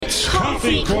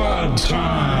Coffee Club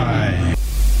time.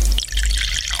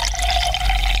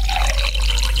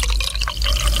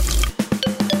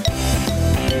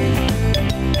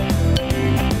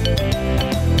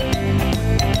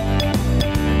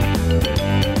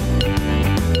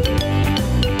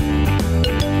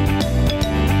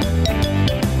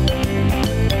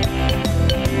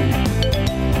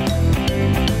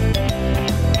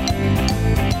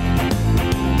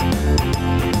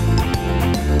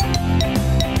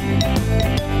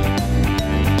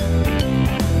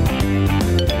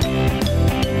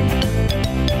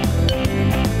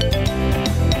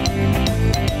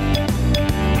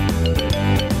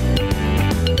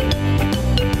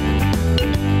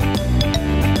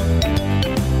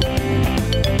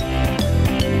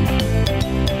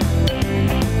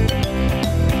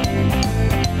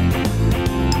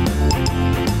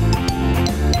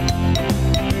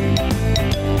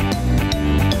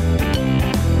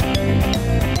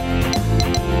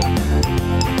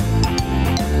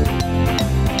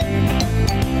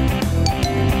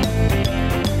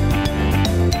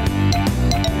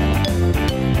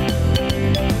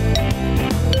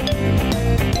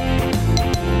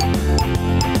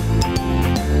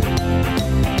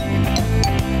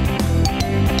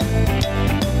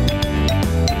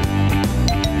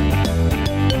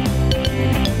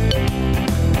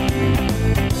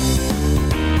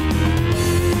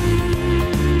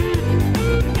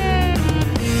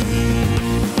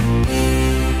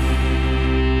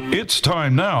 It's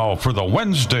time now for the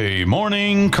Wednesday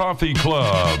Morning Coffee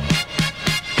Club.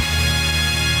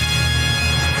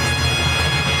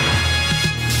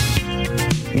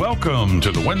 Welcome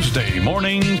to the Wednesday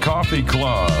Morning Coffee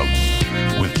Club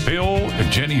with Bill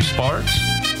and Jenny Sparks,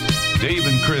 Dave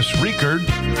and Chris Riekert,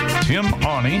 Tim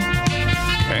Awney,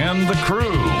 and the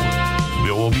crew.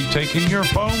 Bill will be taking your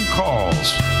phone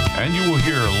calls, and you will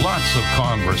hear lots of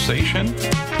conversation.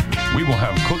 We will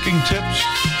have cooking tips,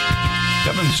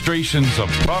 demonstrations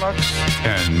of products,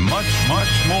 and much,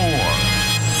 much more.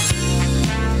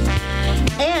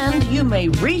 And you may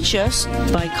reach us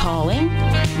by calling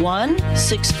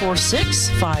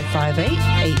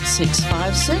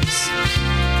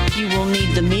 1-646-558-8656. You will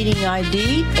need the meeting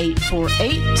ID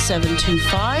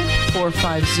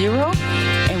 848-725-450.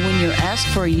 And when you're asked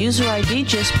for a user ID,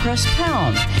 just press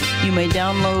pound. You may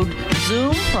download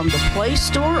Zoom from the Play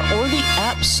Store or the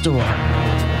App Store.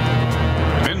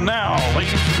 And now,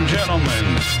 ladies and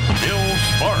gentlemen, Bill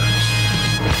Sparks.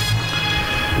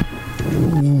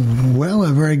 Well,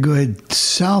 a very good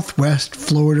Southwest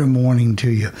Florida morning to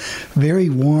you. Very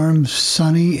warm,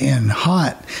 sunny, and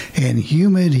hot and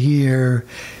humid here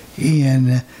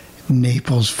in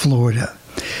Naples, Florida.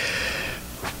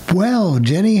 Well,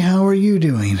 Jenny, how are you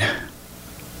doing?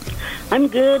 I'm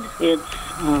good. It's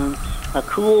a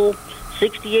cool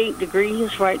 68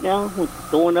 degrees right now,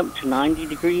 going up to 90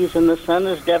 degrees, and the sun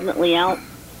is definitely out.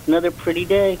 Another pretty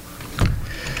day.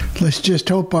 Let's just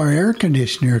hope our air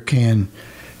conditioner can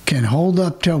hold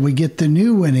up till we get the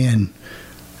new one in.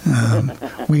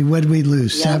 We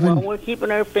lose? Yeah, 7? well, we're keeping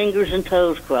our fingers and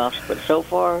toes crossed, but so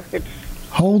far it's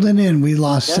holding in. We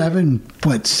lost 7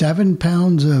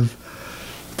 pounds of,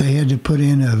 they had to put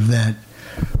in of that,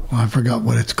 well, I forgot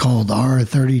what it's called,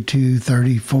 R32,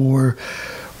 34,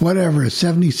 whatever,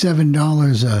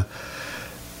 $77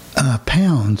 a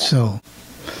pound. So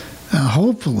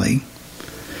hopefully,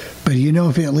 but you know,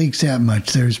 if it leaks that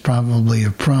much, there's probably a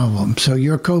problem. So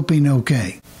you're coping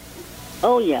okay?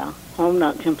 Oh yeah, I'm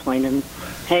not complaining.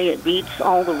 Hey, it beats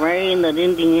all the rain that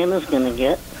Indiana's going to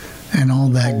get. And all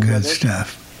that good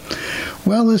stuff.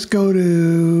 Well, let's go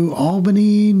to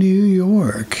Albany, New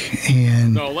York.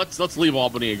 And no, let's leave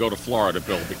Albany and go to Florida,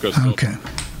 Bill, because okay.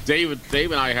 Dave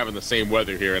and I are having the same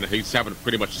weather here, and he's having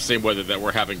pretty much the same weather that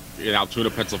we're having in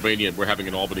Altoona, Pennsylvania, and we're having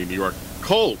in Albany, New York.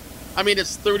 Cold. I mean,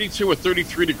 it's 32 or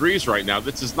 33 degrees right now.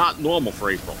 This is not normal for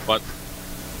April, but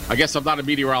I guess I'm not a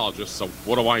meteorologist, so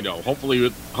what do I know? Hopefully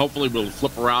we'll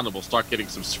flip around and we'll start getting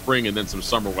some spring and then some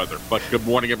summer weather. But good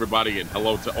morning, everybody, and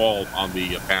hello to all on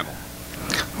the panel.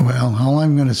 Well, all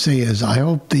I'm going to say is I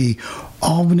hope the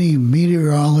Albany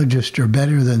meteorologists are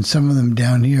better than some of them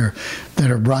down here that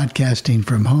are broadcasting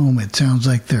from home. It sounds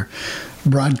like they're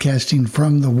broadcasting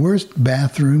from the worst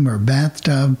bathroom or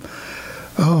bathtub.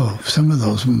 Oh, some of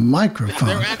those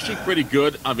microphones. They're actually pretty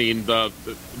good. I mean, what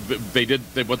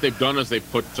they've done is they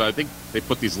put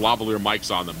these lavalier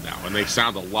mics on them now, and they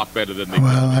sound a lot better than they did.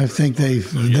 Well, I think they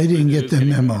didn't get the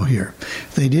memo here.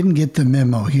 They didn't get the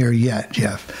memo here yet,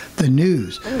 Jeff. The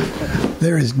news.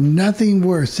 There is nothing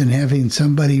worse than having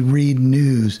somebody read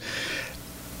news,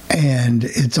 and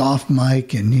it's off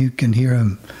mic, and you can hear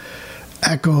them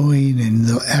echoing, and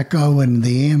the echo and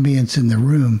the ambience in the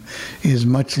room is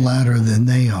much louder than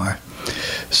they are.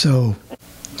 So,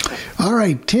 all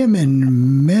right, Tim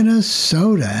in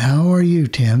Minnesota. How are you,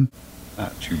 Tim?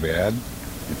 Not too bad.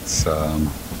 It's,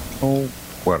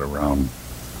 around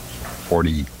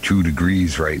 42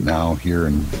 degrees right now here,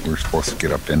 and we're supposed to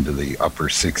get up into the upper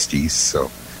 60s,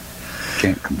 so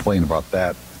can't complain about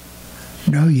that.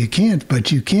 No, you can't,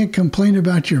 but you can't complain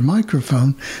about your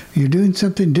microphone. You're doing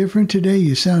something different today.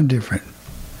 You sound different.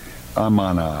 I'm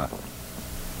on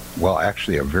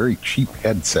actually a very cheap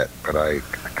headset, but I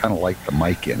kind of like the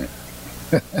mic in it.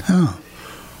 Oh,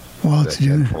 well, it's the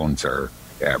headphones are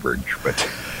average, but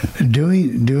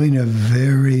doing a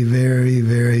very, very,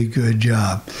 very good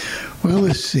job. Well,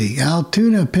 let's see.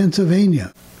 Altoona,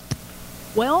 Pennsylvania.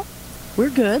 Well,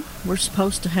 we're good. We're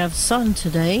supposed to have sun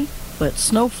today, but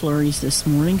snow flurries this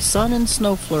morning. Sun and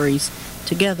snow flurries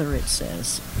together, it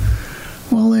says.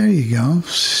 Well, there you go.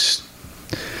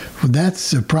 Well,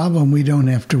 that's a problem we don't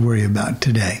have to worry about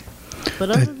today.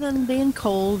 But other than being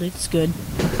cold, it's good.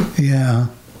 Yeah.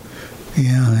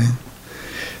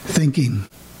 Thinking.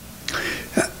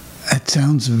 That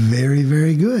sounds very,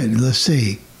 very good. Let's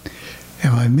see.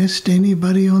 Have I missed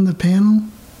anybody on the panel?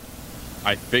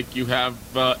 I think you have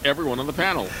everyone on the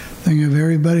panel. Think of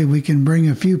everybody. We can bring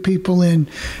a few people in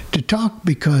to talk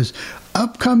because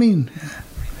upcoming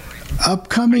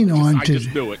on. I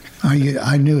just knew it.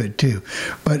 I knew it too.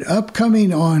 But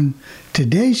upcoming on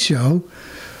today's show,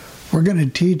 we're going to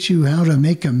teach you how to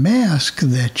make a mask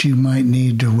that you might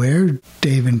need to wear.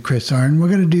 Dave and Chris are, and we're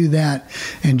going to do that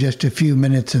in just a few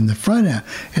minutes in the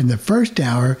first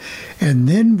hour, and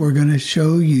then we're going to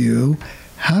show you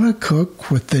how to cook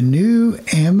with the new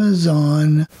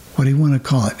Amazon, what do you want to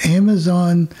call it?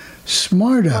 Amazon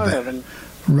Smart Oven.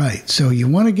 Right. So you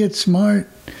want to get smart.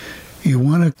 You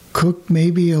want to cook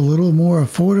maybe a little more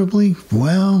affordably?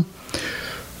 Well,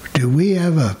 do we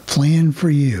have a plan for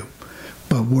you?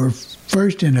 But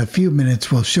first, in a few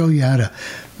minutes, we'll show you how to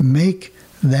make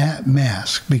that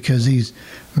mask, because these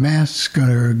masks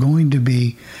are going to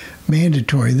be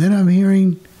mandatory. Then I'm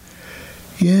hearing,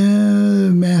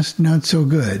 mask not so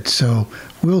good. So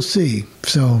we'll see.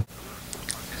 So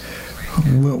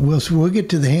we'll get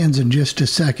to the hands in just a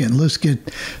second. Let's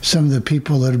get some of the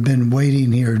people that have been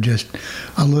waiting here just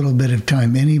a little bit of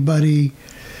time. Anybody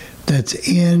that's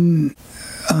in,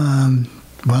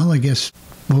 I guess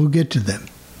we'll get to them.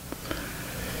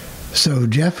 So,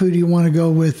 Jeff, who do you want to go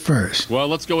with first? Well,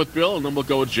 let's go with Bill, and then we'll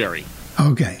go with Jerry.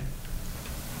 Okay.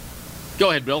 Go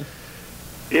ahead, Bill.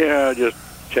 Yeah, just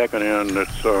checking in.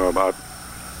 It's about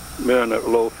been at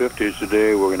low 50s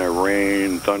today. We're going to have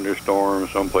rain,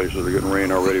 thunderstorms. Some places are getting rain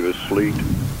already with sleet.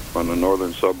 On the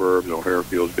northern suburbs,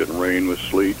 Harrifield's getting rain with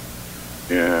sleet.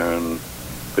 And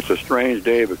it's a strange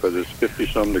day because it's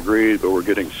 50-some degrees, but we're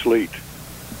getting sleet.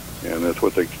 And that's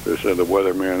what they said, the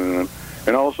weatherman.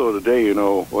 And also today,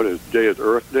 what is today? Is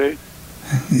Earth Day.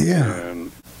 Yeah.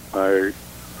 And I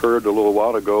heard a little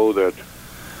while ago that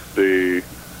the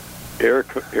air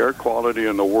quality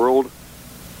in the world,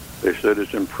 they said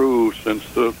it's improved since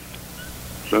the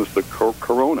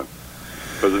corona,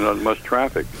 because there's not much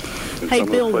traffic. In hey, some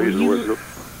Bill, of the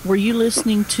places were you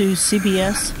listening to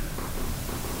CBS?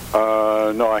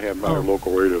 No, I have my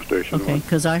local radio station. Okay,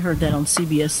 because I heard that on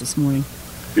CBS this morning.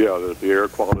 Yeah, the air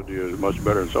quality is much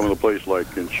better in some of the places,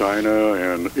 like in China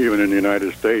and even in the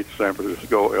United States, San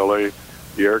Francisco, L.A.,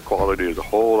 the air quality is a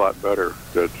whole lot better.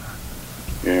 They're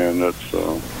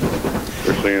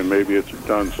saying maybe it's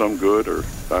done some good, or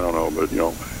I don't know, but,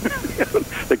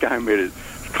 the guy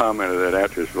commented that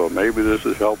after, so maybe this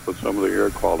has helped with some of the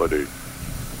air quality.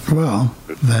 Well,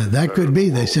 that could be.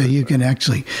 They say you can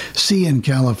actually see in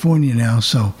California now,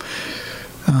 so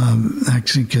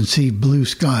actually can see blue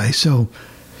sky. So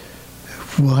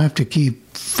we'll have to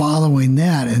keep following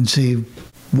that and see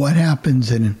what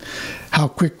happens and how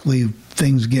quickly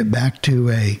things get back to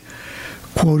a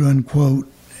quote-unquote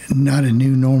not a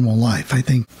new normal life. I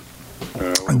think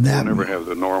we'll never have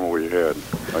the normal we had,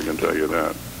 I can tell you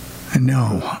that.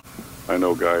 No. I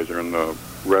know guys are in the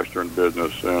restaurant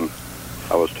business, and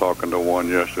I was talking to one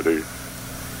yesterday,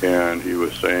 and he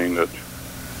was saying that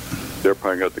they're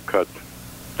probably going to cut,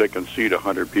 they can seat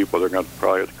 100 people, they're going to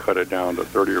probably have to cut it down to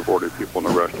 30 or 40 people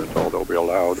in the restaurant, all they'll be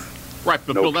allowed. Right,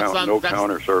 but no Bill,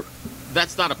 counter serve.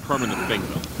 That's not a permanent thing,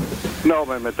 Bill. No,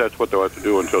 I mean, that's what they'll have to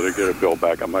do until they get it built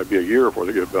back up. It might be a year before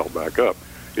they get it built back up.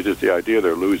 It's just the idea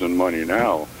they're losing money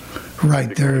now. Right.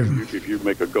 If you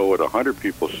make a go at 100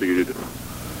 people seated,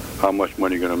 how much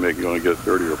money are you going to make? You're going to get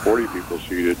 30 or 40 people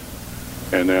seated.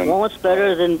 And then, well, it's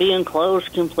better than being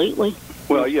closed completely.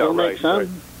 Well, yeah, right.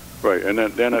 Right. And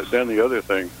then the other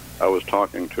thing, I was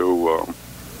talking to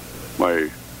my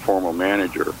former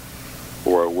manager,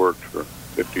 where I worked for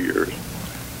 50 years,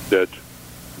 that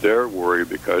they're worried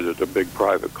because it's a big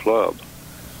private club,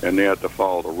 and they have to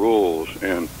follow the rules,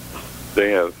 and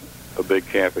they have a big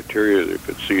cafeteria that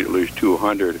could seat at least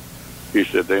 200. He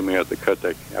said they may have to cut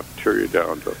that cafeteria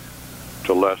down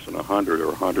to less than 100 or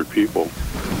 100 people.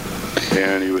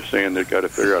 And he was saying they've got to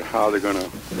figure out how they're going to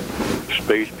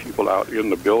space people out in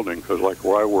the building, because like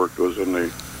where I worked was in the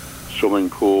swimming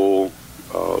pool,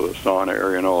 the sauna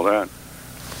area and all that,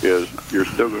 is you're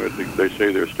still going to, they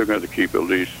say they're still going to keep at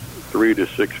least 3 to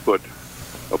 6 foot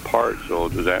apart. So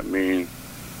does that mean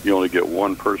you only get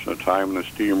one person at a time in the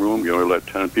steam room? You only let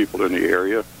 10 people in the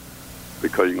area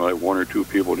because you can only have 1 or 2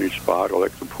 people in each spot? Or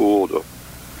like the pool, the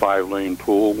 5-lane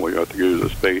pool where you have to use the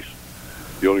space,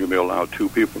 you're only going to be allowed 2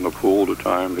 people in the pool at a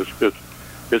time. It's going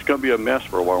to be a mess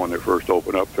for a while when they first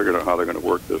open up, figuring out how they're going to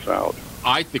work this out.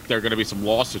 I think there are going to be some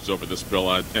lawsuits over this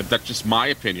bill, and that's just my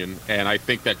opinion. And I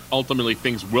think that ultimately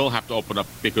things will have to open up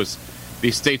because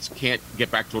these states can't get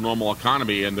back to a normal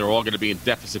economy, and they're all going to be in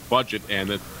deficit budget.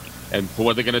 And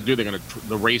what they're going to do, they're going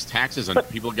to raise taxes, and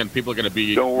people are going to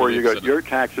be. Don't worry, you got your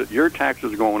taxes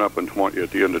going up at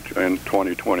the end of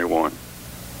 2021.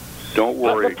 Don't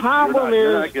worry. The problem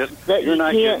is that you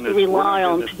can't rely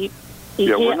on people.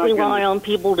 You can't rely on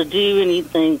people to do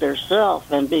anything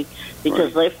themselves, and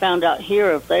because they found out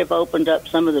here, if they've opened up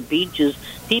some of the beaches,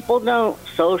 people don't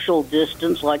social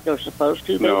distance like they're supposed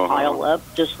to. They pile up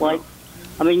just like.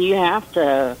 I mean, you have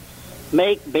to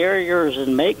make barriers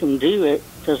and make them do it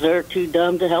because they're too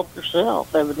dumb to help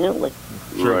themselves, evidently.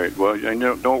 Right. Well,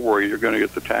 don't worry. You're going to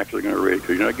get the taxes are going to raise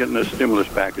because you're not getting the stimulus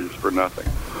packages for nothing.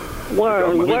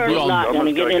 We're not going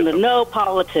to get into no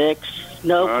politics.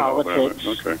 No politics.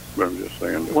 Okay, but I'm just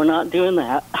saying. We're not doing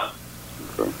that.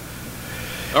 Okay.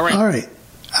 All right.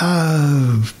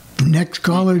 Next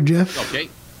caller, Jeff. Okay.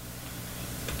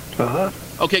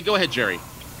 Okay, go ahead, Jerry.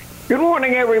 Good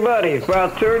morning, everybody. It's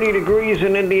about 30 degrees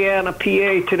in Indiana,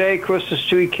 PA today. Christmas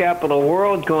tree capital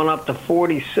world, going up to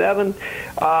 47.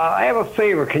 I have a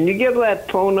favor. Can you give that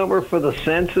phone number for the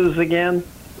census again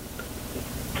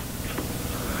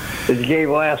that you gave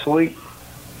last week?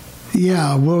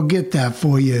 Yeah, we'll get that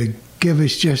for you. Give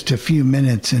us just a few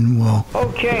minutes and we'll...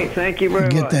 Okay, thank you very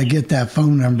much. Get that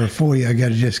phone number for you. I got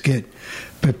to just get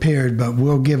prepared, but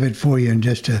we'll give it for you in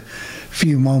just a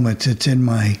few moments. It's in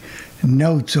my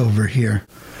notes over here.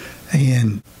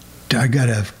 And I got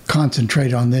to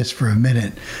concentrate on this for a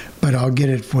minute, but I'll get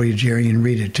it for you, Jerry, and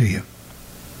read it to you.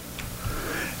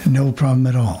 No problem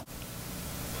at all.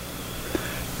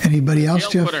 Anybody else,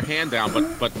 Jeff? Put her hand down,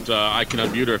 but I can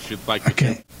unmute her if you'd like.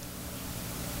 Okay.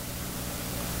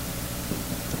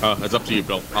 It's up to you,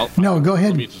 Bill. No, go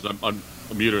ahead.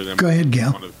 Unmute her. Then go ahead,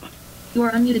 Gail. You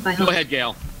are unmuted by Go ahead,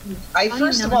 Gail.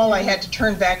 First of all, I had to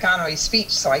turn back on my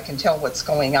speech so I can tell what's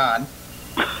going on.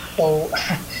 So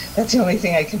that's the only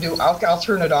thing I can do. I'll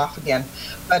turn it off again.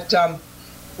 But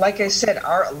like I said,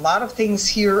 a lot of things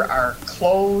here are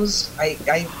closed.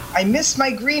 I miss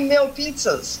my Green Mill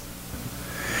pizzas.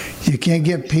 You can't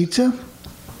get pizza?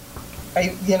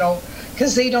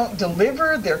 Because they don't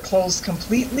deliver. They're closed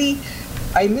completely.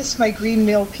 I miss my Green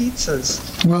Mill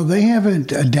pizzas. Well, they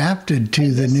haven't adapted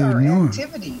to the new norm.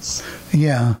 Activities.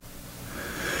 Yeah.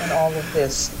 And all of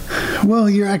this. Well,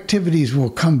 your activities will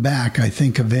come back, I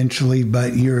think, eventually,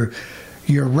 but your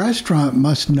restaurant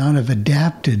must not have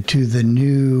adapted to the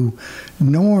new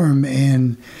norm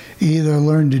and either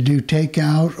learn to do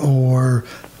takeout or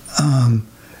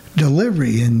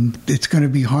delivery, and it's going to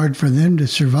be hard for them to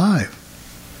survive,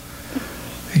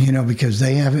 because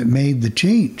they haven't made the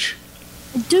change.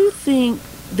 I do think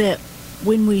that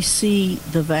when we see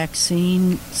the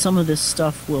vaccine, some of this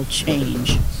stuff will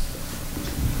change.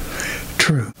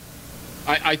 True.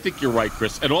 I think you're right,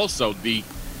 Chris. And also, the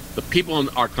people in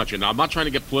our country, now I'm not trying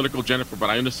to get political, Jennifer, but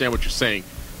I understand what you're saying.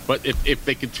 But if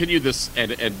they continue this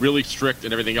and really strict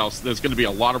and everything else, there's going to be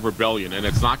a lot of rebellion. And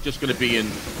it's not just going to be in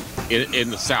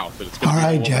the South. It's going to be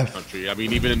all over the country. I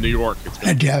mean, even in New York, it's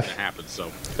going to happen.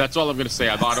 So that's all I'm going to say.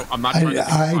 I'm not trying to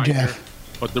define here,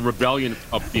 but the rebellion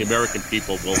of the American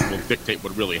people will dictate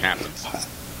what really happens.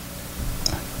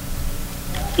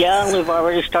 Yeah, we've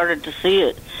already started to see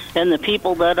it. And the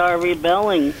people that are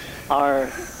rebelling are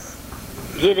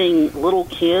getting little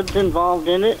kids involved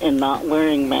in it and not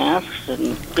wearing masks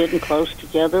and getting close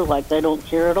together like they don't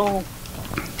care at all.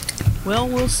 Well,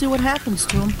 we'll see what happens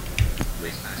to them.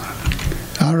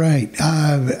 All right.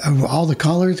 All the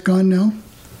callers gone now?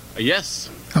 Yes.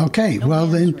 Okay. No well,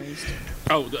 then. Raised.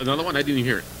 Oh, another one? I didn't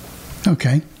hear it.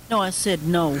 Okay. No, I said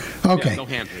no. Okay. Yeah, no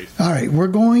hand raised. All right. We're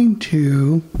going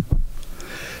to,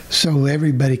 so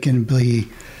everybody can be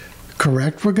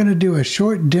correct. We're going to do a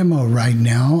short demo right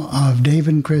now of Dave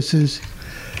and Chris's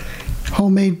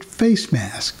homemade face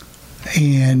mask.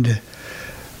 And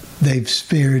they've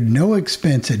spared no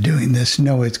expense at doing this.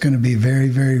 No, it's going to be very,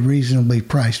 very reasonably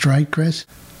priced. Right, Chris?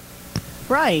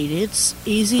 Right. It's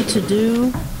easy to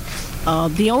do.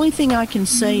 The only thing I can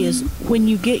say is when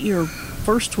you get your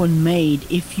first one made,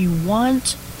 if you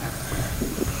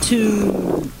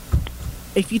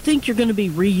think you're going to be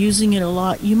reusing it a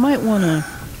lot, you might want to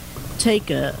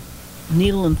take a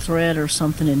needle and thread or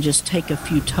something and just take a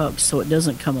few tucks so it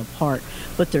doesn't come apart.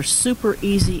 But they're super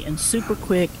easy and super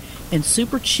quick and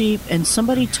super cheap. And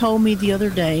somebody told me the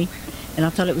other day, and I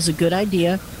thought it was a good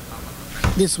idea.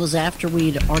 This was after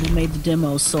we'd already made the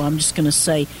demo, so I'm just going to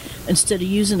say, instead of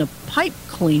using a pipe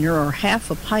cleaner or half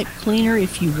a pipe cleaner,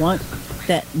 if you want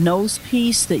that nose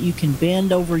piece that you can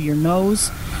bend over your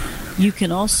nose, you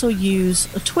can also use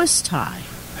a twist tie.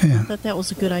 Yeah. I thought that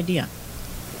was a good idea.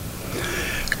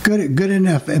 Good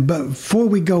enough. But before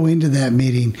we go into that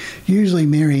meeting, usually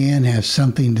Mary Ann has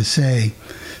something to say,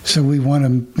 so we want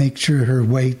to make sure her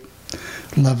weight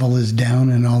level is down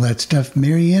and all that stuff.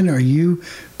 Mary Ann, are you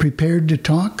prepared to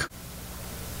talk?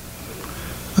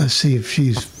 Let's see if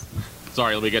she's...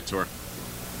 Sorry, let me get to her.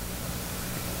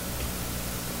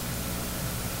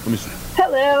 Let me see.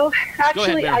 Hello.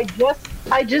 Actually, Go ahead,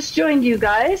 I just joined you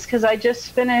guys because I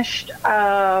just finished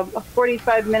a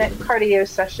 45-minute cardio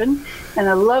session and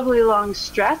a lovely long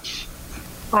stretch.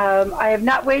 I have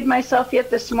not weighed myself yet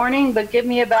this morning, but give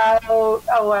me about,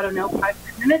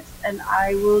 5 minutes, and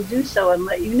I will do so and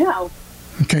let you know.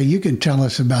 Okay, you can tell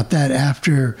us about that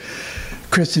after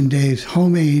Chris and Dave's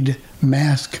homemade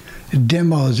mask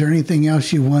demo. Is there anything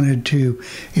else you wanted to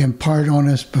impart on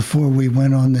us before we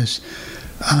went on this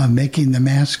making the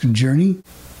mask journey?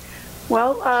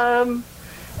 Well,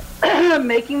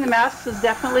 making the masks is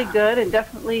definitely good and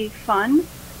definitely fun.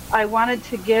 I wanted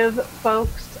to give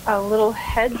folks a little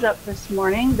heads up this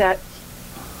morning that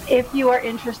if you are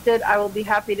interested, I will be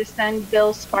happy to send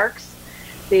Bill Sparks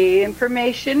the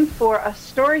information for a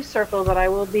story circle that I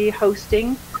will be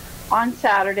hosting on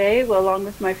Saturday along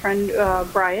with my friend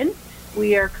Brian.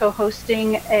 We are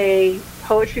co-hosting a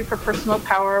Poetry for Personal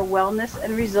Power, Wellness,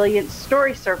 and Resilience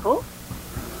story circle.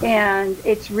 And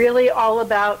it's really all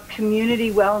about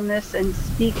community wellness and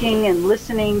speaking and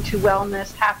listening to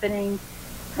wellness happening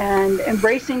and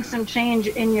embracing some change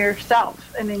in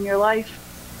yourself and in your life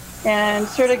and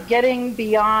sort of getting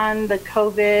beyond the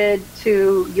COVID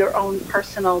to your own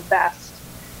personal best,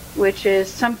 which is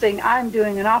something I'm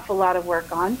doing an awful lot of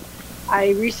work on.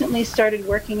 I recently started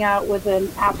working out with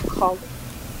an app called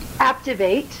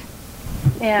Aptivate,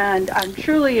 and I'm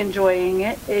truly enjoying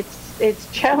it.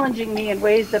 It's challenging me in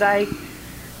ways that I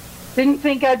didn't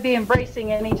think I'd be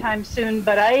embracing anytime soon,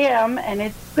 but I am, and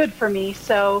it's good for me.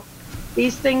 So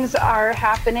these things are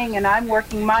happening, and I'm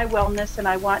working my wellness, and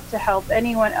I want to help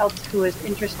anyone else who is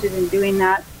interested in doing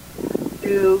that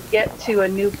to get to a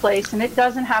new place. And it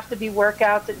doesn't have to be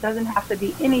workouts. It doesn't have to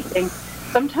be anything.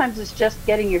 Sometimes it's just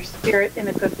getting your spirit in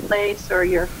a good place, or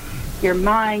your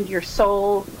mind, your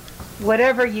soul,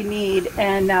 whatever you need.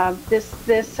 And this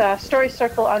story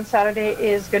circle on Saturday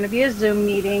is going to be a Zoom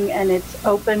meeting, and it's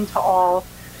open to all.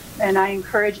 And I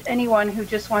encourage anyone who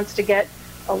just wants to get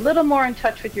a little more in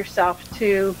touch with yourself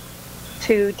to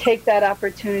take that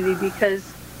opportunity, because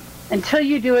until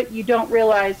you do it, you don't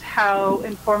realize how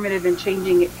informative and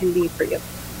changing it can be for you.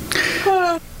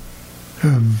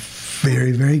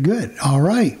 Very, very good. All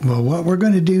right. Well, what we're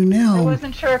going to do now... I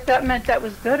wasn't sure if that meant that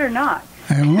was good or not.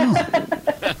 I don't know.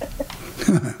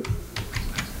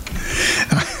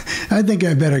 I think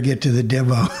I better get to the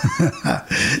demo.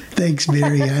 Thanks,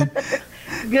 Mary Ann.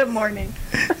 Good morning.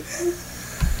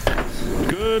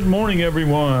 Good morning,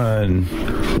 everyone.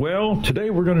 Well,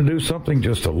 today we're going to do something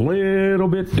just a little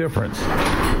bit different.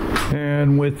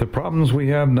 And with the problems we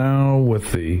have now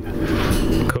with the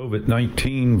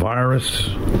COVID-19 virus,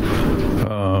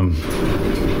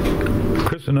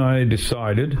 Chris and I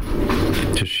decided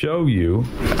to show you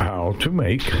how to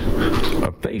make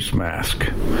a face mask.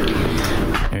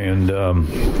 And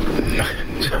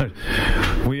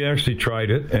we actually tried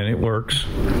it, and it works.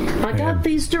 I got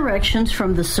these directions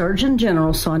from the Surgeon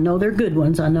General, so I know they're good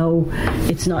ones. I know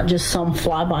it's not just some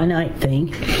fly-by-night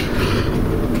thing.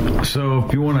 So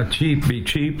if you want to be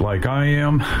cheap like I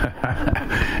am,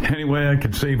 any way I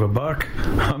can save $1,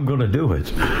 I'm going to do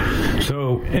it.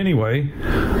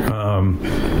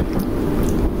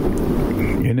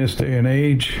 in this day and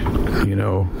age,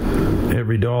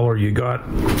 every dollar you got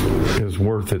is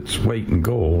worth its weight in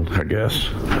gold, I guess.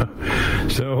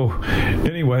 So,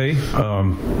 anyway,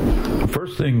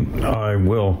 first thing I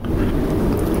will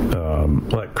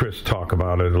let Chris talk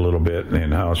about it a little bit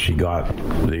and how she got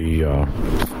the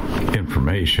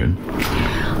information.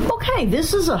 Okay,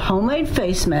 this is a homemade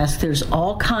face mask. There's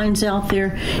all kinds out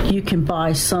there. You can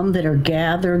buy some that are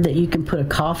gathered that you can put a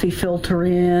coffee filter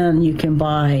in. You can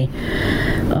buy,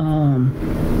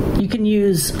 you can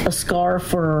use a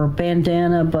scarf or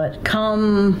bandana, but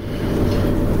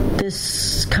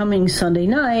this coming Sunday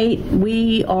night,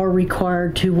 we are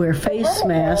required to wear face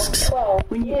masks.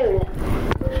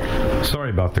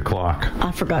 Sorry about the clock.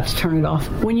 I forgot to turn it off.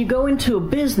 When you go into a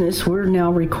business, we're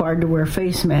now required to wear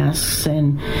face masks,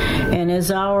 and as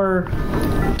our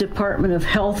Department of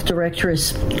Health director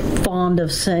is fond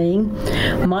of saying,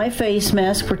 my face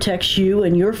mask protects you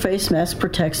and your face mask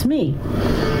protects me.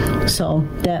 So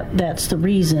that's the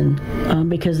reason,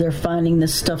 because they're finding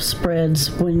this stuff spreads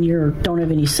when you don't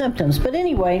have any symptoms. But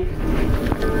anyway,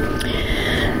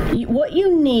 what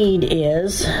you need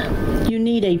is you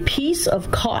need a piece of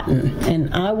cotton,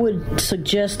 and I would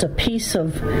suggest a piece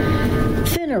of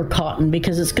thinner cotton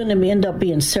because it's going to end up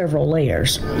being several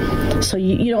layers. So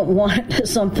you don't want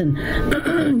something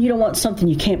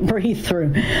you can't breathe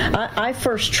through. I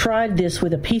first tried this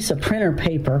with a piece of printer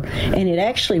paper, and it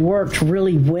actually worked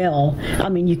really well. I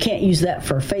mean, you can't use that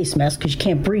for a face mask because you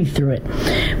can't breathe through it.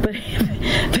 But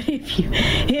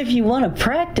if you want to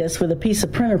practice with a piece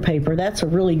of printer paper, that's a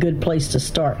really good place to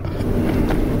start.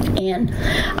 And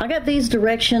I got these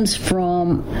directions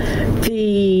from the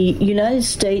United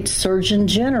States Surgeon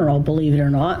General, believe it or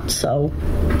not. So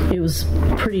it was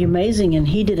pretty amazing, and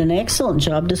he did an excellent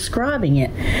job describing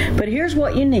it. But here's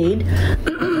what you need.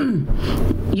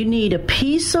 You need a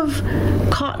piece of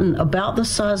cotton about the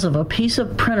size of a piece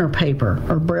of printer paper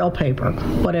or braille paper,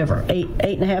 whatever,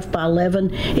 8.5 by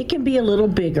 11. It can be a little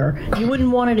bigger. You wouldn't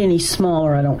want it any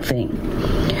smaller, I don't think.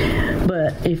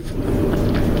 But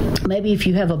maybe if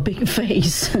you have a big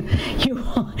face, you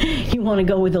want to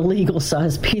go with a legal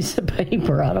size piece of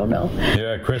paper. I don't know.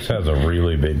 Yeah, Chris has a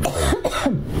really big face.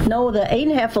 No, the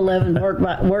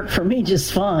 8.5/11 worked for me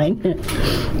just fine.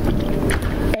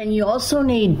 And you also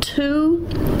need 2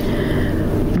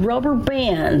 rubber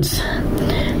bands.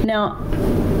 Now,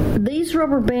 these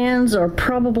rubber bands are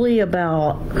probably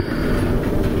about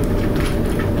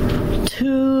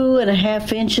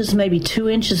 2.5 inches, maybe 2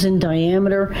 inches in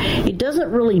diameter. It doesn't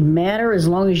really matter as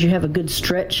long as you have a good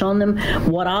stretch on them.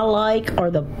 What I like are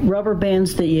the rubber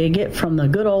bands that you get from the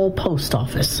good old post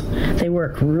office. They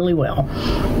work really well.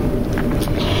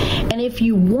 And if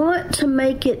you want to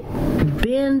make it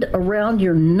bend around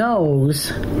your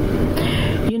nose,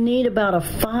 you need about a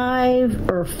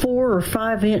 4 or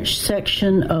 5 inch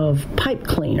section of pipe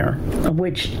cleaner,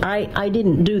 which I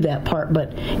didn't do that part,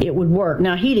 but it would work.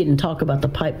 Now, he didn't talk about the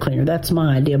pipe cleaner. That's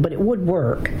my idea, but it would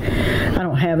work. I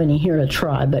don't have any here to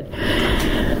try, but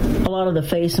a lot of the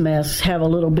face masks have a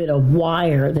little bit of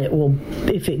wire that will,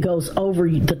 if it goes over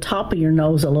the top of your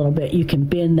nose a little bit, you can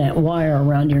bend that wire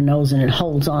around your nose and it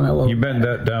holds on a little bit. You bend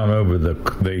that down over the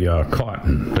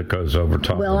cotton that goes over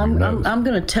top of your nose. I'm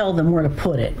going to tell them where to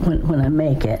put it when I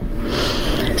make it.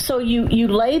 So you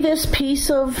lay this piece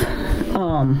of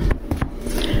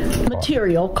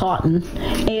material, cotton,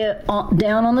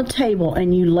 down on the table,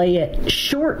 and you lay it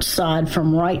short side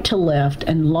from right to left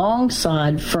and long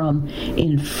side from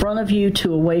in front of you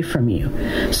to away from you.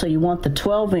 So you want the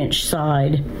 12-inch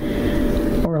side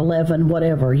or 11,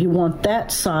 whatever. You want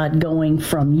that side going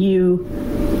from you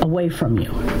away from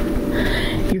you.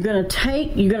 You're going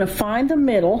to find the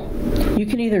middle. You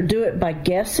can either do it by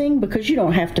guessing, because you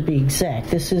don't have to be exact.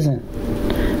 This isn't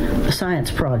a science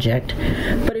project.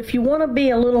 But if you want to be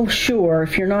a little sure,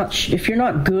 if you're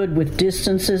not good with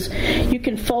distances, you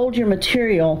can fold your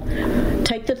material,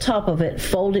 take the top of it,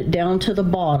 fold it down to the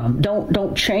bottom.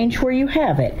 Don't change where you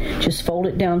have it. Just fold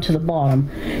it down to the bottom.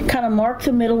 Kind of mark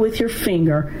the middle with your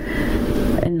finger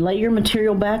and lay your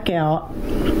material back out.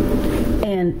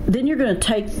 And then you're going to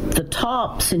take the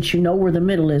top, since you know where the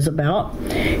middle is about,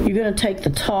 you're going to take the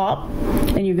top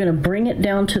and you're going to bring it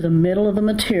down to the middle of the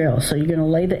material. So you're going to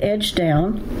lay the edge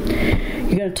down.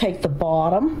 You're going to take the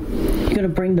bottom. You're going to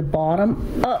bring the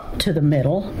bottom up to the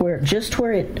middle, where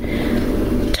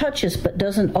it touches but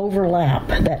doesn't overlap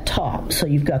that top. So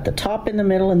you've got the top in the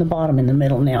middle and the bottom in the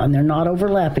middle now, and they're not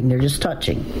overlapping, they're just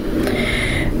touching.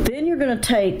 Then you're going to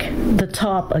take the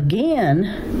top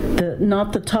again,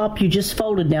 not the top you just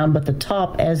folded down, but the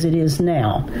top as it is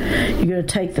now. You're going to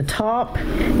take the top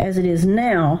as it is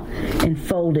now and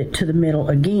fold it to the middle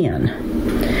again.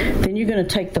 Then you're going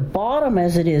to take the bottom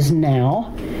as it is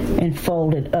now and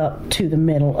fold it up to the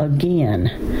middle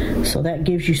again. So that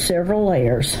gives you several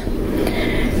layers.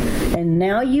 And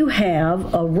now you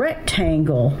have a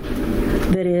rectangle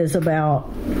that is about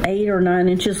 8 or 9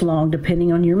 inches long,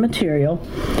 depending on your material.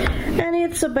 And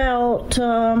it's about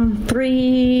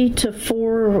 3 to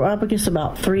 4, I guess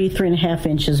about 3.5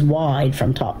 inches wide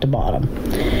from top to bottom.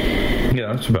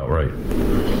 Yeah, that's about right.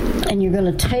 And you're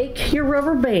going to take your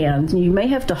rubber bands, and you may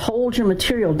have to hold your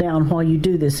material down while you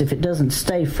do this if it doesn't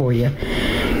stay for you.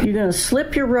 You're going to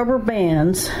slip your rubber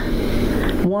bands,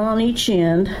 one on each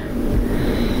end,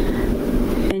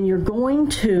 and you're going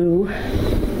to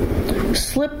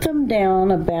slip them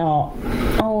down about,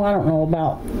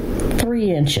 about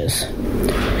 3 inches.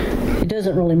 It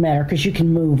doesn't really matter because you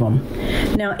can move them.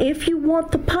 Now, if you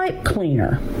want the pipe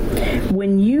cleaner,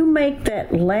 when you make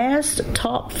that last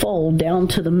top fold down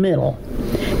to the middle,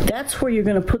 that's where you're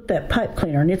going to put that pipe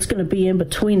cleaner, and it's going to be in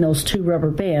between those two rubber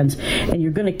bands, and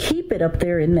you're going to keep it up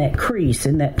there in that crease,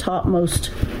 in that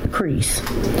topmost crease.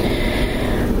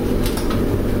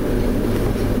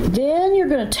 Then you're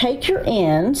going to take your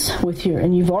ends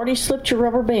and you've already slipped your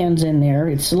rubber bands in there.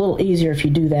 It's a little easier if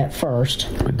you do that first.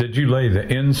 Did you lay the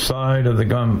inside of the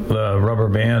rubber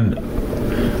band?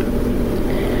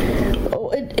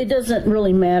 Oh, it doesn't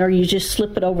really matter. You just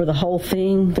slip it over the whole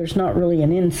thing. There's not really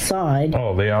an inside.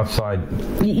 Oh, the outside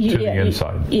to the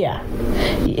inside. Yeah.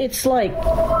 It's like...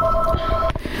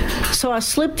 So I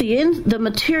slipped the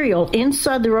material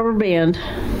inside the rubber band.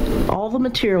 All the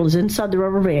material is inside the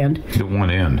rubber band. The one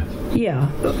end. Yeah,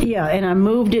 and I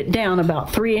moved it down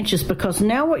about 3 inches because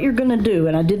now what you're going to do,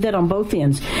 and I did that on both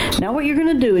ends, now what you're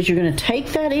going to do is you're going to take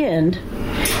that end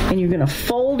and you're going to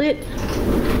fold it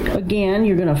again.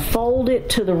 You're going to fold it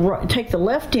to the right, take the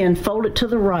left end, fold it to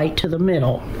the right, to the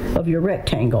middle of your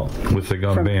rectangle. With the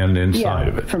gum band inside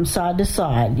of it. From side to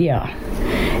side, yeah.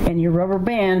 And your rubber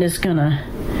band is you're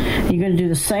going to do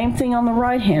the same thing on the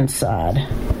right-hand side.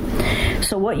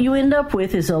 So what you end up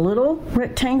with is a little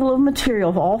rectangle of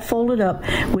material all folded up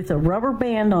with a rubber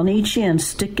band on each end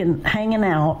hanging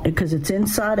out because it's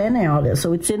inside and out,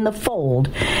 so it's in the fold,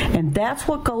 and that's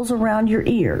what goes around your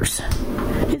ears.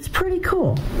 It's pretty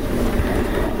cool.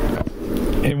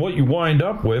 And what you wind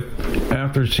up with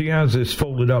after she has this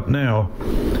folded up now,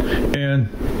 and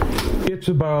it's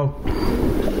about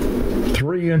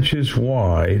 3 inches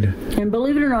wide. And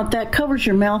believe it or not, that covers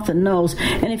your mouth and nose.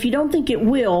 And if you don't think it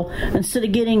will, instead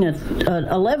of getting an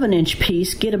 11-inch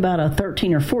piece, get about a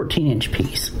 13 or 14-inch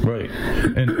piece. Right.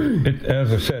 And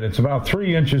as I said, it's about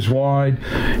 3 inches wide,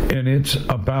 and it's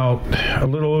about a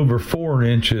little over 4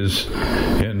 inches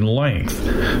in length.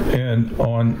 And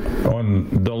on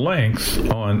the length,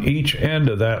 on each end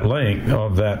of that length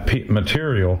of that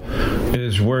material,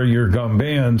 is where your gum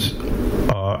bands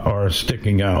are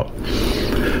sticking out.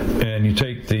 And you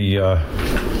take the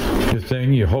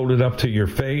thing, you hold it up to your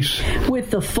face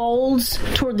with the folds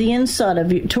toward the inside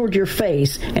of you, toward your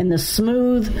face, and the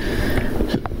smooth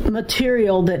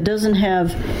material that doesn't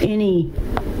have any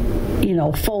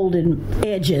folded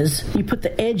edges. You put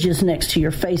the edges next to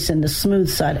your face and the smooth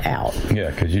side out.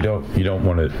 Yeah, because you don't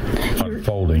want it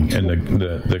unfolding. And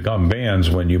the gum bands,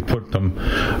 when you put them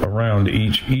around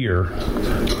each ear,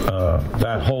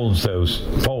 that holds those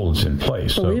folds in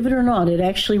place. Believe it or not, it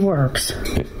actually works.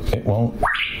 It won't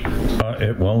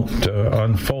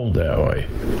unfold that way.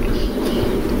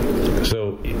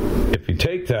 So if you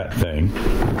take that thing,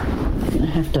 you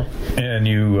have to, and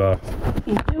you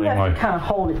do have to kind of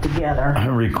hold it together.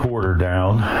 Recorder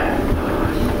down,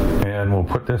 and we'll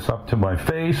put this up to my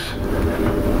face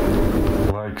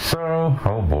like so.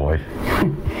 Oh boy.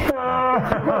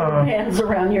 Rubber bands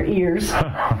around your ears.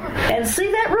 And see,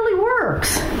 that really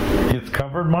works. It's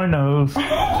covered my nose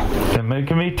and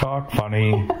making me talk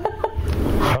funny.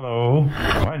 Hello,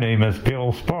 my name is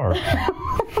Bill Sparks. I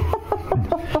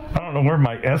don't know where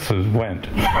my S's went.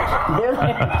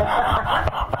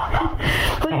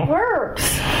 But it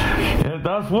works. It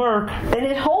does work. And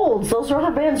it holds. Those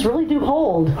rubber bands really do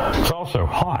hold. It's also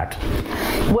hot.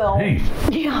 Well, hey.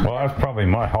 Yeah. Well, that's probably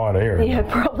my hot air. Yeah, it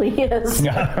probably is.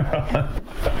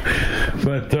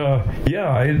 But,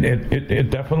 it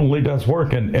definitely does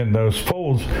work. And those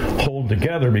folds hold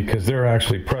together because they're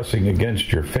actually pressing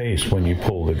against your face when you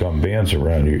pull the gum bands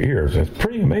around your ears. It's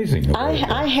pretty amazing.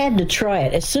 I had to try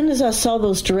it. As soon as I saw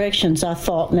those directions, I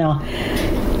thought, now,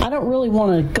 I don't really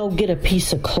want to go get a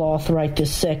piece of cloth right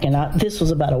this second. This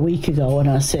was about a week ago, and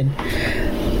I said,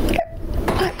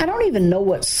 I don't even know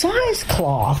what size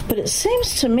cloth, but it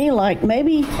seems to me like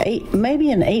maybe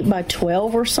an 8 by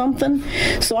 12 or something.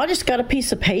 So I just got a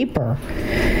piece of paper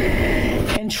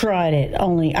and tried it.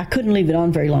 Only I couldn't leave it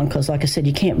on very long because, like I said,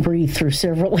 you can't breathe through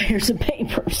several layers of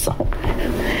paper. So,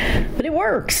 but it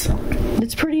works.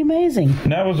 It's pretty amazing.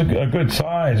 And that was a good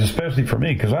size, especially for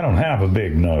me, because I don't have a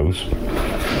big nose,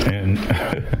 and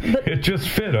it just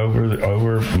fit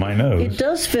over my nose. It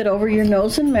does fit over your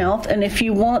nose and mouth, and if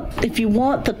you want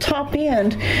the top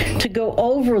end to go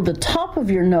over the top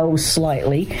of your nose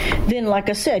slightly, then, like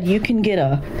I said, you can get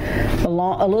a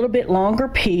little bit longer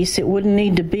piece. It wouldn't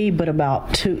need to be but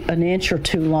about an inch or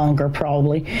two longer,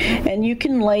 probably, and you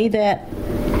can lay that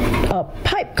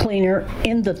pipe cleaner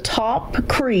in the top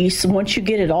crease. Once you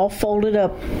get it all folded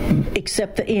up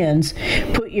except the ends,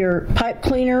 put your pipe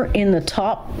cleaner in the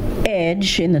top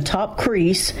edge, in the top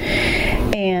crease,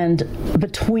 and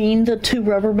between the two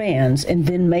rubber bands, and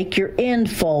then make your end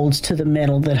folds to the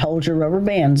middle that hold your rubber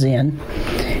bands in,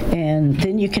 and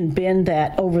then you can bend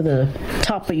that over the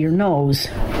top of your nose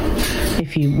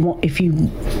if you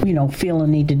feel a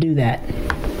need to do that.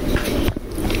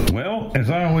 Well, as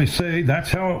I always say,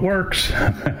 that's how it works.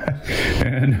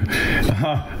 And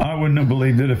I wouldn't have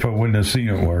believed it if I wouldn't have seen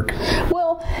it work.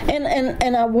 Well,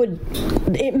 and I would,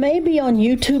 it may be on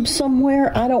YouTube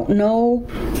somewhere. I don't know.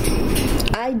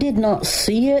 I did not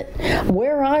see it.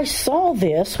 Where I saw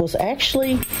this was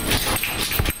actually,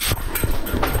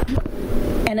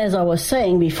 and as I was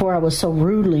saying before I was so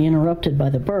rudely interrupted by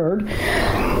the bird,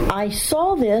 I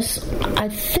saw this, I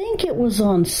think it was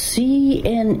on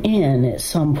CNN at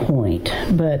some point.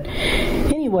 But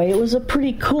anyway, it was a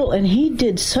pretty cool, and he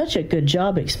did such a good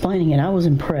job explaining it. I was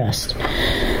impressed.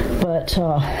 But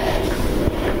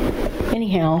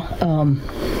anyhow,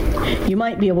 you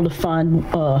might be able to find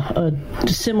a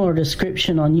similar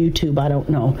description on YouTube. I don't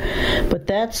know. But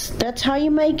that's how you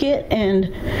make it,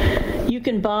 and you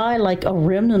can buy like a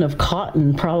remnant of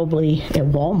cotton probably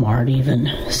at Walmart even.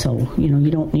 So,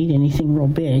 you don't need anything real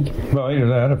big. Well, either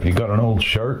that, if you got an old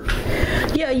shirt.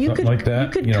 Yeah, you could like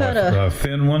that. You could cut a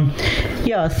thin one.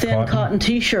 Yeah, a thin cotton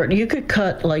T-shirt. You could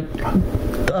cut like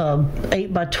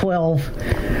 8 by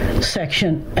 12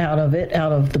 section out of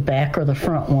the back or the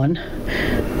front one.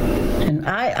 And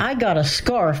I got a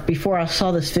scarf before I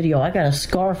saw this video. I got a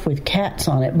scarf with cats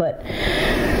on it, but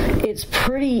it's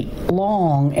pretty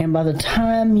long, and by the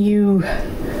time you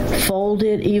fold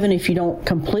it, even if you don't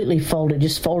completely fold it,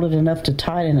 just fold it enough to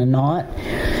tie it in a knot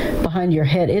behind your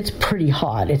head, it's pretty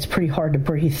hot. It's pretty hard to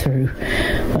breathe through.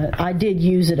 But I did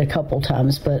use it a couple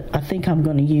times, but I think I'm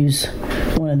going to use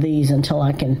one of these until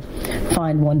I can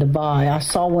find one to buy. I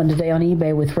saw one today on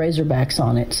eBay with Razorbacks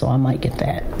on it, so I might get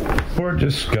that. Or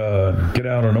just get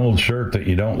out an old shirt that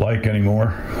you don't like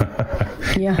anymore.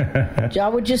 Yeah. I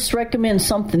would just recommend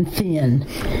something thin.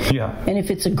 Yeah. And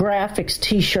if it's a graphics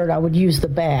T-shirt, I would use the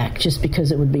back just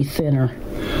because it would be thinner.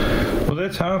 Well,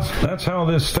 that's how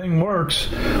this thing works.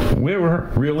 We were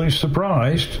really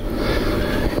surprised.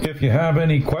 If you have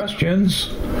any questions,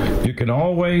 you can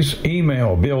always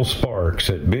email Bill Sparks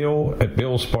at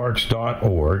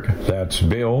bill@billsparks.org. That's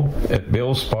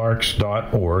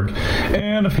bill@billsparks.org.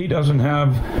 And if he doesn't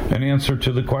have an answer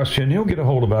to the question, he'll get a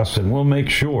hold of us, and we'll make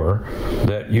sure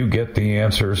that you get the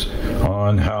answers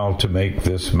on how to make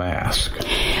this mask.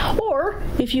 Or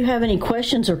if you have any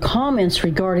questions or comments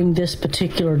regarding this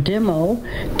particular demo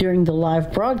during the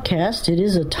live broadcast, it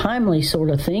is a timely sort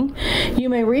of thing. You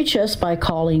may reach us by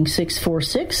calling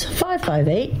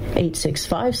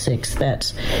 646-558-8656.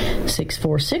 That's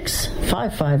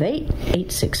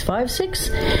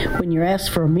 646-558-8656. When you're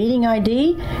asked for a meeting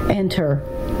ID, enter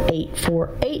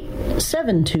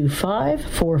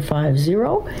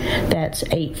 848-725-450. That's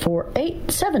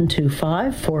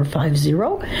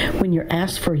 848-725-450. When you're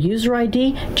asked for user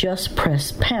ID, just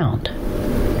press pound.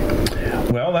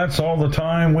 Well, that's all the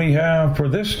time we have for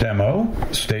this demo.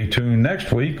 Stay tuned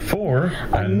next week for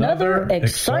another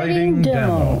exciting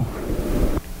demo.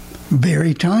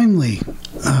 Very timely.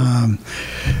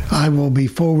 I will be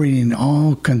forwarding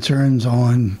all concerns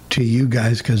on to you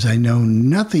guys because I know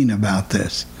nothing about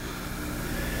this.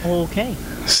 Okay.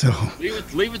 So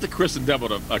leave it to Chris and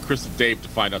Dave to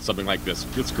find out something like this.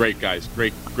 It's great, guys.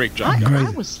 Great job.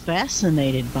 I was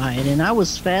fascinated by it, and I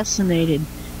was fascinated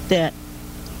that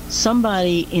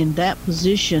somebody in that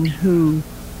position who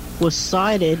was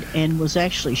sighted and was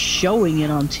actually showing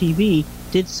it on TV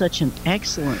did such an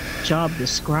excellent job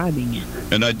describing it.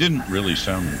 And I didn't really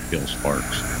sound like Bill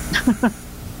Sparks.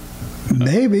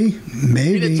 Maybe.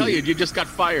 He didn't tell you just got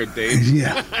fired, Dave.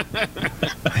 Yeah.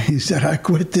 He said, I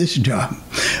quit this job.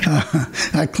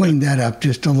 I cleaned that up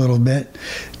just a little bit.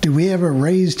 Do we have a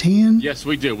raised hand? Yes,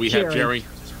 we do. We have Jerry.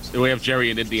 We have Jerry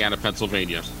in Indiana,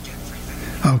 Pennsylvania.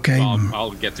 Okay. So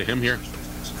I'll get to him here.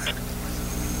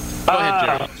 Go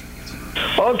ahead, Jerry.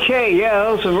 Okay, yeah,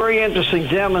 that was a very interesting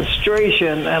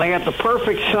demonstration, and I got the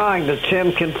perfect song that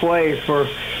Tim can play for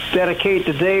dedicate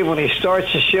to Dave when he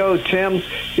starts the show. Tim,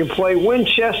 you play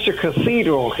Winchester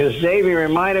Cathedral, because Dave, he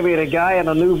reminded me of the guy in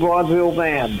the new vaudeville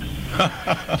band.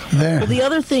 There. Well, the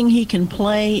other thing he can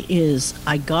play is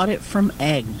I Got It From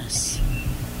Agnes.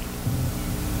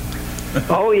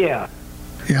 Oh, yeah.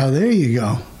 Yeah, there you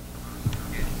go.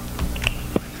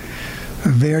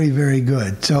 Very, very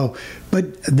good. So,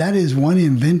 but that is one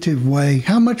inventive way.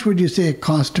 How much would you say it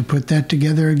cost to put that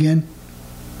together again?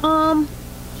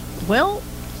 Well,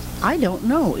 I don't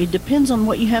know. It depends on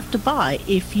what you have to buy.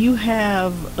 If you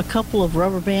have a couple of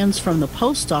rubber bands from the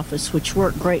post office, which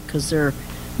work great because they're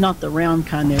not the round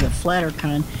kind, they're the flatter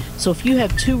kind. So if you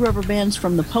have 2 rubber bands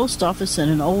from the post office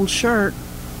and an old shirt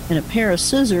and a pair of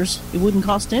scissors, it wouldn't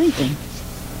cost anything.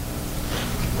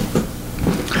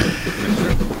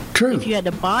 True. If you had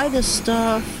to buy the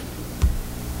stuff,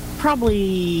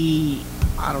 probably,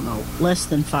 I don't know, less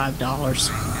than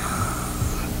 $5.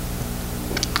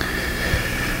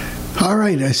 All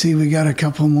right, I see we got a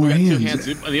couple more hands.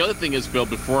 The other thing is, Bill,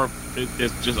 before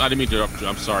it's just I didn't mean to interrupt you.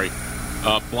 I'm sorry.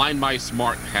 Blind Mice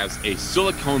Mart has a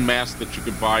silicone mask that you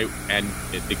can buy, and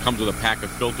it comes with a pack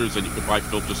of filters, and you can buy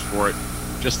filters for it.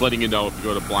 Just letting you know, if you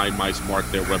go to Blind Mice Mart,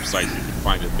 their website, you can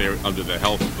find it there under the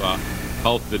health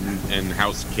and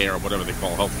house care, or whatever they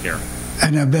call health care.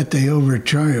 And I bet they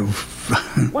overcharge.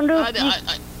 I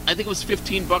think it was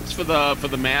 $15 for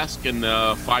the mask and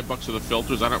 $5 for the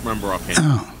filters. I don't remember offhand.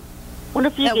 Oh. What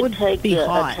if you could take the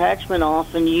attachment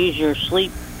off and use your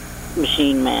sleep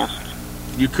machine mask?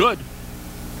 You could.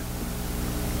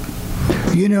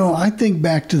 You know, I think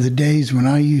back to the days when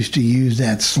I used to use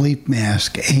that sleep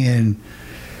mask, and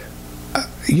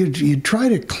you'd try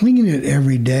to clean it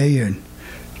every day and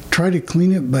try to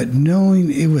clean it, but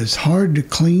knowing it was hard to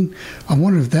clean, I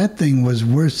wonder if that thing was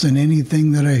worse than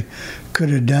anything that I could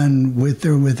have done with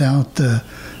or without the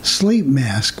sleep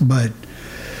mask. But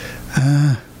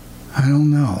I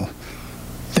don't know.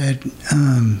 That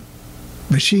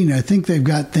machine, I think they've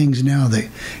got things now that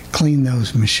clean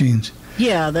those machines.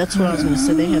 Yeah, that's what I was going to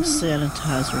say. They have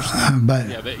sanitizers now. But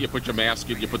yeah, you put your mask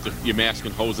in, your mask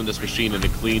and hose in this machine, and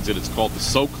it cleans it. It's called the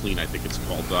So Clean, I think it's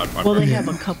called. Well, they have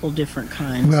a couple different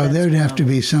kinds. Well, there'd have to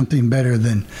be something better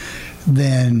than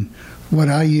what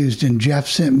I used, and Jeff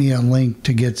sent me a link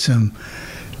to get some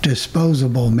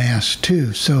disposable masks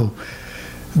too. So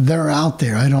they're out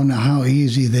there. I don't know how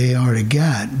easy they are to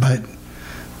get, but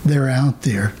they're out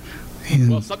there.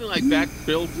 Well, something like that,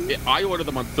 Bill, I ordered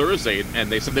them on Thursday,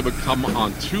 and they said they would come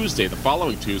on Tuesday, the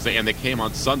following Tuesday, and they came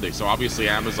on Sunday. So obviously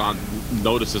Amazon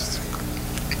knows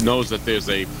that there's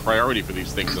a priority for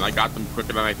these things, and I got them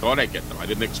quicker than I thought I'd get them. I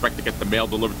didn't expect to get the mail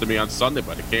delivered to me on Sunday,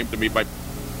 but it came to me by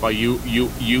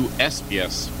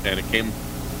USPS, and it came.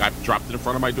 I dropped it in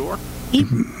front of my door.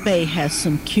 eBay has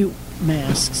some cute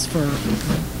masks for,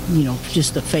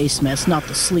 just the face mask, not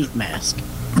the sleep mask.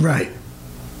 Right.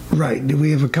 Do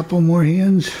we have a couple more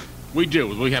hands? We do.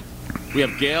 We have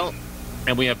Gail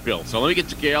and we have Bill. So let me get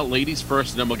to Gail, ladies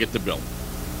first, and then we'll get to Bill.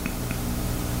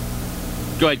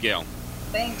 Go ahead, Gail.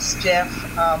 Thanks, Jeff.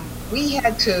 We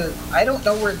had to, I don't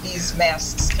know where these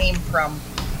masks came from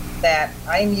that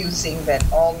I'm using, that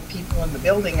all the people in the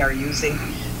building are using,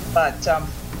 but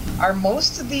are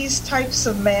most of these types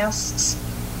of masks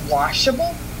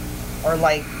washable? Or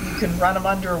like you can run them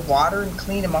under water and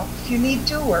clean them up if you need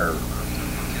to, or...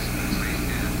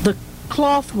 The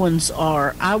cloth ones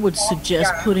are. I would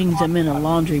suggest putting them in a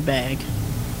laundry bag.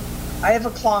 I have a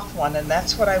cloth one, and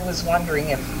that's what I was wondering,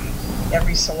 if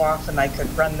every so often I could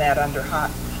run that under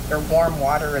hot or warm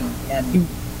water and...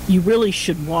 You really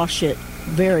should wash it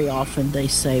very often, they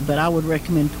say, but I would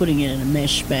recommend putting it in a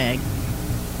mesh bag.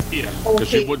 Yeah,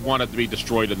 because you wouldn't want it to be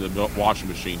destroyed in the washing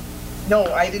machine. No,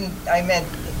 I didn't. I meant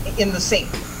in the sink.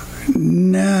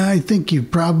 Nah, I think you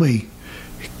probably...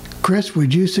 Chris,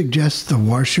 would you suggest the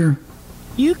washer?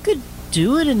 You could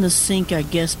do it in the sink, I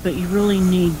guess, but you really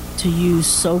need to use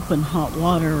soap and hot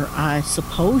water. I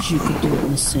suppose you could do it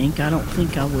in the sink. I don't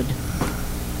think I would.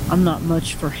 I'm not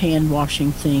much for hand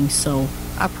washing things, so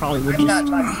I probably would I'm not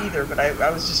much either, but I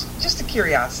was just a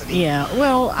curiosity. Yeah,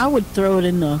 well, I would throw it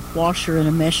in the washer in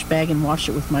a mesh bag and wash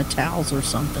it with my towels or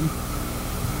something.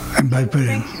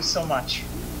 Thank you so much.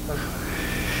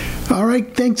 All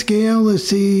right, thanks, Gail. Let's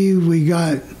see, we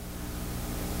got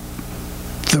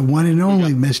the one and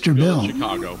only Mr. Bill. In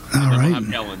Chicago. All right.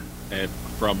 I'm Ellen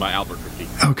from Albuquerque.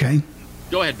 Okay.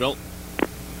 Go ahead, Bill.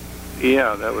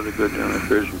 Yeah, that was a good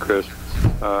demonstration, Chris.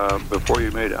 Before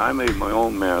you made it, I made my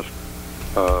own mask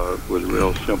was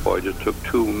real simple. I just took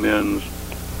 2 men's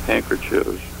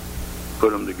handkerchiefs,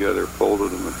 put them together,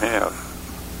 folded them in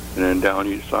half, and then down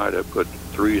each side I put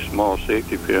 3 small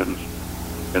safety pins,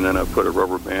 and then I put a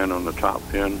rubber band on the top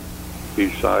pin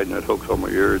each side, and it hooks on my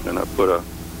ears, and I put a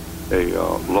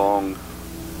long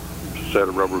set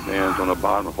of rubber bands on the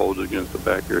bottom that holds it against the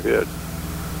back of your head.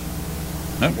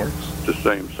 That works. The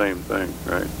same thing,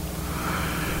 right?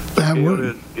 That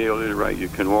would. Gail is right. You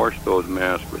can wash those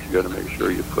masks, but you got to make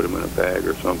sure you put them in a bag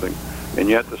or something. And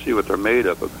you have to see what they're made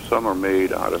of, because some are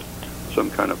made out of some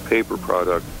kind of paper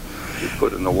product you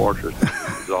put in the washer to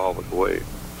dissolve it away.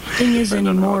 Thing is,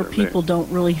 Depending on how anymore they're people made. don't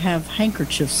really have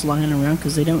handkerchiefs lying around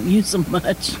because they don't use them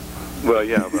much. Well,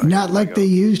 yeah, but Not like they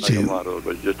used like to. a lot of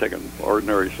those, but just take an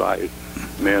ordinary size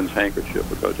men's handkerchief,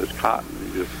 because it's cotton.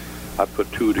 I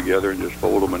put 2 together and just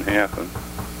fold them in half, and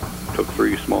took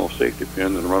 3 small safety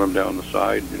pins and run them down the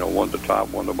side. One at the top,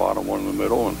 one at the bottom, one in the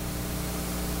middle, and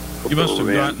You must have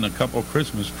gotten a couple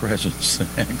Christmas presents,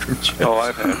 handkerchiefs. Oh,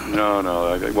 I've had no.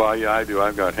 Well, yeah, I do.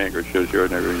 I've got handkerchiefs here,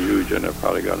 and they're huge, and I've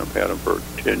probably had them for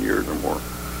 10 years or more.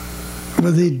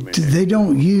 Well, they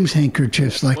don't use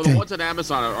handkerchiefs like Well, they. the ones on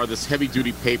Amazon are this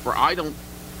heavy-duty paper. I don't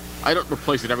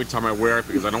replace it every time I wear it,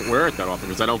 because I don't wear it that often,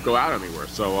 because I don't go out anywhere.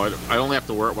 So I only have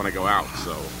to wear it when I go out.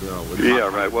 So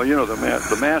Yeah, right. Well,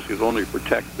 the mask is only to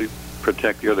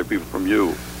protect the other people from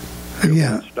you. It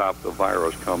won't stop the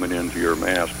virus coming into your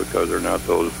mask, because they're not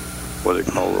those, what they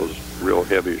call those real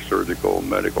heavy surgical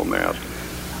medical masks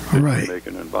that Right. you're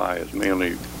making and buy. It's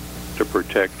mainly to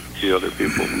protect the other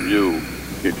people from you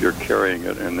if you're carrying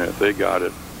it, and if they got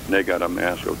it and they got a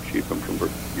mask, it'll keep them from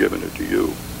giving it to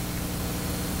you.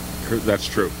 That's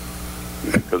true.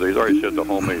 Because they've already said the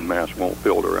homemade mask won't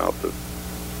filter out the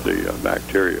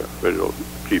bacteria, but it'll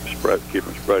keep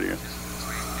them spreading it.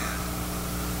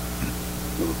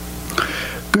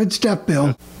 Good stuff,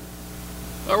 Bill.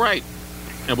 All right.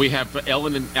 And we have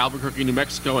Ellen in Albuquerque, New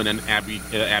Mexico, and then Abby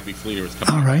Fleener is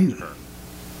coming. All right.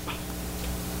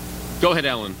 Go ahead,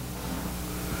 Ellen.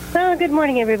 Good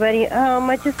morning, everybody.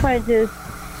 I just wanted to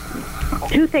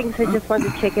 2 things. I just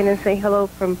wanted to check in and say hello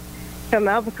from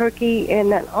Albuquerque,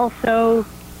 and then also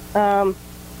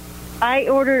I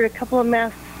ordered a couple of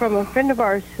masks from a friend of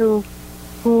ours who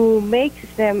makes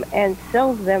them and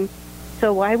sells them.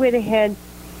 So I went ahead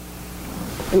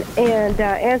and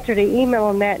answered an email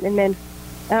on that, and then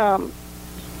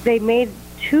they made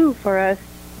 2 for us,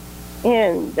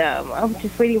 and I'm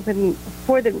just waiting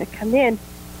for them to come in,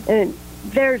 and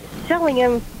they're selling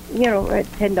them, at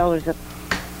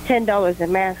 $10 a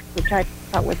mask, which I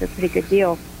thought was a pretty good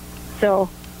deal. So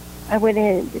I went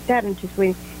ahead and did that and just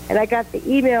waiting. And I got the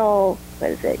email,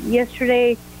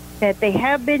 yesterday, that they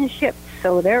have been shipped,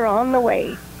 so they're on the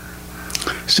way.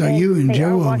 So you and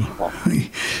Joe,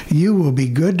 you will be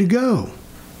good to go.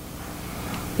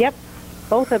 Yep,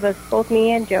 both of us, both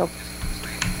me and Joe.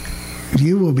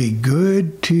 You will be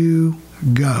good to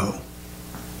go.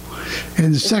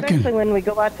 And the Especially when we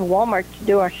go out to Walmart to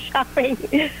do our shopping.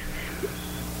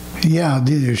 Yeah,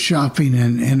 do their shopping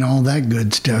and all that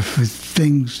good stuff.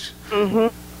 Things. Mm-hmm.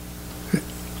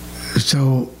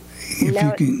 So if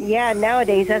you can. Yeah,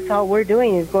 nowadays that's all we're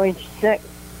doing is going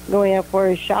out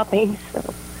for shopping.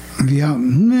 So. Yeah,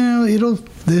 no,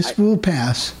 this will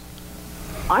pass.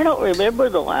 I don't remember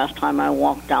the last time I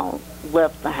left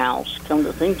the house, come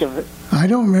to think of it. I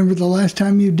don't remember the last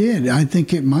time you did. I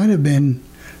think it might have been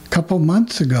a couple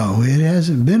months ago. It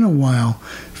hasn't been a while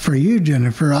for you,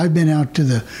 Jennifer. I've been out to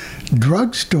the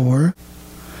drugstore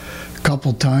a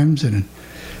couple times, and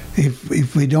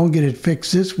if we don't get it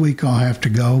fixed this week, I'll have to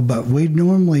go, but we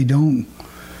normally don't.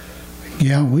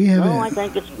 Yeah, we haven't. No, I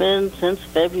think it's been since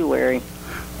February.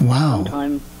 Wow.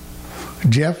 Sometime.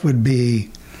 Jeff would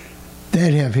be,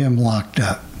 they'd have him locked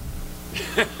up.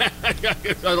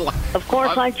 Of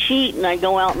course, I cheat and I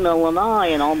go out in the lanai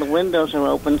and all the windows are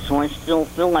open, so I still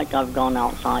feel like I've gone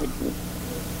outside.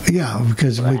 Yeah,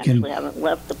 because we can. I haven't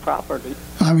left the property.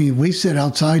 I mean, we sit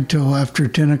outside till after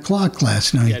 10 o'clock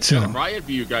last night. Yeah, so Jennifer, I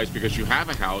envy you guys because you have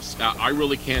a house. I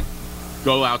really can't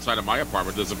go outside of my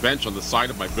apartment. There's a bench on the side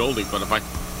of my building, but if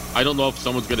I don't know if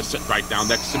someone's going to sit right down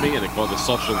next to me and they call the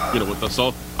social,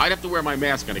 so I'd have to wear my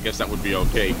mask, and I guess that would be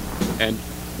okay. And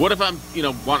what if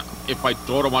if my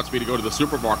daughter wants me to go to the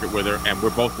supermarket with her and we're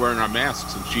both wearing our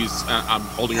masks and I'm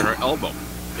holding her elbow?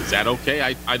 Is that okay?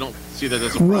 I don't see that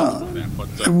as a problem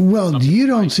with that. But, you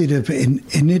don't see that,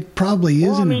 and it probably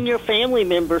isn't. Well, I mean, you're family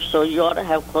members, so you ought to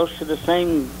have close to the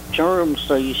same germs,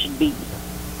 so you should be.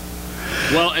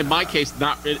 Well, in my case,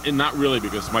 not really,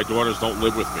 because my daughters don't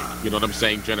live with me. You know what I'm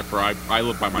saying, Jennifer? I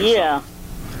live by myself. Yeah.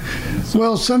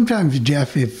 Well, sometimes,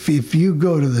 Jeff, if you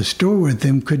go to the store with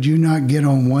them, could you not get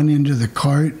on one end of the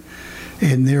cart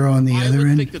and they're on the other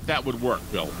end? I would think that would work,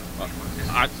 Bill.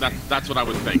 That's what I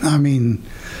would think. I mean,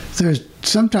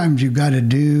 sometimes you got to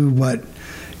do what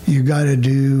you got to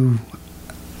do,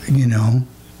 you know.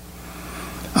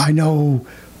 I know,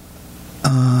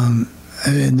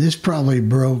 and this probably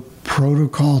broke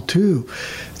protocol too.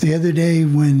 The other day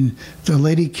when the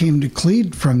lady came to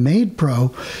clean from Maid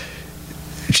Pro,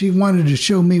 she wanted to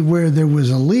show me where there was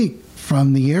a leak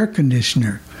from the air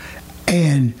conditioner,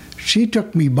 and she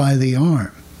took me by the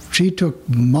arm. She took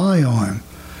my arm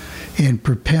and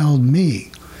propelled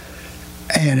me.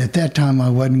 And at that time, I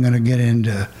wasn't going to get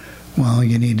into, well,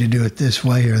 you need to do it this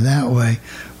way or that way,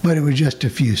 but it was just a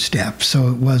few steps, so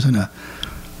it wasn't a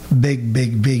big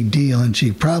deal. And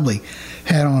she probably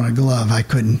had on a glove. I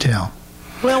couldn't tell.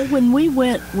 Well, when we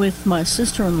went with my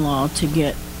sister-in-law to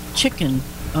get chicken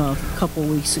a couple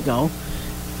weeks ago,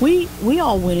 we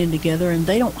all went in together, and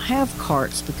they don't have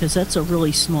carts because that's a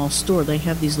really small store. They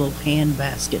have these little hand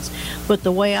baskets. But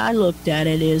the way I looked at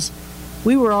it is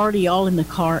we were already all in the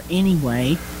car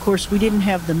anyway. Of course, we didn't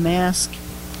have the mask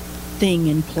thing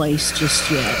in place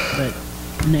just yet, but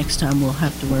next time we'll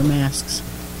have to wear masks.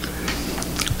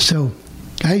 So,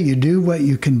 hey, you do what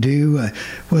you can do.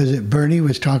 Was it Bernie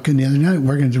was talking the other night,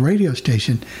 working at the radio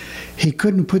station? He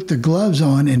couldn't put the gloves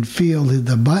on and feel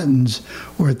the buttons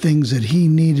or things that he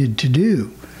needed to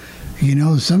do. You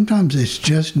know, sometimes it's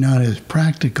just not as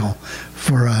practical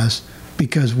for us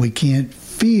because we can't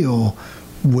feel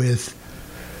with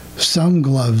some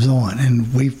gloves on,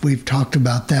 and we've talked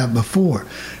about that before.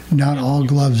 Not all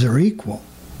gloves are equal.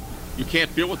 You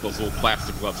can't feel with those little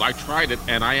plastic gloves. I tried it,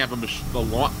 and I have in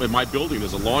my building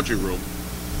there's a laundry room,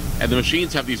 and the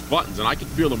machines have these buttons, and I can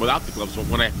feel them without the gloves. But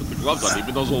when I put the gloves on,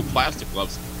 even those little plastic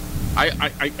gloves, I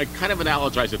kind of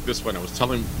analogize it this way. I was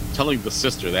telling the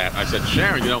sister that I said,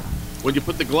 Sharon, you know, when you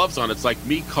put the gloves on, it's like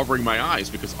me covering my eyes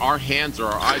because our hands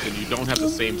are our eyes, and you don't have the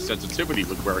same sensitivity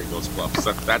with wearing those gloves.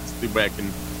 That's the way I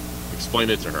can explain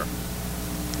it to her.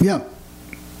 Yeah.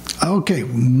 Okay,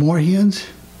 more hands?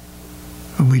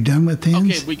 Are we done with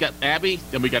hands? Okay, we got Abby,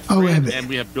 then we got Fran, and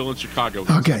we have Bill in Chicago.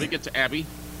 Okay. So let me get to Abby.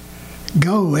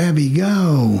 Go, Abby,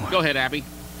 go. Go ahead, Abby.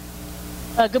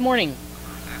 Good morning.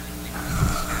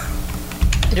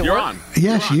 Did it You're work? on.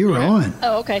 Yes, you're on.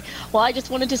 Oh, okay. Well, I just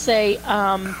wanted to say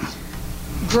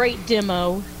great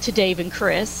demo to Dave and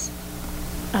Chris.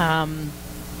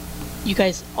 You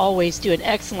guys always do an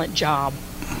excellent job,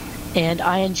 and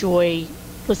I enjoy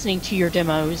listening to your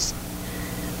demos.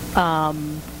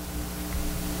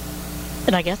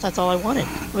 And I guess that's all I wanted,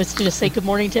 was to just say good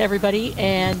morning to everybody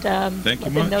and let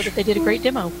them know that they did a great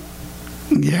demo.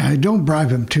 Yeah, don't bribe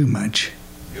them too much.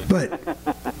 But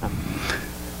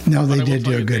no, they did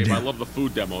do a good Dave, I job. love the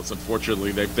food demos.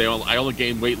 Unfortunately, I only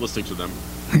gain weight listening to them.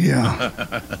 Yeah.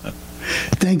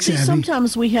 Thanks, See, Abby.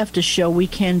 sometimes we have to show we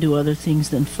can do other things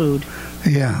than food.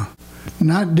 Yeah.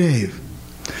 Not Dave.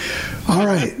 All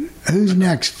right. Who's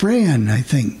next? Fran, I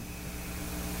think.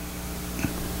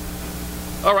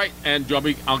 All right, and do you want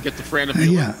me, I'll get to Fran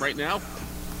right now.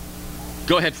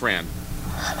 Go ahead, Fran.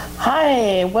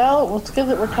 Hi. Well, it's good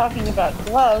that we're talking about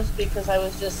gloves because I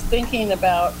was just thinking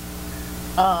about,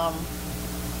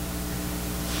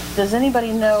 does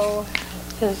anybody know,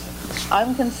 because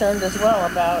I'm concerned as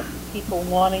well about people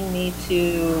wanting me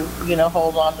to,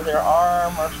 hold on to their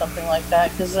arm or something like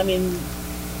that. Because, I mean,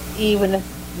 even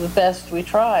if the best we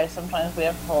try, sometimes we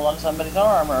have to hold on to somebody's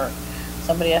arm or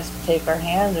somebody has to take our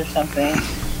hands or something.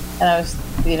 And I was,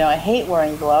 I hate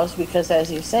wearing gloves because,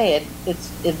 as you say,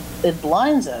 it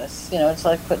blinds us. It's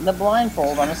like putting a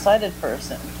blindfold on a sighted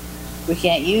person. We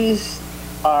can't use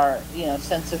our,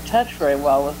 sense of touch very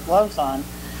well with gloves on.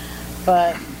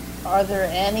 But are there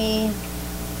any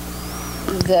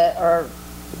that are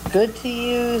good to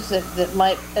use that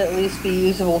might at least be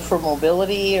usable for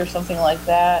mobility or something like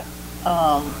that?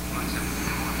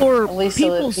 Or at least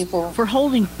so that people... for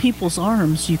holding people's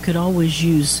arms, you could always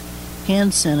use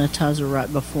hand sanitizer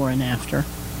right before and after.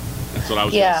 That's what I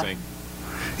was going to say.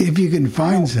 If you can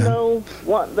find some. I don't know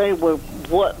what they were,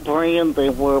 what brand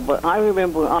they were, but I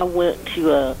remember I went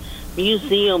to a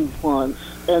museum once,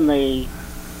 and they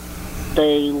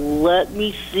let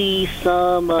me see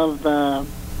some of the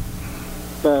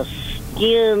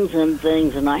skins and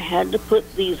things, and I had to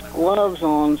put these gloves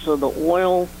on so the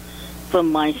oil from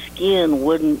my skin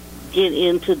wouldn't get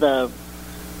into the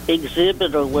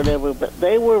exhibit or whatever, but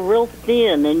they were real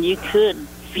thin, and you could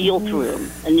feel through them,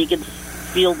 and you could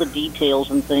feel the details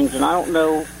and things, and I don't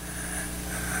know,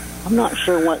 I'm not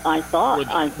sure what I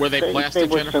thought. Were they plastic,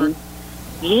 were Jennifer?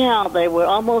 Yeah, they were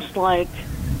almost like,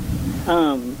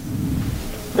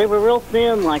 They were real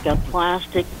thin, like a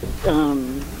plastic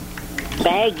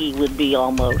baggie would be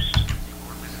almost.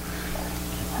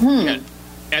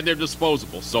 And they're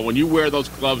disposable. So when you wear those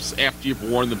gloves after you've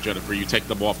worn them, Jennifer, you take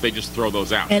them off. They just throw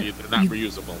those out. And They're not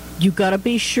reusable. You got to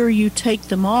be sure you take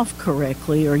them off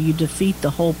correctly, or you defeat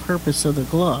the whole purpose of the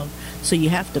glove. So you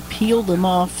have to peel them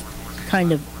off,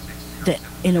 kind of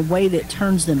in a way that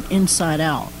turns them inside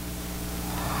out.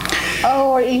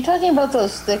 Oh, are you talking about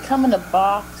those? They come in a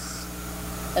box,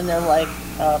 and they're like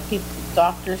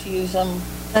doctors use them.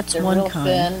 They're one real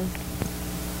kind. Thin.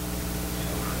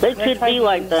 They could be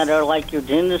like that, or like your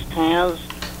dentist has,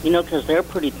 because they're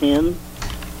pretty thin.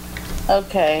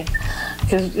 Okay.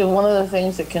 Because one of the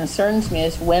things that concerns me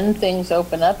is when things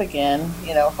open up again,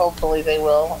 hopefully they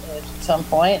will at some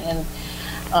point, and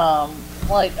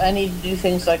I need to do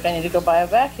things like I need to go buy a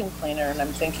vacuum cleaner, and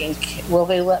I'm thinking, will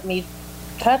they let me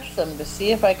touch them to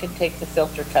see if I can take the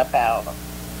filter cup out,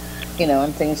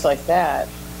 and things like that.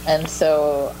 And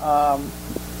so,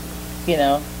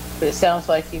 it sounds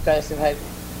like you guys have had,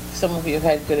 some of you have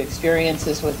had good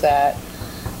experiences with that.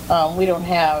 We don't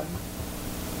have,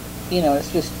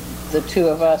 it's just the two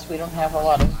of us. We don't have a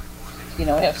lot of, we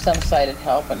have some sighted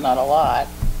help, but not a lot,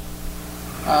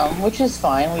 which is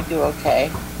fine. We do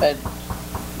okay. But,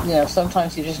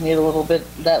 sometimes you just need a little bit,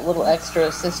 that little extra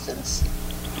assistance.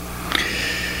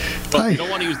 But you don't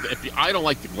want to use I don't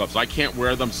like the gloves. I can't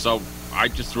wear them, so I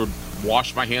just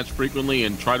wash my hands frequently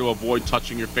and try to avoid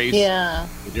touching your face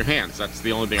with your hands. That's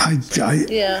the only thing I can say.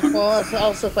 Yeah, well,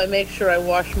 also if I make sure I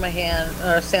wash my hands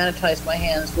or sanitize my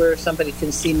hands where somebody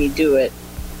can see me do it,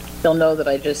 they'll know that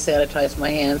I just sanitized my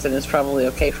hands and it's probably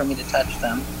okay for me to touch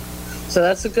them. So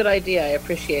that's a good idea. I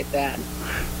appreciate that.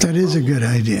 That is a good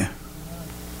idea.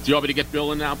 Do you want me to get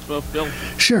Bill in now, Bill?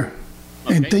 Sure.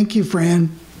 Okay. And thank you, Fran.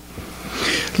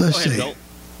 Let's see. Bill.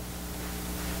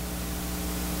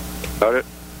 Got it?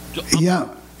 Yeah,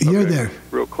 you're there.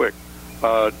 Real quick.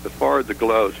 As far as the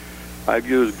gloves, I've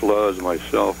used gloves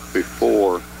myself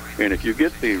before, and if you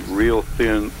get the real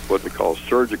thin, what they call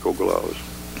surgical gloves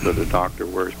that the doctor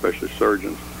wears, especially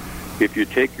surgeons, if you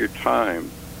take your time,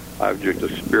 I've just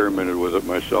experimented with it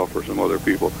myself or some other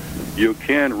people, you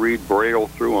can read Braille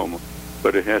through them,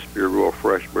 but it has to be a real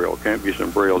fresh Braille. It can't be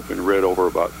some Braille that's been read over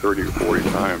about 30 or 40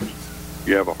 times.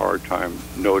 You have a hard time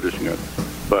noticing it.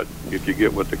 But if you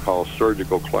get what they call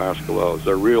surgical class gloves,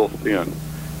 they're real thin.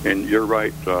 And you're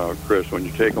right, Chris, when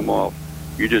you take them off,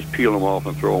 you just peel them off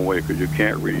and throw them away because you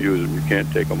can't reuse them. You can't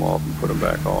take them off and put them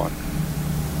back on.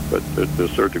 But the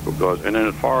surgical gloves. And then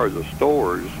as far as the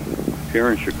stores,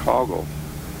 here in Chicago,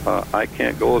 I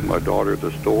can't go with my daughter to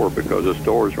the store because the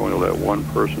stores only let one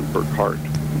person per cart.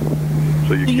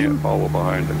 So you can't follow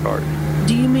behind the cart.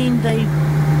 Do you mean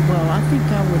well, I think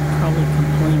I would probably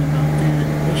complain about that.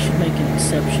 They should make an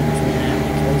exception for that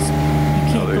because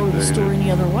you can't go to the store any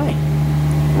other way.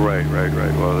 Right.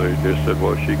 Well, they just said,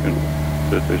 well,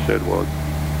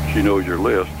 she knows your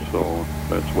list, so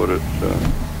that's what it's,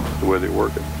 the way they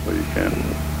work it, so you can.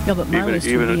 Yeah, but my list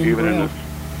would be in Braille.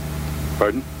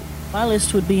 Pardon? My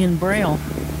list would be in Braille.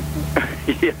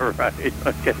 Yeah, right,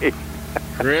 okay.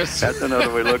 Chris? That's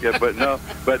another way to look at it.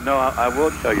 But no, I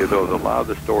will tell you, though, a lot of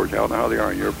the stores, I don't know how they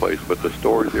are in your place, but the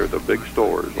stores here, the big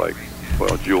stores, like,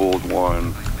 Jewel's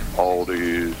one,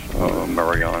 Aldi's,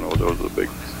 Mariano, those are the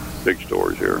big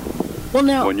stores here. Well,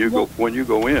 now... When you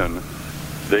go in,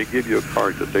 they give you a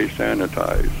cart that they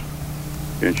sanitize.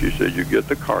 And she said, you get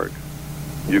the cart,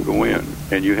 you go in,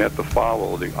 and you have to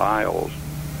follow the aisles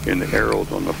and the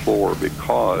arrows on the floor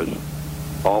because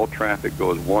all traffic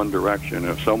goes one direction.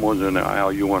 If someone's in the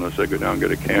aisle, you want to say, go down and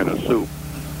get a can of soup.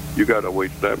 You got to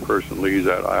wait till that person leaves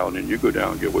that aisle, and then you go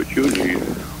down and get what you need,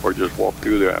 or just walk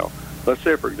through the aisle. Let's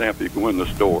say, for example, you go in the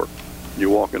store, you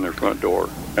walk in the front door,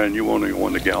 and you only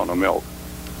want a gallon of milk.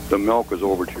 The milk is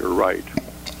over to your right.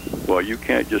 Well, you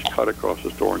can't just cut across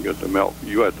the store and get the milk.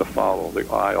 You have to follow the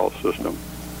aisle system.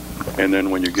 And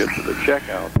then when you get to the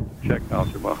checkouts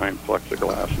are behind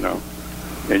plexiglass now.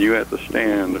 And you have to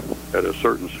stand at a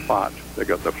certain spot. They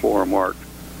got the floor marked.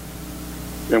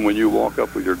 And when you walk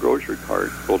up with your grocery cart,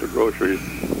 full of groceries,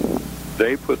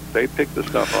 they pick the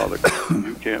stuff out of the cart.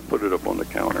 You can't put it up on the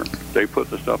counter. They put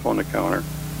the stuff on the counter.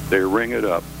 They ring it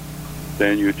up.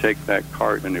 Then you take that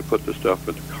cart and you put the stuff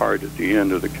at the cart at the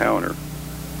end of the counter.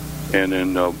 And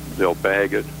then they'll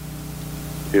bag it.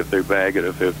 If they bag it,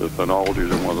 if it's an Aldi's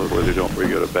or one of those where they don't bring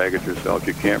you to bag it yourself,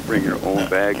 you can't bring your own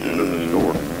bags into the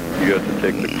store. You have to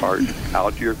take the cart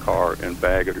out to your car and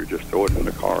bag it or just throw it in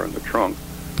the car in the trunk.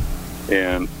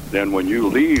 And then when you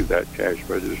leave that cash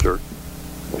register,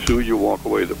 as soon as you walk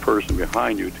away, the person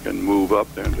behind you can move up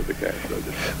then to the cash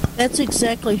register. That's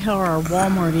exactly how our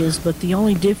Walmart is, but the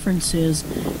only difference is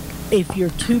if you're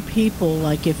two people,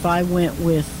 like if I went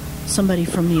with somebody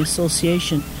from the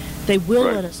association, they will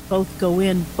let us both go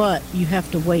in, but you have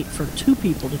to wait for two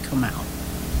people to come out.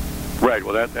 Right.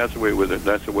 Well, that's the way with it.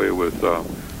 That's the way with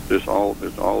this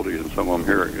Aldi and some of them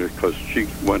here, because she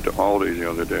went to Aldi the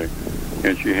other day,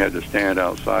 and she had to stand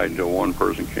outside until one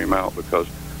person came out because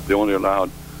they only allowed.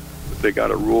 They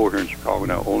got a rule here in Chicago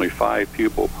now: only 5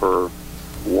 people per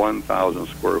 1,000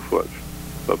 square foot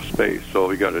of space. So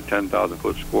if you got a 10,000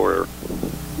 foot square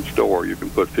store, you can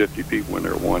put 50 people in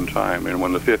there at one time, and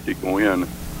when the 50 go in,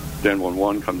 then when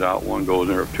one comes out, one goes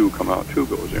in, or if 2 come out, 2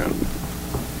 goes in.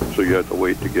 So you have to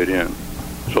wait to get in.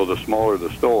 So the smaller the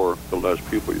store, the less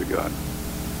people you got.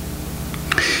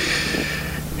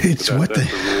 It's that's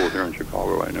the rule here in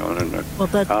Chicago right now. And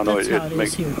that's how it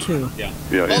is here too. Yeah.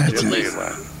 Ultimately,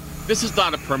 this is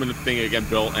not a permanent thing again,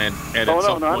 Bill. And no,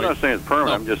 I'm not saying it's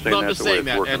permanent. I'm just saying that's the way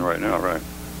it's working right now, right?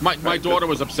 My daughter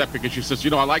was upset because she says,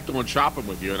 I like going shopping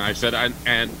with you, and I said,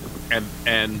 and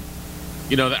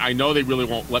I know they really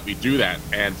won't let me do that.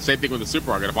 And same thing with the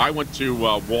supermarket. If I went to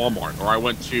Walmart or I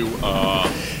went to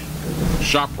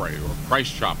ShopRite or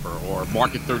Price Chopper or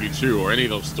Market 32 or any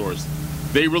of those stores,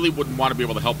 they really wouldn't want to be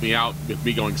able to help me out with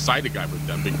me going side to guide with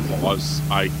them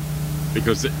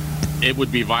because it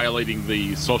would be violating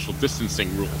the social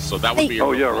distancing rules. So that would be a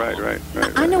right.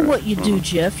 I know what you do,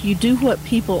 Jeff. You do what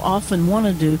people often want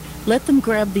to do. Let them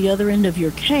grab the other end of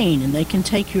your cane, and they can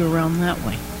take you around that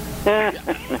way. There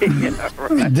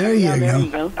you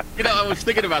go. I was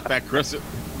thinking about that, Chris.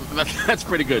 That's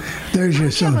pretty good. There's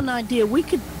your son. I have an idea. We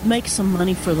could make some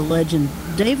money for the Legend.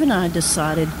 Dave and I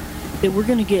decided that we're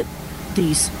going to get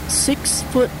these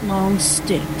 6-foot-long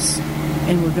sticks,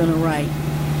 and we're going to write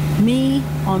me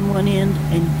on one end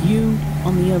and you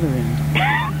on the other end.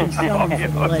 And sell them for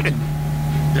the Legend.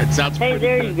 That sounds pretty good.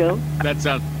 There you go. That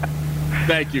sounds...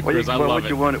 Thank you, Chris. I love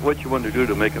it. What you want to do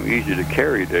to make them easy to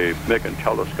carry, Dave, make them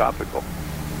telescopical.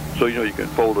 So, you can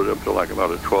fold it up to like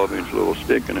about a 12-inch little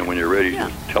stick, and then when you're ready,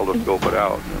 just telescope it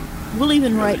out. We'll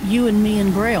even write you and me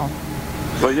in Braille.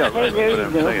 Well, yeah, that's what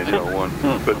I'm saying,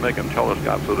 but make them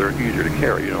telescope so they're easier to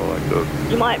carry, like those.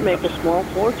 You might make a small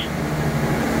porch.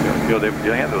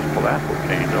 They have those palazzo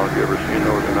canes. Have you ever seen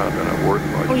those? They're not going to work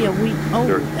much. Oh, yeah,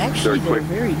 they're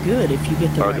very good if you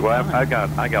get the right one. I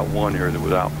got one here that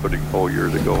was output a couple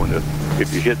years ago, and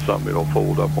if you hit something, it'll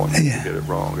fold up on you. If you get it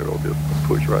wrong, it'll just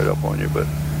push right up on you. But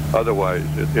otherwise,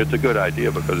 it's a good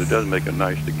idea because it does make it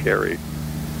nice to carry.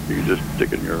 You can just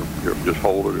stick in just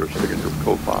hold it or stick in your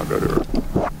coat pocket or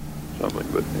something.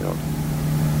 But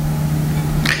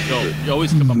you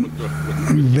always come up with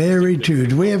very true.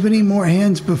 Do we have any more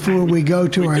hands before we go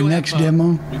to our next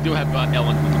demo? We do have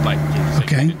Ellen who would like to say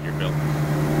something here, Bill.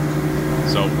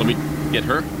 So let me get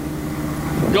her.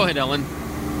 Go ahead, Ellen.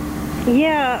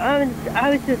 Yeah, I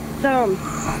was just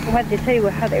wanted to tell you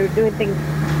how they were doing things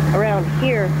around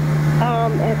here.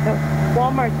 At the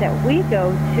Walmart that we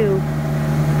go to,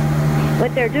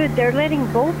 what they're doing, they're letting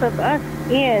both of us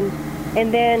in,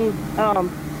 and then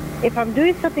if I'm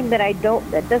doing something that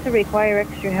doesn't require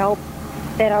extra help,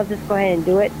 then I'll just go ahead and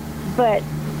do it. But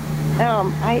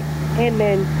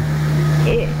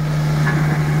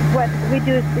what we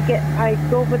do is I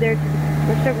go over there to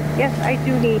the service. Yes, I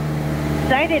do need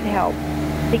sighted help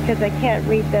because I can't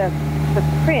read the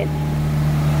print.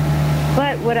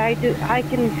 But what I do, I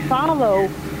can follow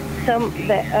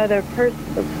the other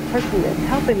person that's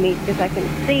helping me because I can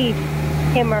see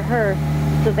him or her.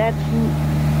 So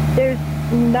it's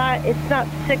not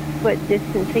 6-foot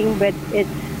distancing, but it's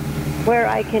where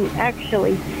I can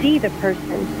actually see the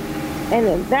person. And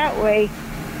then that way,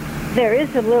 there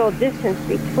is a little distance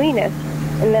between us.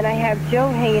 And then I have Joe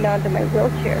hanging onto my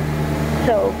wheelchair.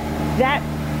 So that,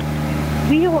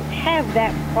 we don't have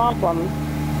that problem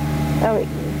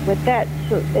with that.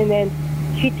 So, and then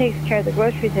she takes care of the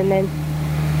groceries, and then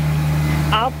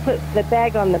I'll put the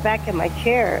bag on the back of my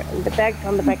chair, and the bag's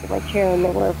on the back of my chair, and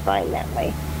then we're fine that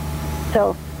way.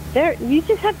 So you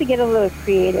just have to get a little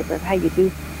creative with how you do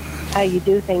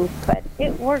things, but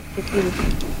it works if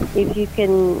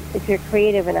you're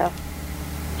creative enough.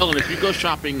 Ellen, if you go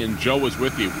shopping and Joe is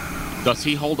with you, does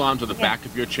he hold on to the back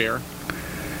of your chair?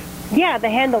 Yeah, the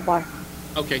handlebar.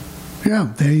 Okay.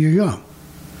 Yeah, there you go.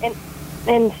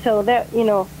 And so that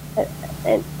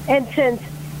and since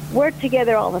we're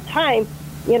together all the time,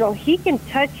 he can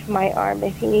touch my arm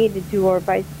if he needed to, or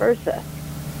vice versa.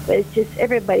 But it's just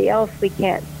everybody else, we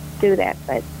can't do that.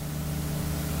 But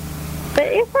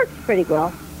it works pretty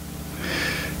well.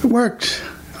 It works.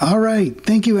 All right.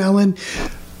 Thank you, Ellen.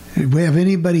 Do we have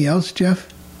anybody else, Jeff?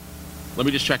 Let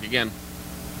me just check again.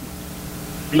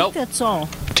 I think that's all.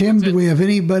 Tim, do we have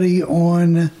anybody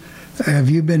on? Have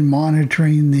you been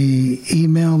monitoring the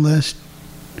email list?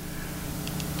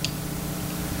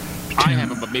 I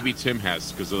haven't, but maybe Tim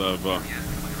has because of.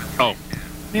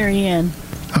 Marianne.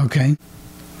 Okay.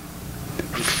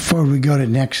 Before we go to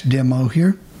next demo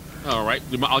here. All right,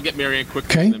 I'll get Marianne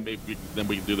quickly, okay. And then maybe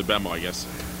we can do the demo, I guess.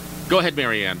 Go ahead,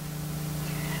 Marianne.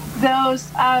 Those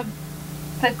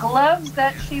the gloves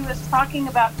that she was talking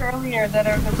about earlier, that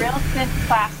are the real thin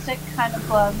plastic kind of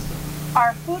gloves,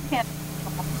 are food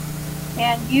handling gloves,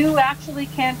 and you actually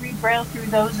can read Braille through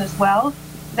those as well.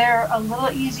 They're a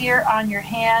little easier on your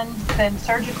hand than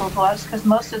surgical gloves because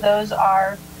most of those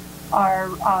are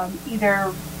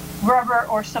either rubber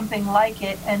or something like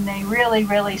it, and they really,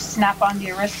 really snap onto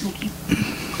your wrist and keep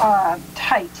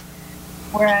tight.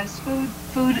 Whereas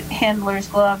food handlers'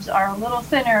 gloves are a little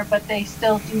thinner, but they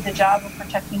still do the job of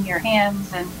protecting your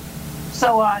hands and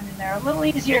so on, and they're a little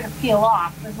easier to peel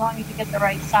off as long as you get the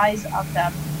right size of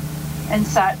them and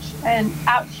such. And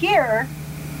out here,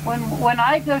 when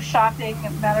I go shopping,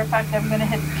 as a matter of fact, I'm going to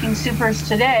hit King Soopers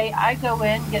today, I go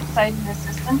in, get sighted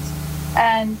assistance,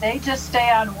 and they just stay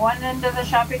on one end of the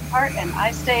shopping cart and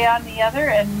I stay on the other,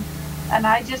 and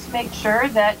I just make sure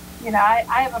that,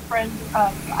 I have a friend,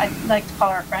 I like to call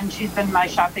her a friend, she's been my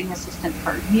shopping assistant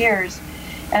for years,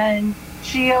 and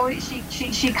she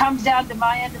comes down to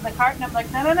my end of the cart and I'm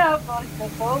like, no,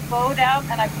 go down,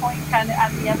 and I point kind of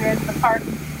at the other end of the cart.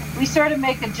 We sort of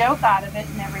make a joke out of it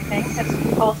and everything because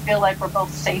we both feel like we're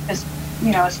both safe as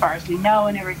far as we know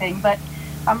and everything, but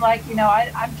I'm like,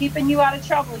 I'm keeping you out of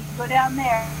trouble. You go down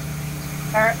there,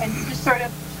 and you just sort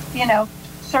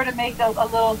of make a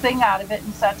little thing out of it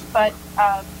and such. But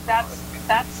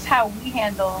that's how we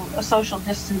handle a social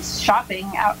distance shopping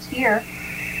out here.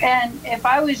 And if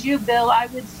I was you, Bill, I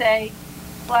would say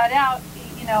flat out,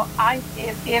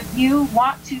 if you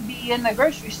want to be in the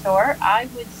grocery store, I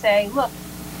would say, look,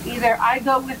 either I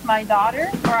go with my daughter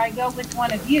or I go with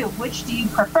one of you. Which do you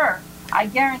prefer? I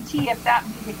guarantee if that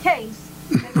be the case,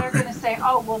 then they're going to say,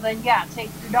 oh, well then, yeah, take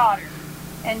your daughter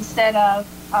instead of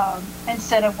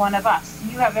one of us.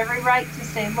 You have every right to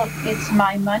say, look, it's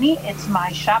my money, it's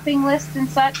my shopping list and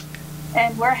such,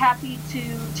 and we're happy to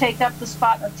take up the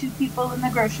spot of two people in the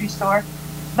grocery store,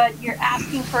 but you're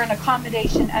asking for an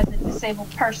accommodation as a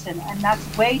disabled person, and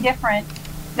that's way different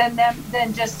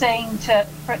than just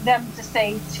for them to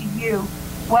say to you,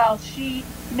 well, she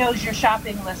knows your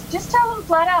shopping list. Just tell them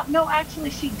flat out, no, actually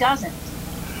she doesn't.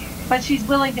 But she's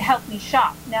willing to help me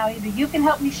shop. Now, either you can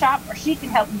help me shop or she can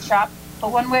help me shop,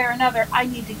 but one way or another, I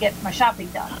need to get my shopping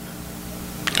done.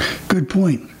 Good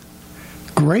point.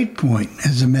 Great point,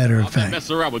 as a matter of fact. I'm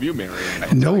messing around with you, Mary.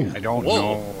 No. I don't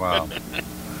know.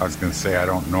 I was going to say, I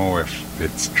don't know if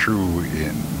it's true,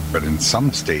 but in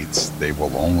some states, they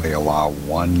will only allow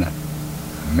one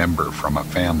member from a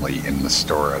family in the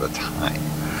store at a time.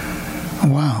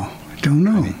 Wow. Don't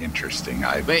know. Interesting.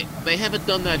 They haven't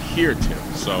done that here, Tim.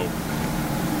 So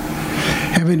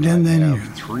haven't done that here.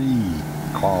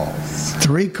 3 calls.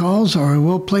 3 calls, or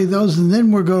we'll play those, and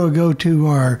then we're going to go to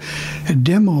our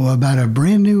demo about a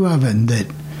brand new oven that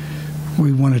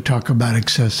we want to talk about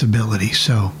accessibility.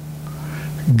 So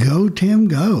go, Tim,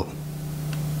 go.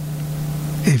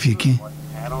 If you can.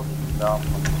 Panel, from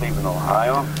Cleveland,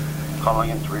 Ohio, calling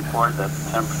in to report that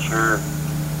the temperature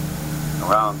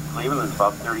around Cleveland is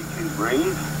about 32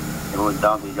 degrees. It went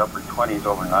down to the upper 20s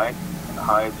overnight, and the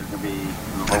highs are going to be in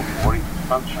the low 40s.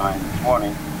 Sunshine this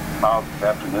morning, mild this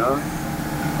afternoon,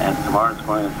 and tomorrow it's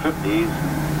going in 50s.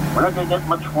 We're not going to get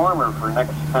much warmer for the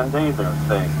next 10 days, I would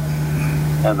say.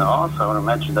 And also, I want to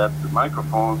mention that the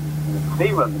microphones in the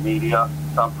Cleveland media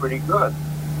sound pretty good.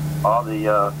 All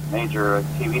the major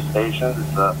TV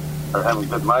stations are having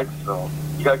good mics, so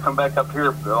you got to come back up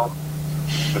here, Bill.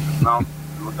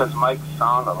 Because mics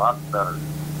sound a lot better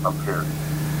up here.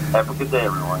 Have a good day,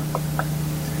 everyone.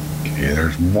 Okay,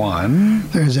 there's one.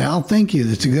 There's Al. Thank you.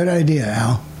 That's a good idea,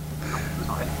 Al.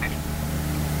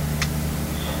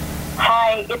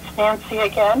 Hi, it's Nancy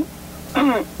again.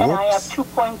 And I have 2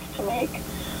 points to make.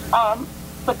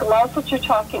 The gloves that you're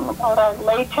talking about are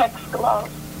latex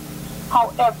gloves.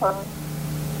 However,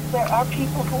 there are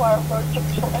people who are allergic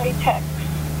to latex.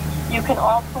 You can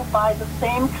also buy the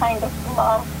same kind of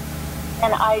glove,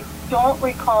 and I don't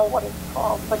recall what it's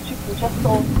called, but you can just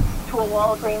go to a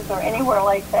Walgreens or anywhere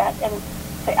like that and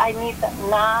say, I need the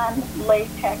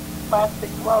non-latex plastic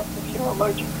gloves if you're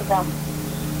allergic to them.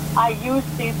 I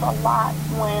used these a lot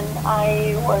when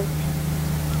I was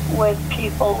with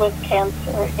people with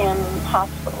cancer in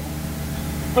hospitals.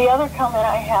 The other comment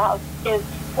I have is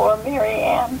for Mary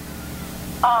Ann.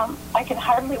 I can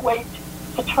hardly wait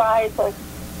to try the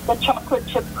chocolate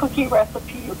chip cookie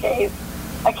recipe you gave.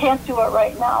 I can't do it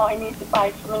right now. I need to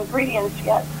buy some ingredients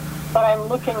yet, but I'm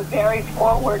looking very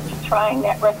forward to trying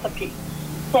that recipe.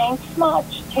 Thanks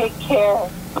much. Take care.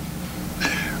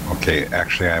 Okay,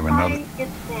 actually, I have another. Hi,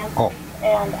 it's Nancy,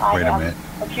 and I wait a have minute.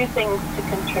 a few things to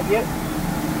contribute.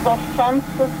 The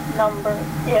census number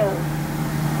is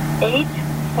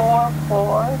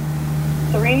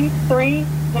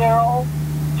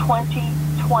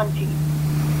 844-330-2020.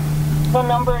 The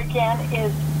number again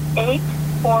is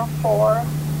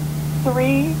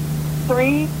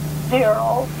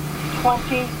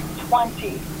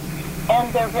 844-330-2020.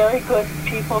 And they're very good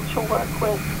people to work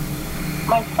with.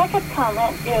 My second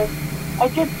comment is I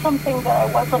did something that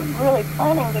I wasn't really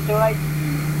planning to do. I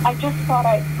just thought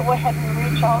I'd go ahead and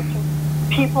reach out to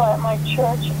people at my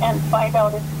church and find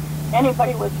out if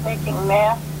anybody was making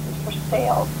masks for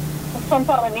sale. I sent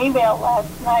out an email last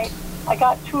night. I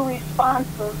got 2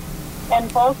 responses,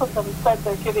 and both of them said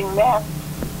they're giving masks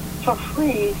for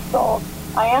free. So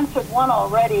I answered one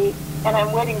already, and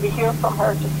I'm waiting to hear from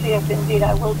her to see if indeed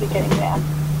I will be getting masks.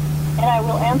 And I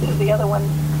will answer the other one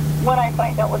when I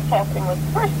find out what's happening with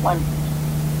the first one.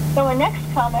 So my next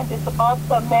comment is about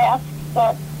the masks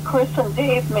that Chris and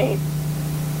Dave made.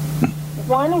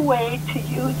 One way to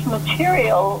use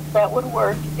material that would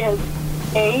work is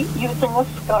A, using a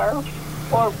scarf,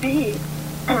 or B,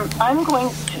 I'm going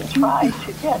to try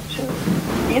to get to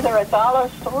either a dollar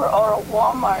store or a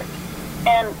Walmart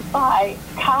and buy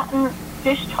cotton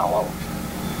dish towels,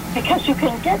 because you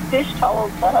can get dish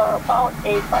towels that are about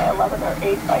 8 by 11 or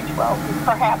 8 by 12,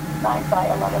 perhaps 9 by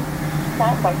 11,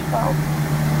 9 by 12,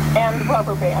 and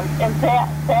rubber bands, and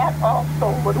that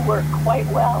also would work quite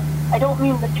well. I don't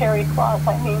mean the terry cloth,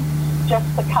 I mean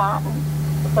just the cotton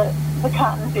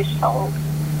dish towels.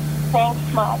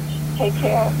 Thanks much. Take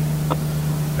care.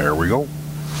 There we go.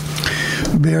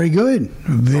 Very good.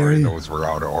 Sorry, those were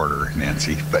out of order,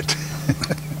 Nancy, but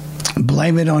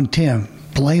blame it on Tim.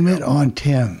 Blame it on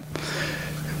Tim.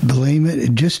 Blame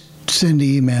it. Just send an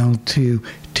email to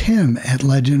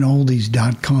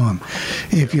tim@legendoldies.com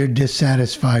if you're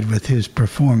dissatisfied with his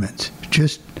performance.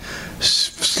 Just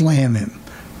slam him.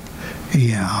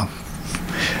 Yeah.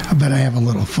 But I have a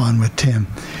little fun with Tim.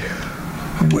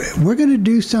 We're going to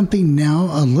do something now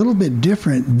a little bit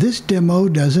different. This demo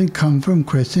doesn't come from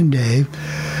Chris and Dave,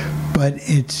 but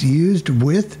it's used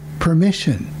with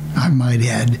permission, I might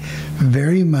add.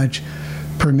 Very much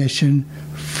permission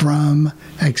from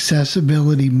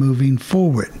Accessibility Moving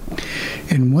Forward.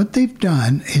 And what they've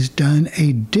done is done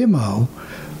a demo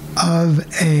of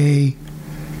a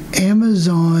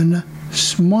Amazon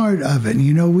Smart Oven.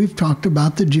 You know, we've talked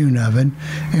about the June oven,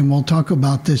 and we'll talk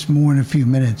about this more in a few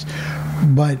minutes.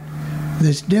 But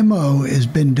this demo has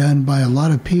been done by a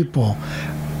lot of people,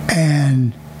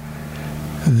 and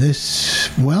this,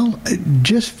 well,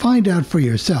 just find out for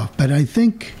yourself. But I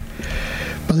think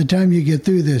by the time you get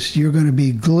through this, you're going to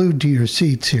be glued to your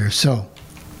seats here. So,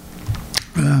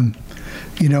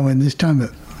 you know, in this time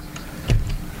of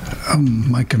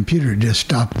my computer just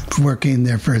stopped working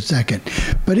there for a second.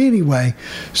 But anyway,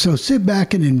 so sit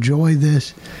back and enjoy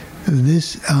this.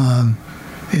 This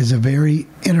is a very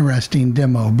interesting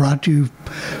demo brought to you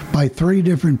by 3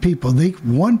 different people.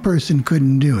 One person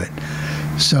couldn't do it.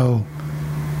 So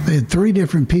they had 3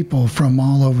 different people from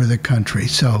all over the country.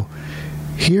 So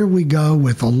here we go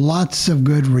with lots of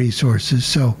good resources.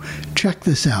 So check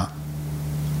this out.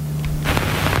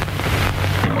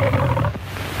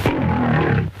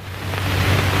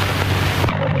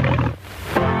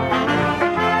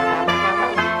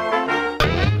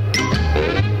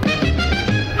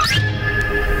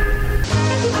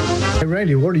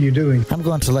 Randy, what are you doing? I'm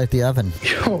going to light the oven.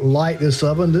 You don't light this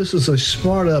oven. This is a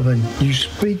smart oven. You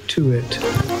speak to it.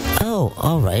 Oh,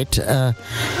 all right.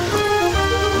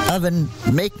 Oven,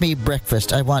 make me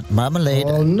breakfast. I want marmalade.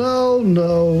 Oh, no.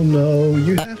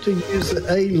 You have to use the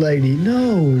A-lady.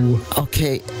 No.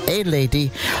 Okay,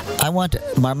 A-lady. I want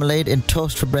marmalade and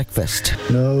toast for breakfast.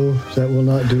 No, that will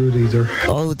not do it either.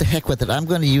 Oh, the heck with it. I'm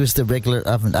going to use the regular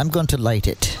oven. I'm going to light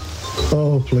it.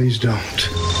 Oh, please don't.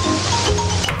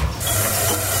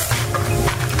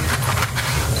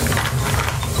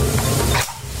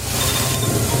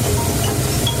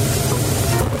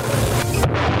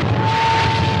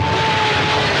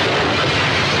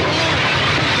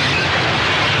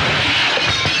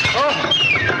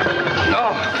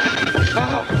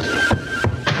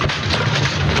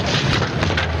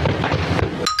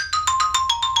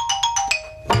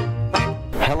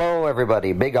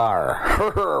 Everybody, Big R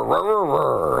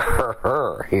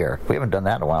here. We haven't done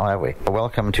that in a while, have we?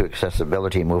 Welcome to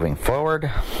Accessibility Moving Forward.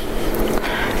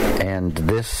 And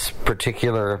this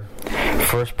particular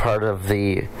first part of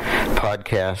the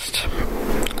podcast,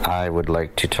 I would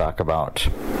like to talk about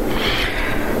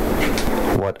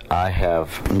what I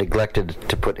have neglected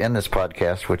to put in this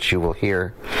podcast, which you will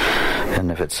hear. And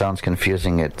if it sounds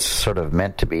confusing, it's sort of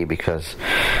meant to be, because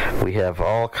we have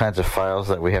all kinds of files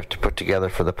that we have to put together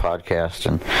for the podcast,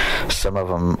 and some of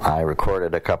them I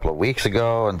recorded a couple of weeks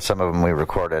ago, and some of them we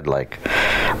recorded like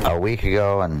a week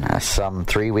ago, and some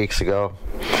 3 weeks ago.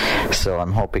 So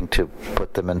I'm hoping to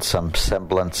put them in some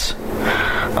semblance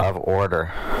of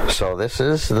order. So this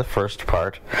is the first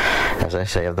part, as I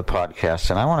say, of the podcast,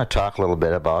 and I want to talk a little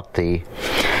bit about the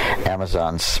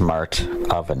Amazon Smart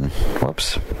Oven.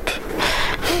 Whoops.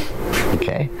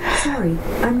 Okay. Sorry,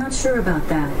 I'm not sure about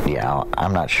that. Yeah,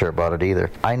 I'm not sure about it either.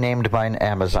 I named mine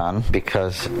Amazon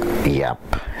because, yep,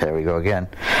 there we go again.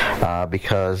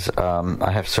 Because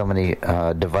I have so many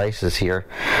devices here,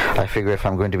 I figure if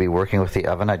I'm going to be working with the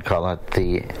oven, I'd call it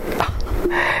the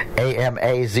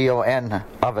AMAZON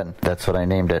oven. That's what I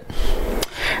named it.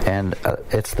 And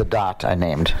it's the dot I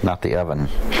named, not the oven.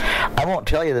 I won't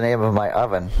tell you the name of my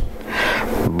oven,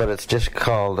 but it's just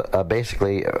called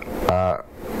basically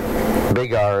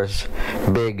Big R's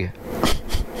Big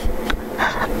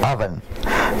Oven.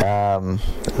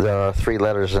 There are 3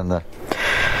 letters in the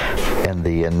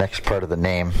next part of the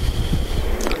name.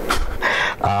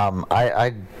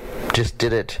 I just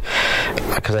did it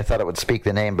because I thought it would speak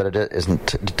the name, but it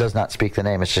isn't. It does not speak the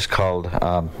name. It's just called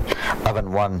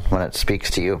Oven 1 when it speaks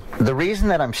to you. The reason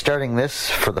that I'm starting this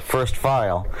for the first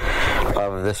file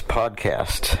of this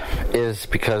podcast is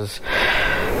because,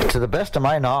 to the best of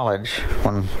my knowledge,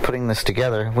 when putting this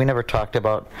together, we never talked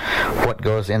about what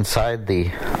goes inside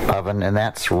the oven, and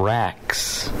that's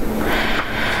racks.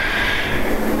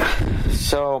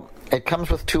 So it comes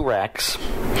with 2 racks.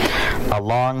 A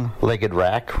long-legged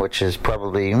rack, which is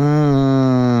probably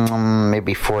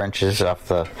maybe 4 inches off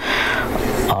the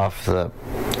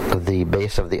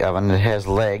base of the oven. It has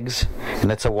legs, and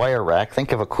it's a wire rack.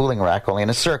 Think of a cooling rack, only in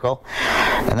a circle.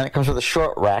 And then it comes with a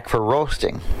short rack for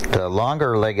roasting. The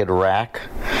longer-legged rack,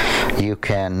 you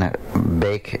can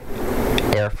bake,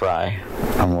 air fry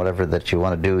on whatever that you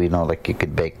want to do. You know, like you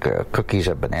could bake cookies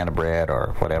or banana bread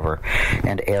or whatever,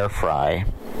 and air fry.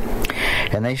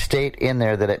 And they state in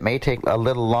there that it may take a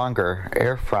little longer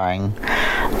air frying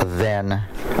than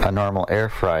a normal air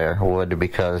fryer would,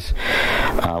 because,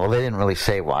 well, they didn't really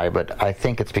say why, but I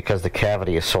think it's because the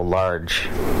cavity is so large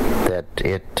that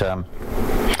it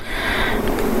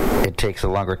takes a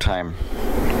longer time.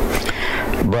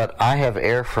 But I have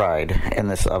air fried in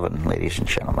this oven, ladies and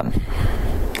gentlemen.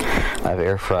 I've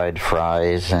air fried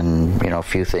fries and, a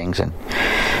few things, and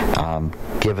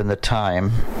given the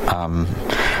time,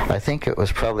 I think it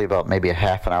was probably about maybe a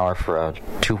half an hour for a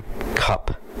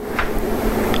 2-cup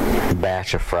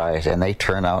batch of fries, and they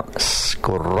turn out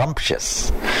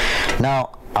scrumptious.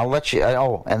 Now, I'll let you,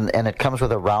 and it comes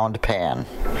with a round pan.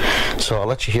 So I'll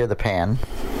let you hear the pan.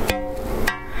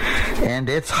 And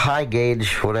it's high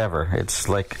gauge, whatever. It's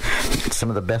like some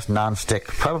of the best non-stick,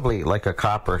 probably like a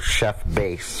copper chef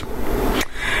base.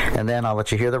 And then I'll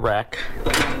let you hear the rack.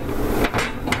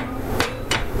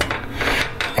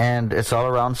 And it's all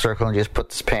around circle, and you just put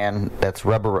this pan that's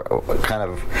kind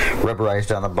of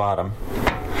rubberized on the bottom.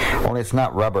 Only it's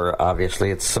not rubber,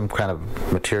 obviously. It's some kind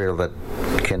of material that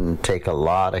can take a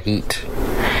lot of heat.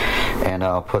 And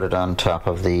I'll put it on top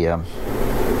of the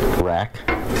rack.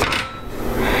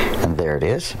 And there it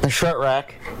is. The short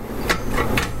rack,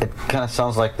 it kind of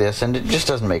sounds like this, and it just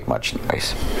doesn't make much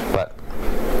noise. But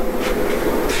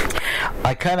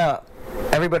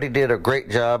everybody did a great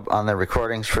job on the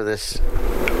recordings for this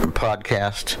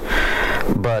podcast,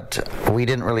 but we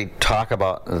didn't really talk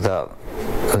about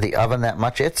the oven that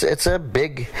much. It's a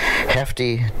big,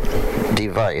 hefty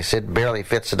device. It barely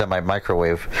fits into my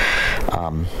microwave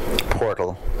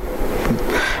portal.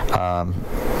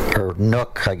 Or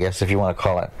nook, I guess, if you want to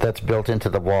call it, that's built into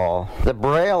the wall. The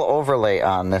Braille overlay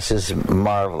on this is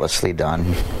marvelously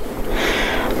done.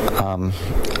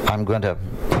 I'm going to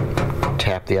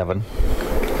tap the oven.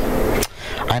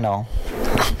 I know.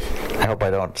 I hope I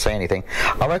don't say anything.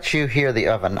 I'll let you hear the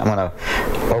oven. I'm going to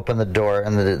open the door,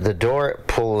 and the door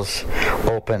pulls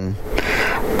open.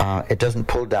 It doesn't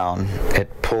pull down.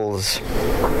 It pulls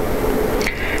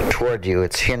toward you.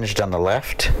 It's hinged on the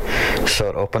left, so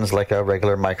it opens like a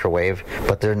regular microwave,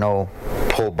 but there are no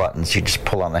pull buttons. You just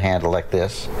pull on the handle like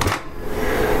this,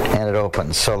 and it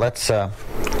opens. So let's Sorry,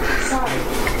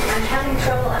 I'm having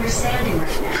trouble understanding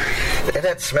right now.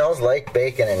 It smells like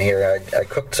bacon in here. I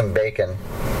cooked some bacon,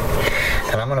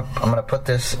 and I'm gonna put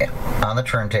this on the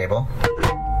turntable.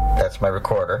 That's my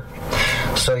recorder.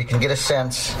 So you can get a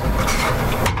sense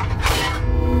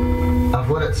of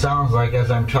what it sounds like as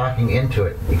I'm talking into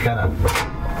it. You kind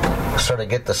of sort of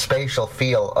get the spatial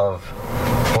feel of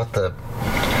what the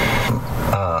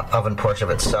oven portion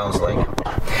of it sounds like.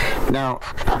 Now,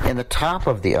 in the top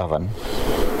of the oven,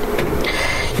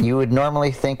 you would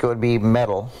normally think it would be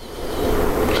metal.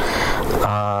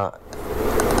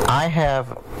 I have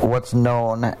what's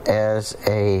known as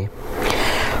a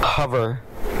hover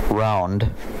round,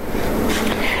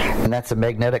 and that's a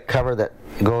magnetic cover that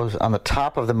goes on the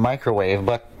top of the microwave,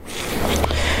 but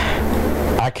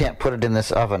I can't put it in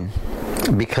this oven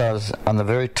because on the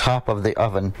very top of the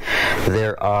oven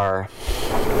there are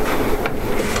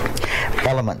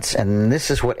elements, and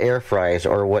this is what air fries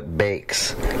or what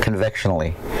bakes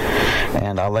convectionally.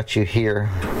 And I'll let you hear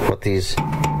what these,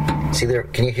 see there,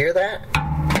 can you hear that?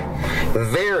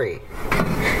 Very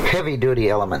heavy duty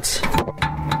elements.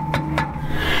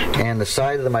 And the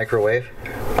side of the microwave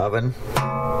oven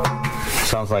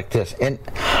sounds like this. And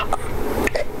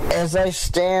as I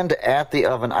stand at the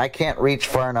oven, I can't reach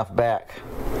far enough back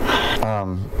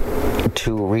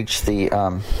to reach the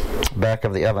back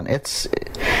of the oven. It's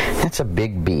a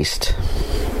big beast,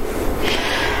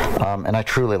 and I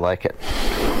truly like it.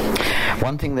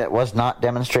 One thing that was not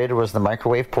demonstrated was the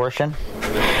microwave portion,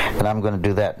 and I'm going to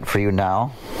do that for you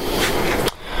now.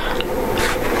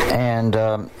 And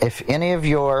if any of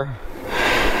your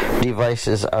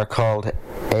devices are called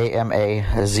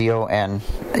AMAZON,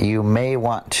 you may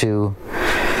want to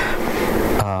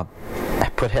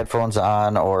put headphones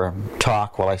on or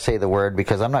talk while I say the word,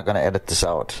 because I'm not going to edit this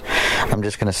out. I'm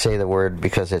just going to say the word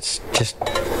because it's just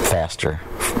faster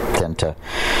than to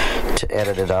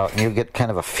edit it out, and you get kind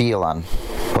of a feel on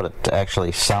what it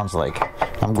actually sounds like.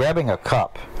 I'm grabbing a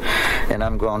cup and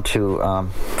I'm going to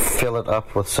fill it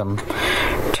up with some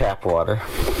tap water,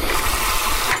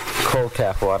 cold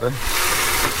tap water.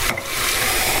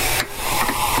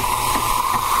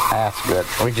 That's good.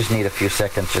 We just need a few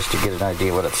seconds just to get an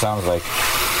idea what it sounds like.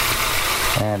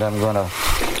 And I'm going to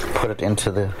put it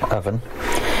into the oven,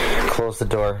 close the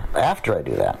door. After I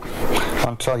do that, I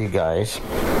want to tell you guys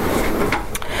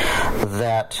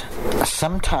that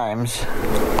sometimes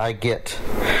I get,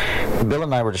 Bill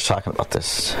and I were just talking about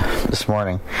this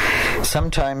morning,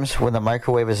 sometimes when the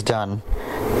microwave is done,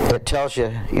 it tells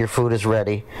you your food is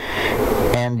ready,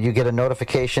 and you get a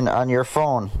notification on your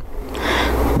phone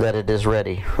that it is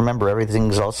ready. Remember,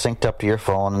 everything's all synced up to your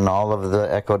phone, and all of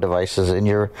the Echo devices in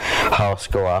your house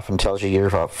go off and tells you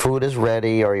your food is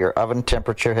ready, or your oven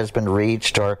temperature has been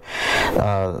reached, or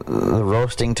the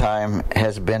roasting time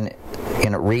has been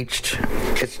reached.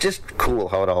 It's just cool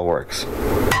how it all works.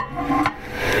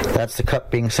 That's the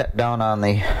cup being set down on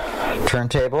the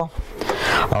turntable.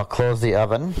 I'll close the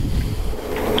oven,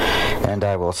 and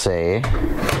I will say,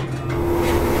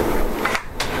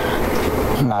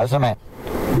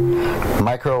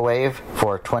 microwave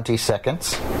for 20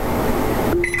 seconds.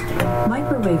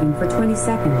 Microwaving for 20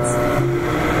 seconds.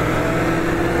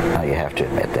 Now you have to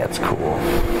admit that's cool.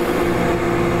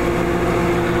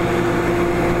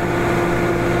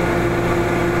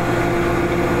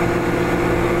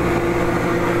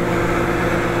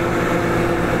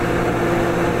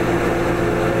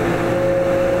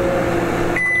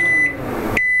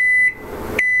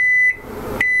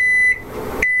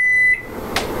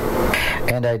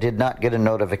 And I did not get a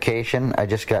notification. I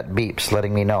just got beeps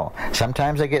letting me know.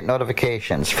 Sometimes I get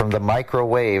notifications from the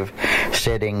microwave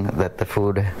stating that the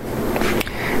food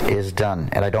is done,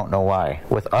 and I don't know why.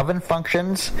 With oven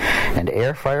functions and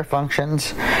air fryer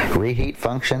functions, reheat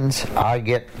functions, I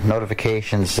get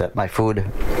notifications that my food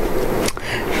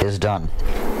is done.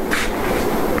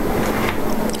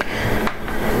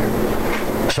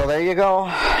 So there you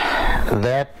go.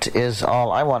 That is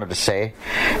all I wanted to say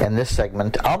in this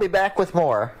segment. I'll be back with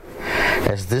more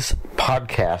as this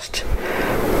podcast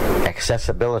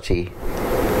accessibility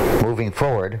moving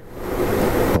forward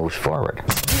moves forward.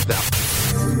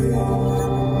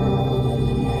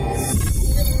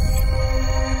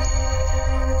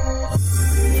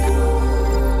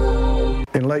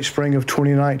 In late spring of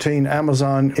 2019,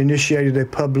 Amazon initiated a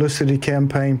publicity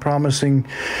campaign promising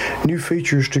new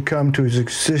features to come to its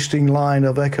existing line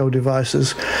of Echo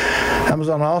devices.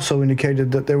 Amazon also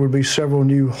indicated that there would be several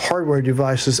new hardware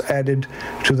devices added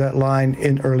to that line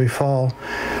in early fall.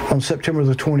 On September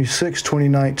the 26th,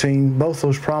 2019, both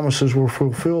those promises were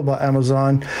fulfilled by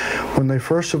Amazon when they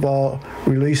first of all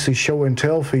released the Show and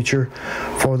Tell feature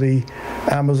for the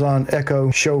Amazon Echo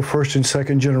Show first and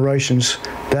second generations.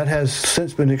 That has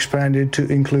since been expanded to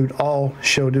include all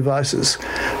Show devices.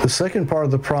 The second part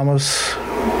of the promise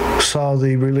saw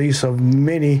the release of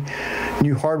many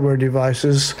new hardware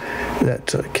devices,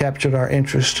 that captured our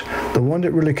interest. The one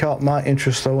that really caught my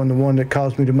interest, though, and the one that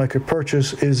caused me to make a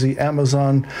purchase is the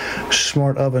Amazon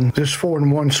Smart Oven. This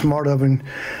 4-in-1 Smart Oven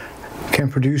can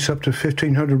produce up to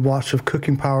 1,500 watts of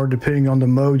cooking power depending on the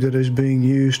mode that is being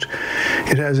used.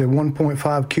 It has a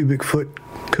 1.5 cubic foot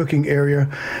cooking area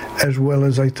as well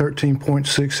as a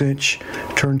 13.6-inch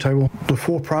turntable. The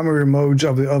 4 primary modes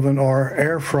of the oven are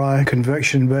air fry,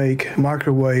 convection bake,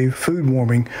 microwave, food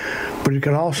warming, but it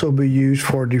can also be used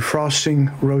for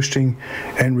defrosting, roasting,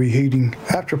 and reheating.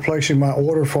 After placing my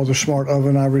order for the Smart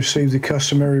Oven, I received the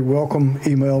customary welcome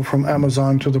email from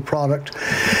Amazon to the product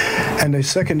and a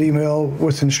second email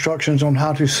with instructions on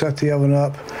how to set the oven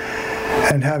up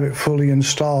and have it fully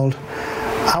installed.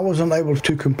 I was unable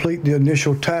to complete the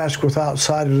initial task without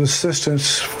sighted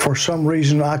assistance. For some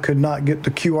reason, I could not get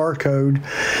the QR code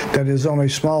that is on a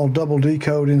small double D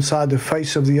code inside the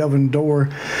face of the oven door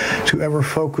to ever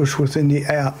focus within the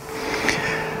app.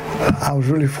 I was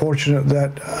really fortunate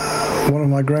that one of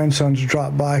my grandsons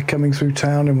dropped by coming through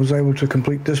town and was able to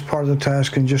complete this part of the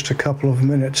task in just a couple of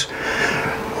minutes.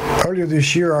 Earlier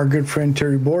this year, our good friend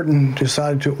Terry Borden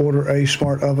decided to order a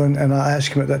Smart Oven, and I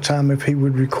asked him at that time if he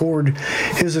would record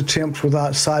his attempts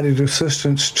without sighted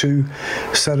assistance to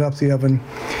set up the oven.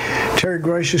 Terry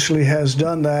graciously has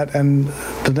done that, and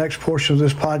the next portion of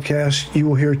this podcast, you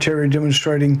will hear Terry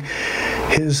demonstrating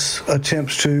his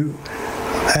attempts to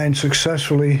and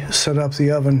successfully set up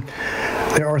the oven.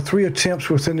 There are 3 attempts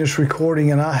within this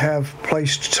recording, and I have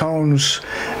placed tones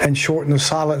and shortened the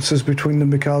silences between them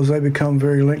because they become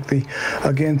very lengthy.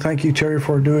 Again, thank you, Terry,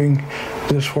 for doing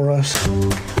this for us.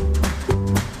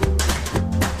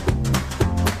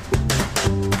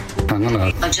 I'm going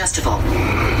to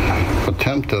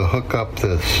attempt to hook up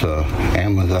this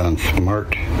Amazon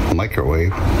Smart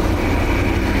Microwave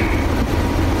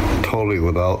totally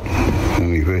without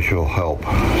any visual help.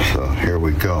 So here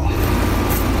we go.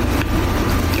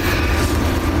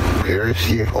 Here's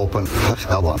the open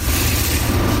album.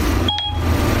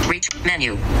 Reach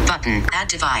menu button. Add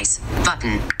device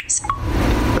button.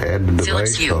 Add the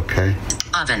Philips device. Hue. Okay.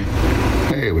 Oven.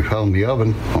 Hey, we found the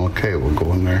oven. Okay, we'll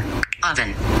go in there.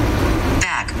 Oven.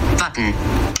 Back button.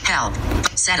 Help.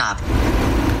 Setup.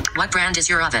 What brand is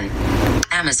your oven?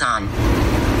 Amazon.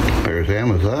 There's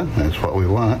Amazon. That's what we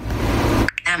want.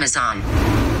 Amazon.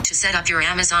 To set up your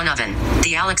Amazon oven,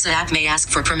 the Alexa app may ask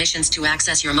for permissions to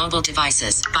access your mobile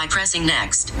devices. By pressing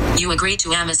Next, you agree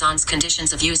to Amazon's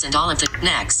conditions of use and all of the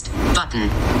Next button.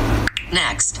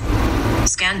 Next.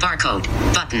 Scan barcode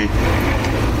button.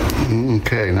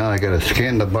 Okay, now I gotta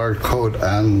scan the barcode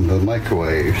on the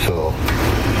microwave. So,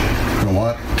 from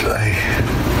what I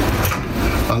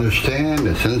understand,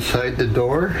 it's inside the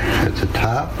door at the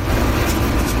top.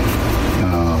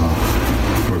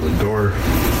 Where the door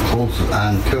closes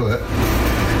onto it.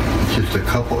 It's just a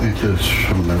couple inches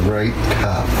from the right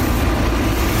top.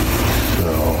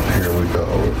 So here we go.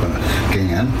 We're going to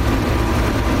scan.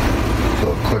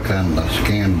 So click on the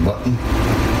scan button.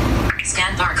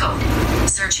 Scan barcode.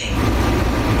 Searching.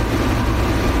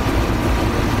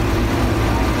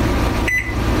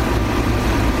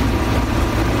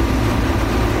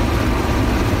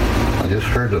 I just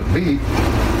heard a beep.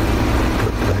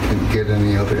 I didn't get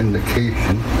any other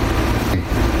indication.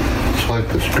 Swipe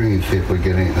the screen, see if we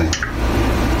get anything.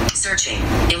 Searching.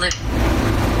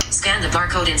 Scan the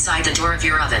barcode inside the door of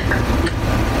your oven.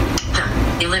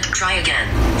 Try again.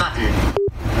 Button.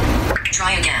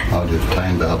 Try again. I'll just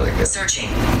timed out, I guess. Searching.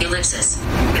 Ellipsis.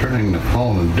 Turning the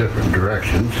phone in different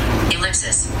directions.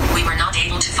 Ellipsis. We were not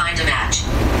able to find a match.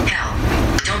 Hell.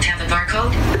 Don't have a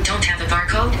barcode? Don't have a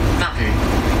barcode? Button.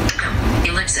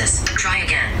 Ellipsis. Try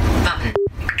again. Button.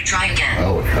 Try again.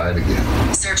 Oh, we'll try it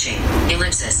again. Searching.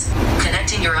 Ellipsis.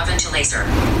 Connecting your oven to laser.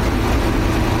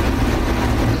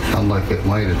 Sounds like it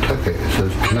might have took it. It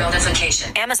says New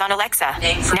notification. Amazon Alexa.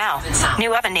 Now.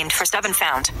 New oven named First Oven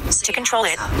found. To control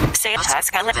it, say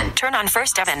task 11. Turn on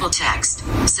First Oven. Text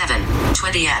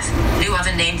 720F. New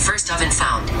oven named First Oven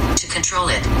found. To control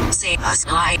it, say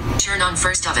turn on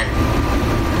First Oven.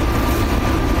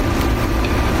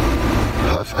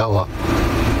 Ella.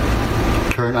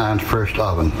 Turn on First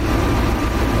Oven.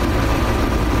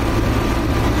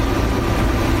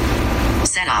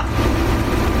 Setup.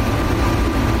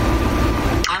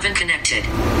 Oven connected.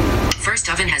 First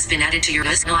Oven has been added to your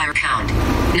account.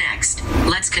 Next.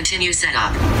 Let's continue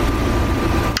setup.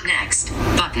 Next.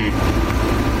 Button.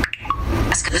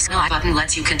 This button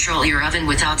lets you control your oven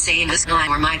without saying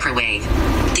or microwave.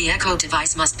 The Echo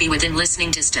device must be within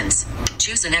listening distance.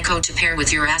 Choose an Echo to pair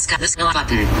with your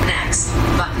button. Next.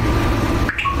 Button.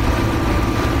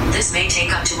 This may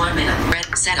take up to 1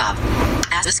 minute. Setup.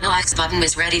 As the X button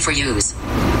is ready for use.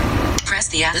 Press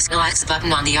the X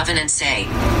button on the oven and say,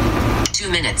 2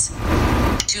 minutes.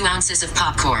 2 ounces of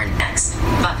popcorn. Next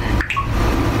button.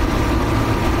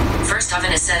 First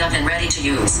oven is set up and ready to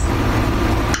use.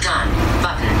 Done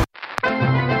button.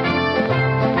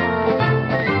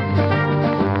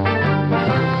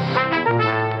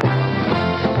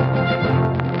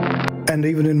 And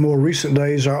even in more recent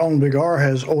days, our own Big R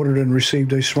has ordered and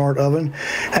received a smart oven,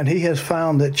 and he has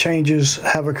found that changes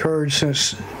have occurred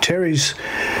since Terry's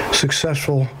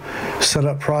successful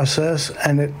setup process,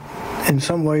 and it in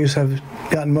some ways have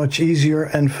gotten much easier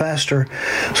and faster.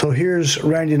 So here's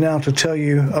Randy now to tell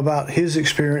you about his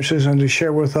experiences and to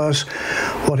share with us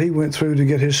what he went through to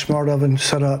get his smart oven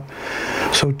set up.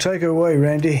 So take it away,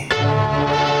 Randy.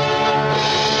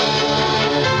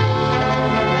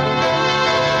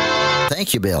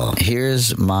 Thank you, Bill.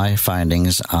 Here's my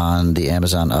findings on the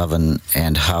Amazon oven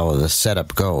and how the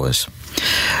setup goes.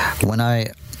 When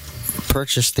I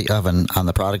purchased the oven, on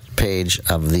the product page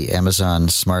of the Amazon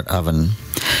Smart Oven,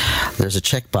 there's a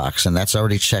checkbox, and that's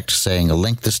already checked saying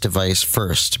link this device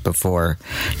first before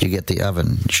you get the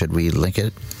oven. Should we link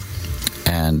it?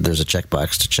 And there's a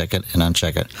checkbox to check it and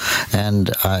uncheck it. And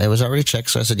it was already checked,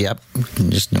 so I said, yep,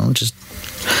 just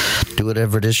do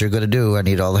whatever it is you're going to do. I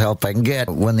need all the help I can get.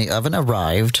 When the oven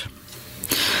arrived,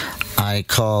 I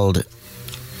called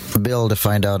Bill to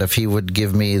find out if he would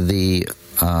give me the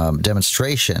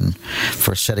demonstration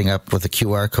for setting up with the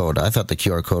QR code. I thought the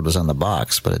QR code was on the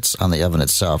box, but it's on the oven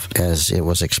itself, as it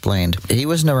was explained. He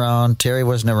wasn't around, Terry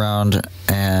wasn't around,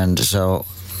 and so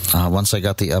once I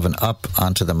got the oven up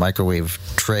onto the microwave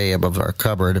tray above our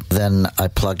cupboard, then I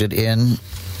plugged it in,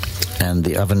 and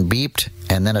the oven beeped,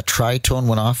 and then a tritone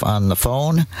went off on the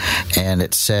phone, and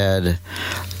it said,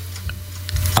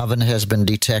 "Oven has been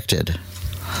detected."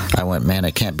 I went, man,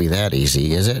 it can't be that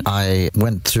easy, is it? I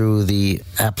went through the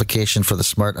application for the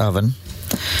smart oven,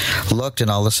 looked,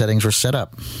 and all the settings were set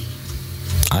up,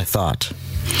 I thought.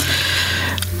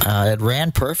 It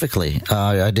ran perfectly.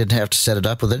 I didn't have to set it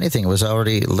up with anything. It was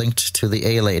already linked to the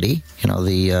A lady,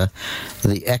 the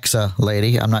EXA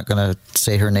lady. I'm not going to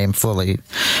say her name fully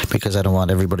because I don't want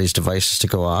everybody's devices to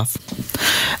go off.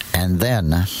 And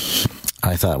then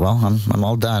I thought, well, I'm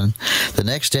all done. The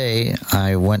next day,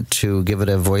 I went to give it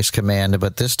a voice command,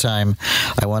 but this time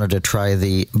I wanted to try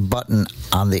the button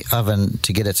on the oven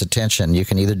to get its attention. You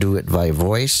can either do it by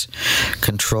voice,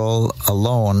 control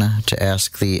alone to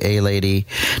ask the A-lady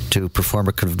to perform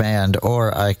a command,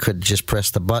 or I could just press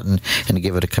the button and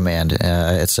give it a command.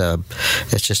 It's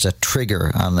just a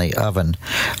trigger on the oven.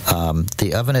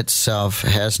 The oven itself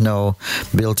has no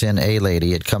built-in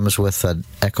A-lady. It comes with an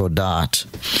Echo Dot.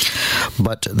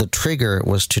 But the trigger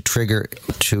was to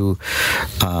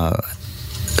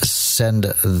send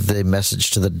the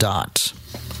message to the dot.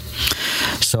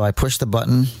 So I pushed the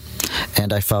button,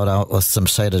 and I found out with some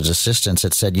sighted assistance,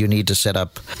 it said you need to set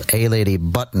up A-lady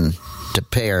button to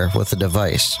pair with the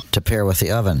device, to pair with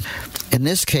the oven. In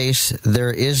this case,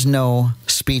 there is no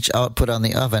speech output on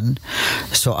the oven,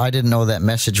 so I didn't know that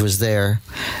message was there.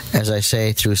 As I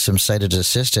say, through some sighted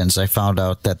assistance, I found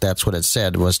out that that's what it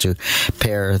said, was to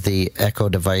pair the Echo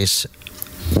device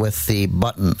with the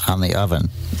button on the oven.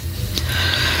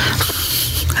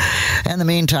 In the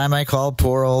meantime, I called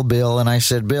poor old Bill, and I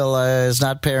said, Bill, it's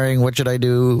not pairing. What should I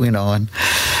do?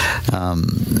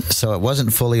 So it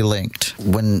wasn't fully linked.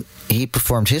 When he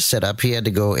performed his setup, he had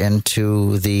to go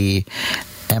into the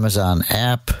Amazon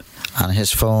app on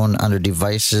his phone under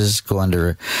devices, go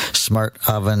under smart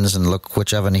ovens, and look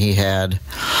which oven he had.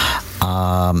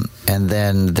 And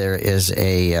then there is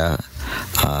a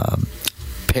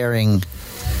pairing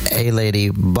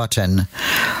A-lady button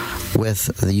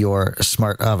with your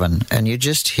smart oven, and you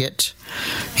just hit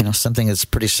something that's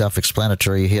pretty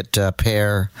self-explanatory. You hit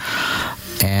pair,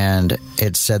 and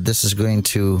it said this is going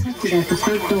to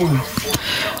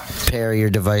pair your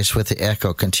device with the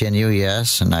Echo. Continue,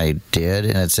 yes, and I did,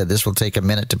 and it said this will take a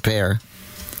minute to pair.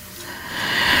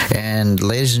 And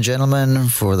ladies and gentlemen,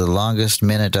 for the longest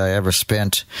minute I ever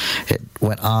spent, it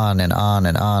went on and on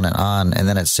and on and on, and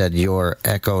then it said your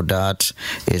Echo Dot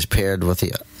is paired with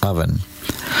the oven.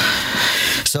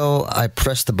 So I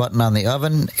pressed the button on the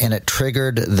oven, and it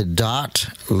triggered the dot,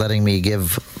 letting me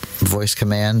give voice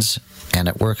commands, and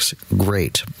it works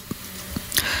great.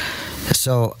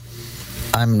 So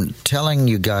I'm telling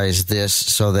you guys this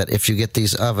so that if you get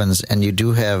these ovens and you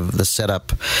do have the setup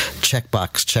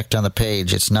checkbox checked on the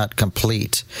page, it's not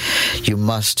complete. You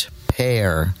must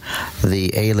pair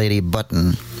the A-lady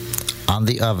button on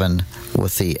the oven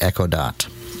with the Echo Dot.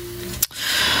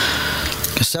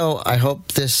 So I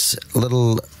hope this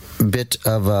little bit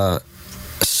of a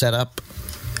setup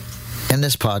in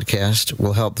this podcast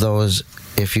will help those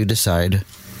if you decide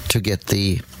to get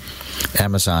the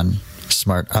Amazon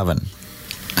Smart Oven,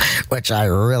 which I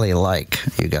really like,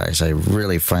 you guys. I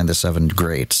really find this oven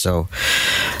great. So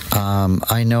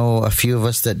I know a few of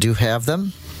us that do have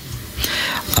them.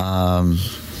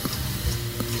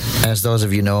 As those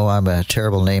of you know, I'm a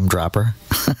terrible name dropper.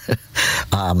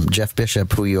 Jeff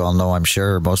Bishop, who you all know, I'm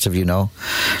sure most of you know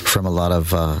from a lot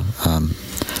of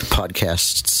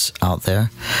podcasts out there,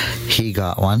 he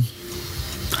got one,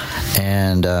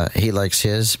 and he likes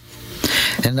his.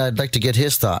 And I'd like to get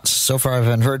his thoughts. So far, I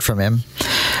haven't heard from him,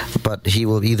 but he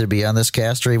will either be on this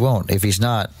cast or he won't. If he's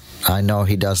not, I know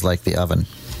he does like the oven.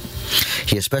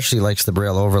 He especially likes the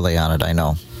Braille overlay on it, I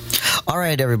know. All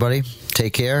right, everybody,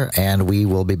 take care, and we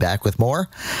will be back with more.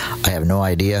 I have no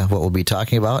idea what we'll be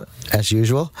talking about, as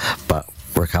usual, but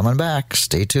we're coming back.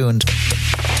 Stay tuned.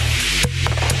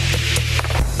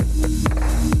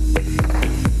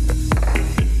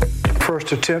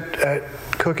 First attempt at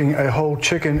cooking a whole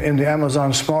chicken in the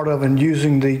Amazon Smart Oven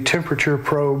using the temperature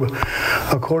probe.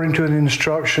 According to the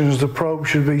instructions, the probe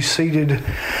should be seated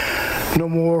no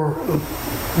more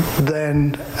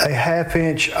than a half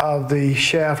inch of the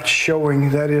shaft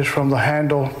showing, that is from the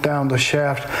handle down the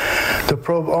shaft. The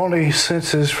probe only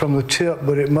senses from the tip,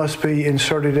 but it must be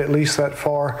inserted at least that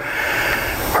far,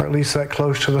 or at least that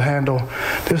close to the handle.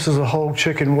 This is a whole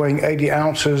chicken weighing 80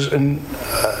 ounces, and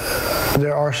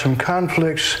there are some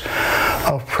conflicts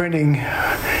of printing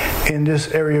in this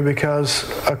area because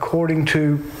according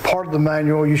to part of the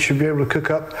manual, you should be able to cook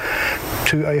up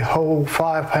to a whole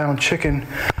 5-pound chicken.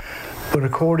 But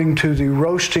according to the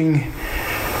roasting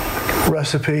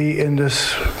recipe in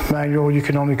this manual, you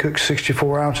can only cook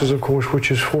 64 ounces, of course,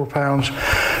 which is 4 pounds.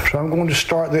 So I'm going to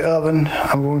start the oven.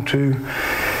 I'm going to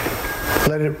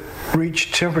let it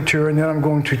reach temperature, and then I'm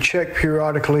going to check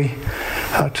periodically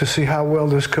to see how well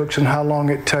this cooks and how long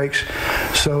it takes.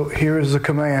 So here is the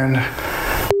command.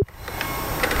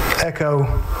 Echo,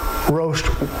 roast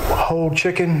whole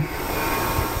chicken.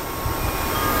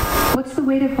 What's the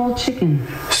weight of whole chicken?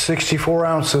 64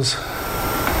 ounces.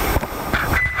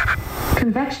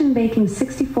 Convection baking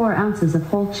 64 ounces of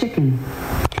whole chicken.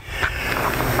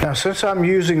 Now, since I'm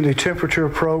using the temperature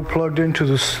probe plugged into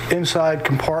the inside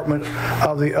compartment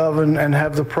of the oven and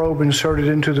have the probe inserted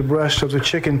into the breast of the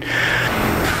chicken,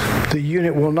 the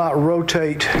unit will not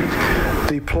rotate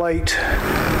the plate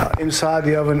inside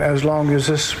the oven as long as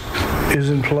this is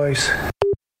in place.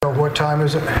 What time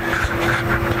is it?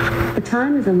 The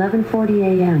time is 11:40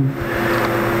 a.m.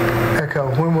 Echo,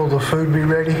 when will the food be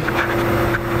ready?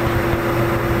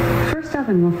 First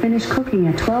oven will finish cooking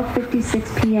at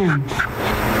 12:56 p.m.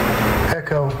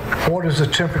 Echo, what is the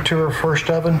temperature of first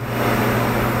oven?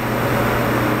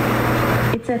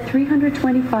 It's at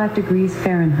 325 degrees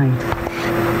Fahrenheit.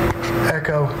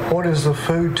 Echo, what is the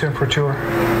food temperature?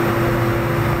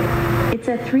 It's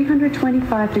at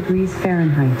 325 degrees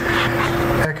Fahrenheit.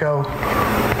 Echo,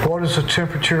 what is the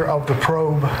temperature of the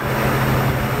probe?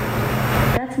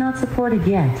 That's not supported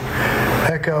yet.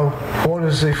 Echo, what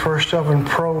is the first oven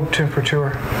probe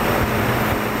temperature?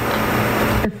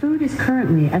 The food is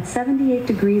currently at 78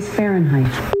 degrees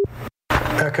Fahrenheit.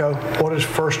 Echo, what is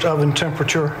first oven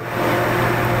temperature?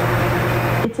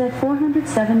 It's at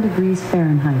 407 degrees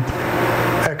Fahrenheit.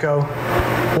 Echo,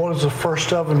 what is the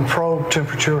first oven probe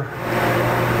temperature?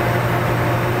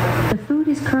 The food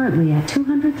is currently at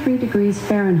 203 degrees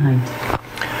Fahrenheit.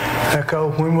 Echo,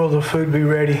 when will the food be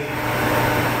ready?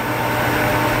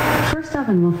 First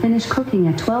oven will finish cooking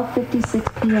at 12:56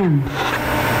 p.m.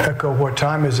 Echo, what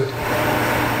time is it?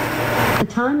 The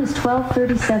time is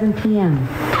 12:37 p.m.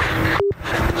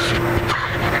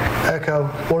 Echo,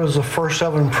 what is the first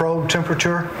oven probe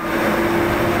temperature?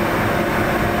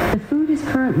 The food is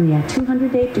currently at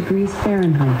 208 degrees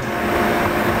Fahrenheit.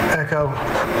 Echo,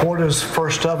 what is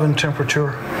first oven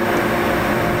temperature?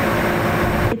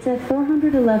 It's at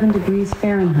 411 degrees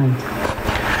Fahrenheit.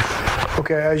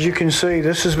 Okay, as you can see,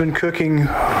 this has been cooking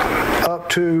up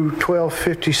to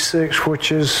 12:56,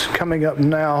 which is coming up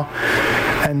now,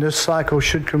 and this cycle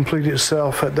should complete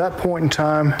itself. At that point in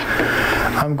time,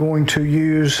 I'm going to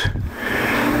use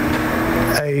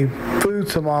a food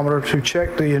thermometer to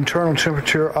check the internal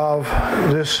temperature of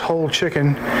this whole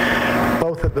chicken,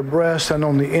 both at the breast and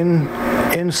on the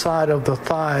inside of the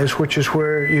thighs, which is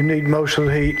where you need most of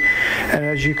the heat. And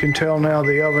as you can tell now,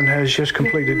 the oven has just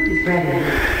completed.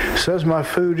 It says my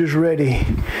food is ready,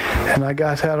 and I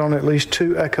got that on at least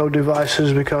 2 Echo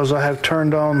devices because I have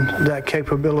turned on that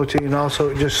capability, and also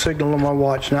it just signaled on my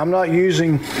watch. Now, I'm not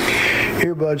using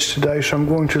earbuds today, so I'm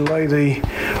going to lay the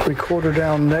recorder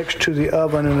down next to the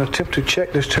oven and attempt to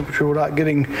check this temperature without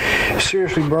getting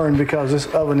seriously burned, because this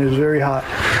oven is very hot.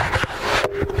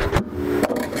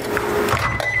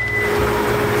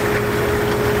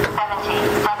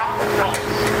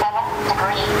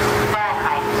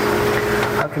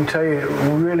 I can tell you it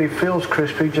really feels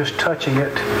crispy just touching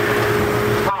it.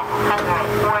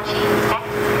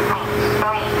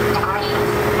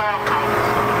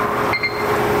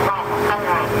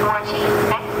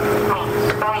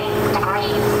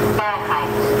 degrees Fahrenheit.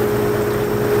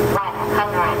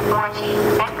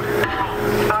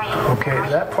 146.3. Okay,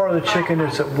 that part of the chicken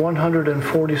is at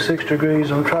 146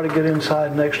 degrees. I'm trying to get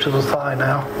inside next to the thigh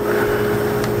now.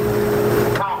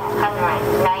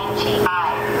 195.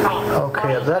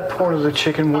 Okay, that part of the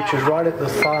chicken, which is right at the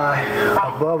thigh,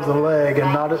 above the leg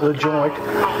and not at the joint,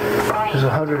 is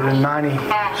 190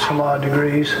 some odd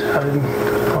degrees. I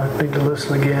need to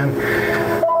listen again.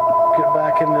 Get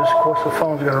back in this. Of course, the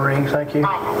phone's going to ring. Thank you.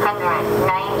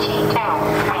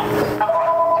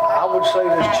 I would say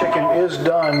this chicken is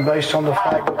done based on the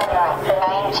fact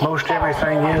that most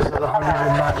everything is at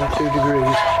 192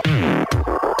 degrees.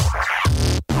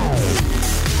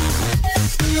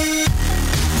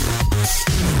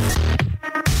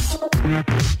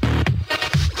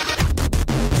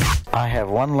 I have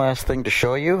one last thing to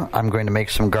show you. I'm going to make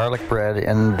some garlic bread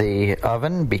in the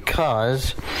oven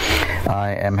because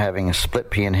I am having a split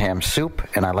pea and ham soup,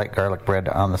 and I like garlic bread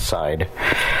on the side.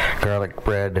 Garlic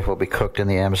bread will be cooked in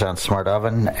the Amazon Smart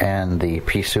Oven, and the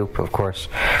pea soup, of course,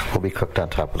 will be cooked on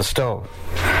top of the stove.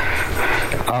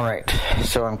 All right,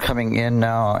 so I'm coming in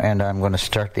now, and I'm going to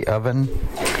start the oven.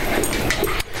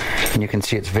 And you can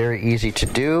see it's very easy to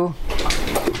do.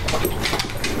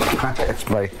 It's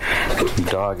my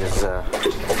dog is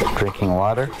drinking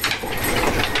water.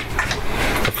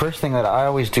 The first thing that I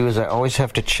always do is I always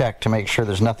have to check to make sure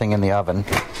there's nothing in the oven,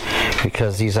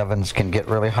 because these ovens can get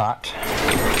really hot.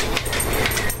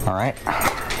 All right,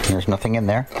 there's nothing in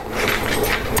there.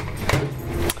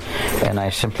 And I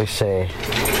simply say,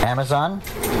 Amazon,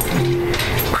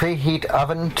 preheat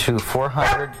oven to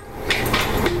 400.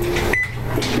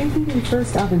 Preheating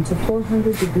first oven to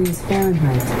 400 degrees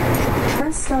Fahrenheit.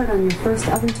 Press start on your first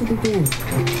oven to begin.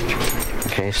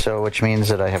 Okay, so which means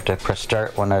that I have to press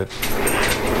start when to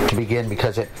begin,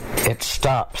 because it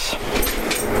stops.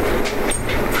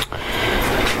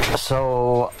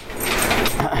 So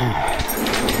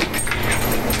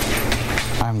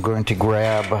I'm going to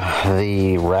grab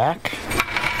the rack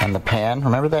and the pan.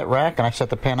 Remember that rack? And I set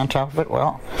the pan on top of it?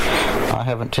 Well, I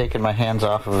haven't taken my hands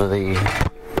off of the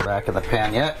rack and the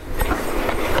pan yet.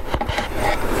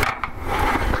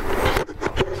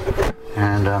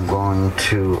 And I'm going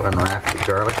to unwrap the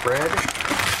garlic bread.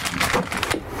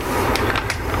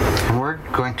 And we're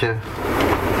going to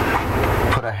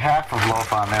put a half of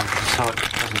loaf on there so it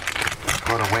doesn't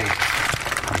go to waste.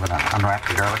 I'm going to unwrap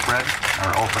the garlic bread, or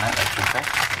open it, I should say.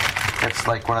 It's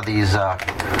like one of these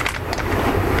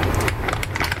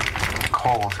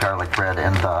Coles garlic bread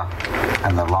in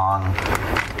the long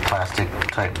plastic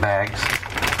type bags.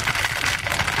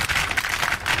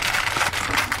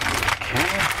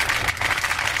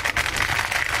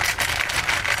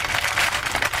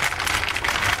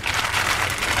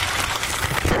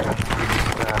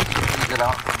 It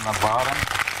out from the bottom.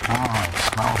 Oh, it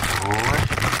smells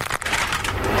delicious.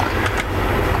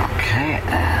 Okay,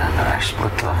 and I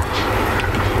split the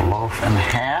loaf in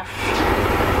half,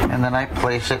 and then I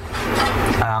place it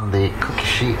on the cookie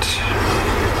sheet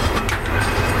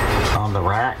on the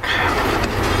rack,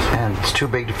 and it's too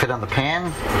big to fit on the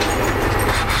pan,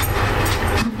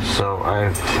 so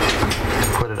I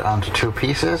put it onto two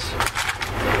pieces.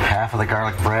 Half of the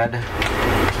garlic bread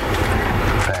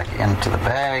back into the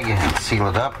bag and seal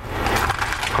it up.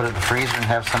 Put it in the freezer and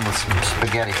have some with some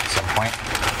spaghetti at some point.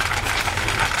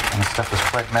 And the stuff is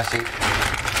quite messy. And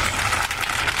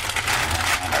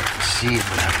I can see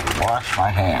that I have to wash my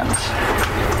hands.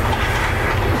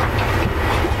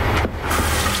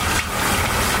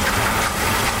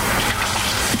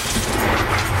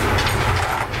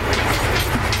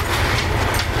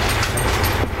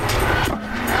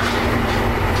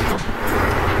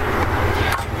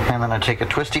 And then I take a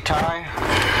twisty tie.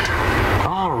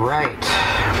 All right.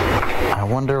 I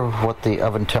wonder what the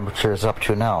oven temperature is up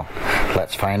to now.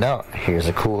 Let's find out. Here's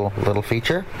a cool little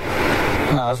feature.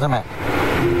 Now,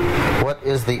 what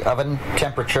is the oven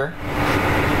temperature?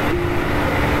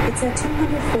 It's at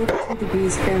 242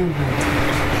 degrees Fahrenheit.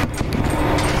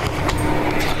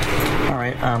 All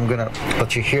right, I'm going to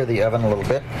let you hear the oven a little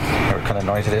bit, or a kind of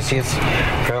noise it is. See, it's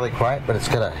fairly quiet, but it's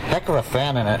got a heck of a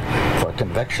fan in it for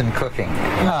convection cooking.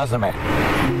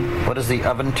 What is the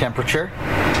oven temperature?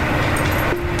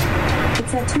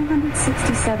 It's at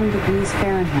 267 degrees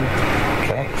Fahrenheit.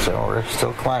 Okay, so we're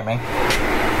still climbing.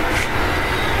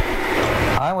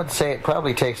 I would say it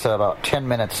probably takes about 10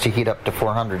 minutes to heat up to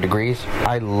 400 degrees.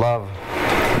 I love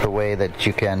the way that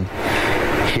you can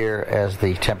hear as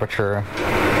the temperature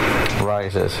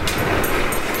rises.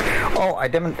 Oh, I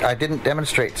didn't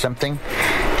demonstrate something.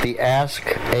 The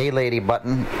Ask a Lady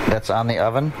button that's on the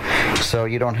oven, so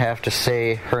you don't have to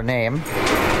say her name.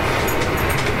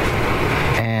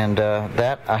 And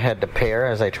that I had to pair,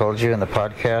 as I told you in the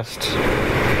podcast,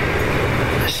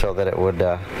 so that it would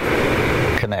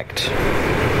connect.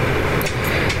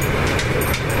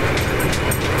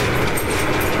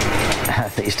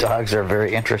 These dogs are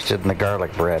very interested in the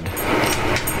garlic bread.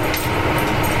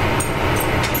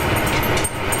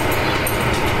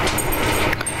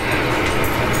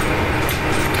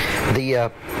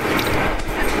 The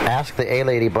Ask the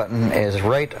A-Lady button is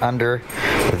right under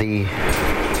the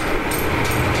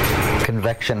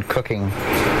convection cooking.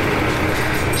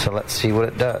 So let's see what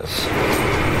it does.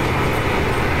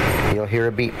 You'll hear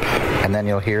a beep, and then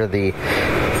you'll hear the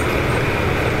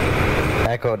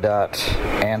Echo Dot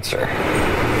answer.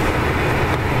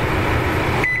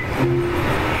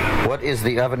 What is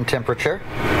the oven temperature?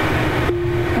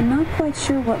 I'm not quite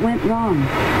sure what went wrong.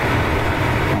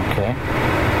 Okay.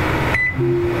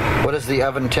 What is the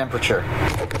oven temperature?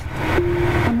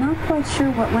 I'm not quite sure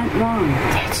what went wrong.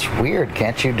 That's weird.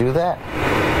 Can't you do that?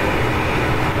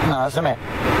 No, isn't it?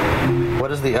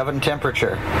 What is the oven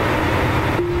temperature?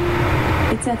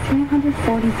 It's at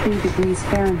 343 degrees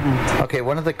Fahrenheit. Okay,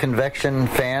 one of the convection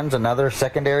fans, another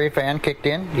secondary fan kicked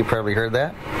in. You probably heard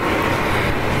that.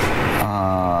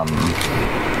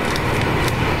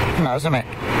 No, isn't it?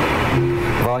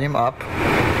 Volume up.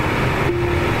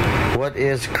 What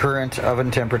is current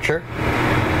oven temperature?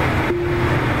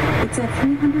 It's at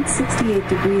 368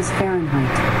 degrees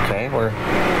Fahrenheit. Okay, we're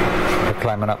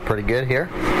climbing up pretty good here.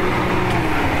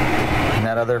 And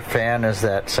that other fan is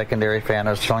that secondary fan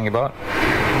I was telling you about.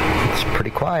 It's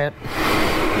pretty quiet.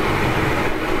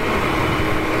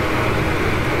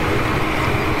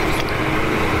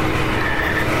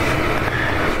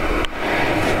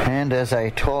 And as I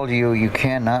told you, you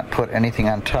cannot put anything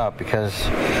on top because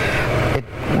it,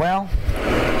 well,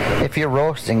 if you're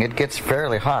roasting, it gets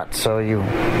fairly hot, so you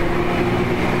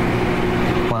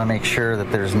want to make sure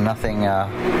that there's nothing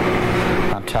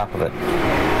on top of it.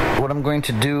 What I'm going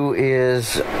to do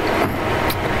is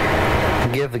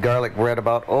give the garlic bread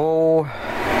about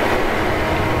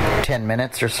 10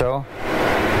 minutes or so,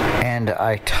 and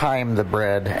I time the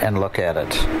bread and look at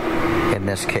it in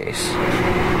this case.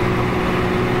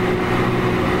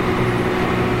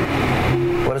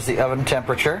 What is the oven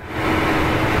temperature?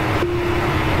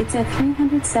 It's at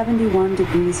 371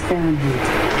 degrees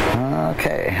Fahrenheit.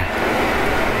 Okay.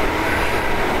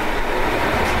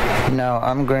 Now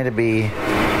I'm going to be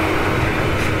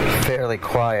fairly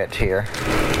quiet here,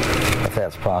 if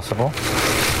that's possible,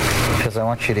 because I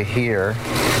want you to hear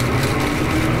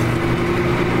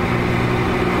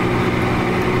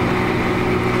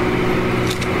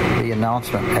the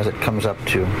announcement as it comes up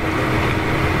to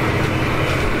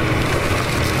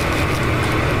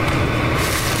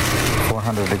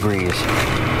 400 degrees.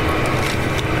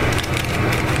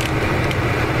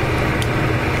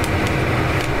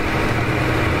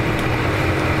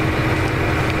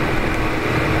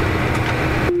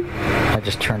 I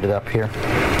just turned it up here.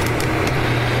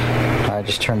 I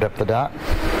just turned up the dot.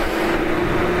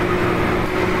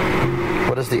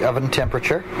 What is the oven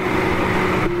temperature?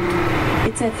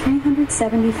 It's at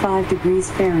 375 degrees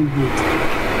Fahrenheit.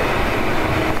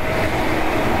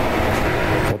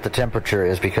 What the temperature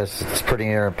is, because it's pretty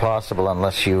near impossible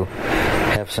unless you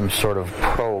have some sort of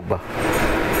probe.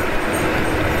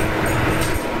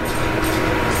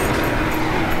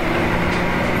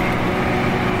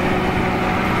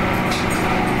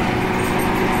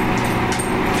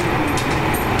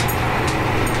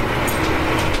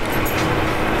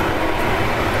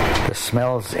 The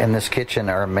smells in this kitchen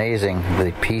are amazing.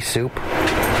 The pea soup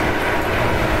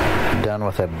done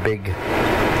with a big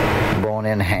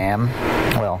bone-in ham,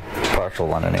 well, partial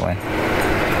one anyway,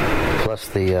 plus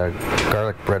the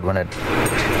garlic bread when it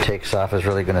takes off is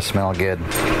really going to smell good.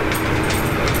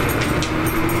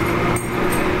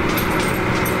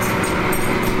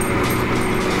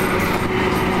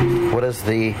 What is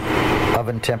the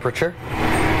oven temperature?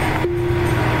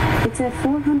 It's at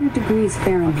 400 degrees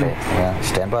Fahrenheit. Okay, yeah,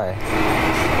 stand by.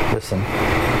 Listen.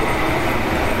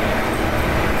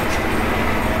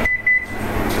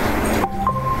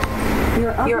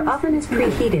 Your Your oven is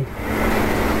preheated.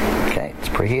 Okay, it's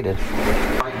preheated.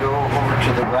 I go over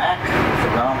to the rack with the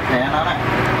round pan on it.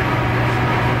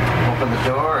 Open the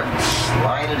door and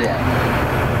slide it in.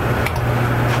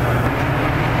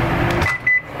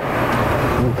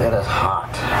 Ooh, that is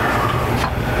hot.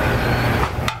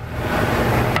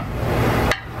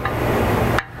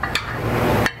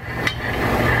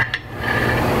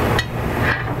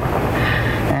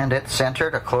 And it's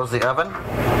centered. I close the oven.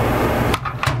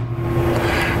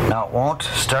 Now it won't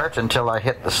start until I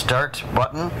hit the start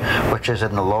button, which is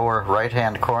in the lower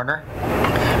right-hand corner.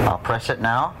 I'll press it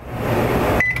now.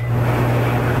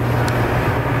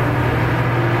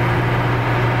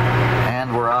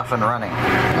 And we're off and running.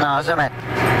 Now, isn't it?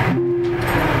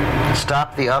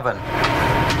 Stop the oven.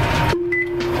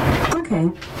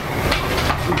 Okay.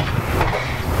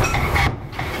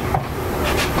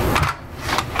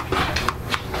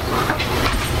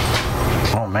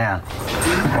 Oh, man.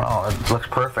 Wow, it looks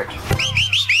perfect.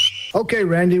 Okay,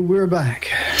 Randy, we're back.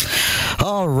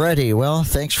 Alrighty, well,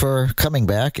 thanks for coming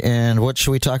back. And what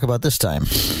should we talk about this time?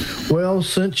 Well,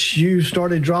 since you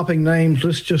started dropping names,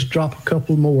 let's just drop a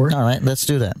couple more. All right, let's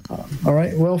do that. All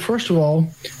right. Well, first of all,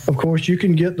 of course, you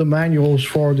can get the manuals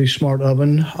for the Smart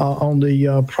Oven on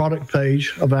the product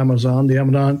page of Amazon, the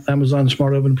Amazon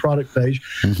Smart Oven product page.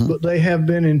 Mm-hmm. But they have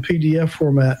been in PDF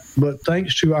format. But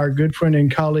thanks to our good friend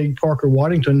and colleague, Parker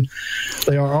Waddington,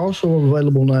 they are also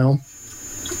available now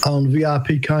on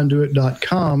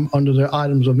VIPconduit.com under their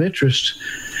items of interest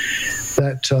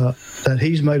that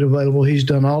he's made available. He's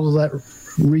done all of that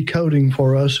recoding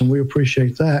for us, and we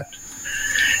appreciate that.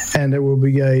 And there will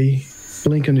be a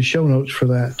link in the show notes for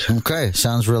that. Okay,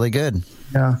 sounds really good.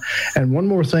 Yeah, and one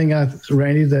more thing,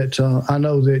 Randy, that I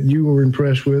know that you were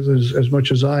impressed with as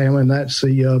much as I am, and that's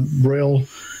the Braille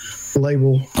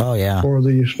label for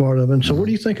the Smart Oven. So what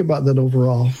do you think about that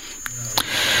overall?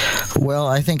 Well,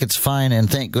 I think it's fine, and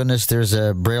thank goodness there's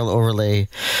a Braille overlay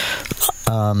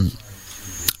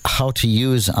how to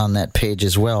use on that page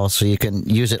as well, so you can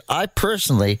use it. I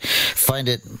personally find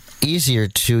it easier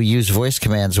to use voice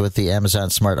commands with the Amazon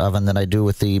Smart Oven than I do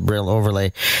with the Braille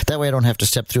overlay. That way I don't have to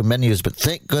step through menus, but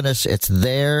thank goodness it's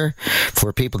there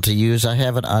for people to use. I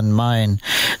have it on mine,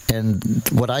 and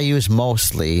what I use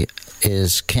mostly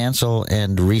is cancel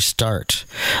and restart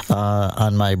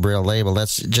on my Braille label.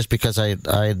 That's just because I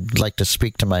like to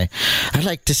speak to my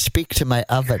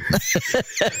oven.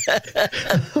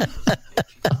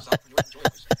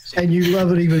 And you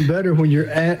love it even better when your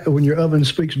oven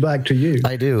speaks back to you.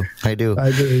 I do.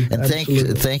 And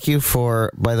thank you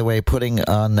for, by the way, putting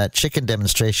on that chicken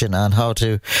demonstration on how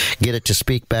to get it to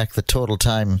speak back the total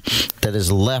time that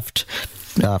is left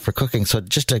for cooking. So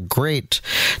just a great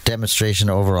demonstration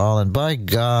overall. And by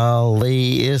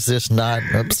golly, is this not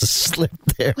a slip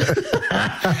there?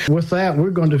 With that,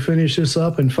 we're going to finish this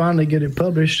up and finally get it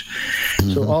published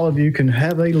so all of you can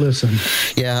have a listen.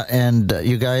 Yeah, and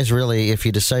you guys really, if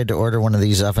you decide to order one of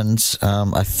these ovens,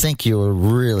 I think you'll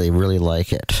really, really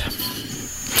like it.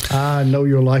 I know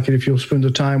you'll like it if you'll spend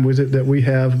the time with it that we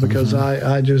have, because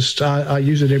I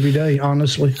use it every day,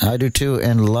 honestly. I do too,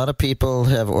 and a lot of people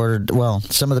have ordered, well,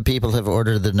 some of the people have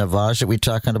ordered the Navage that we're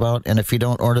talking about, and if you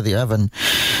don't order the oven,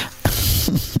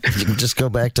 you can just go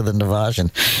back to the Navage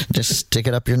and just stick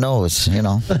it up your nose,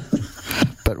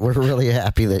 But we're really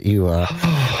happy that you...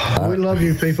 we love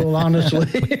you people, honestly.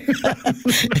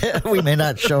 We may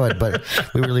not show it, but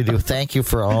we really do. Thank you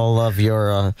for all of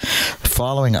your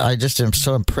following. I just am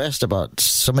so impressed about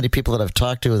so many people that I've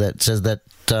talked to that says that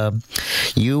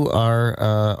you are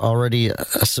already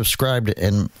subscribed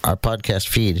in our podcast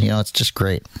feed. It's just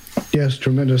great. Yes,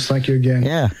 tremendous. Thank you again.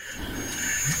 Yeah.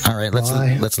 All right,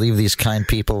 let's leave these kind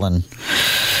people and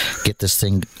get this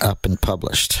thing up and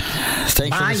published.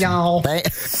 Thanks Bye, y'all.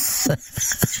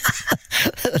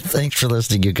 Thanks for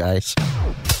listening, you guys.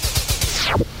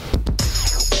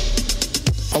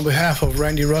 On behalf of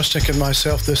Randy Rustic and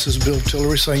myself, this is Bill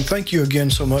Tillery saying thank you again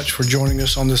so much for joining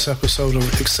us on this episode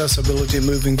of Accessibility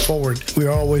Moving Forward. We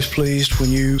are always pleased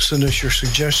when you send us your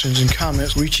suggestions and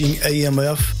comments,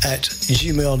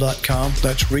 reachingamf@gmail.com.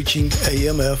 That's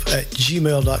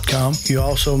reachingamf@gmail.com. You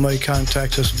also may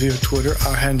contact us via Twitter.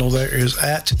 Our handle there is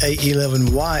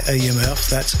 @A11YAMF.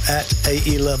 That's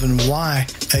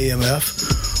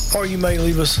 @A11YAMF. Or you may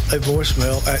leave us a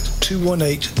voicemail at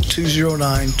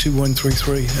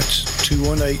 218-209-2133. That's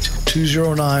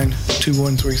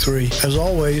 218-209-2133. As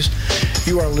always,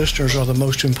 you, our listeners, are the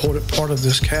most important part of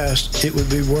this cast. It would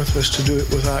be worthless to do it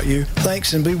without you.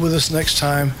 Thanks, and be with us next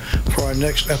time for our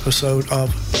next episode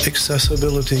of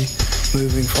Accessibility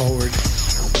Moving Forward.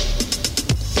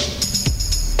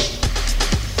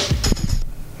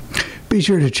 be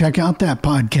sure to check out that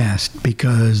podcast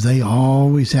because they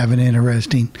always have an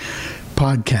interesting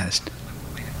podcast.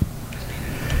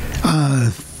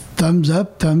 Thumbs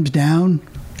up, thumbs down.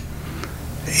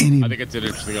 I think it's an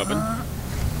interesting oven.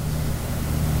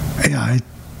 Yeah,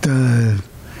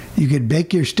 you could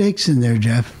bake your steaks in there,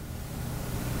 Jeff.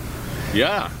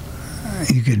 Yeah.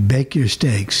 You could bake your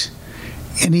steaks.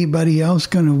 Anybody else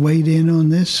going to wade in on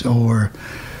this, or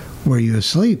were you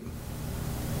asleep?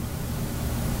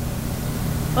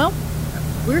 Well,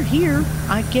 we're here.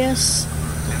 I guess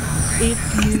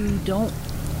if you don't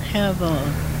have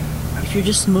if you're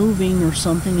just moving or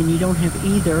something and you don't have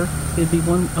either, it'd be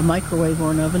a microwave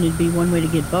or an oven. It'd be one way to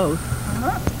get both.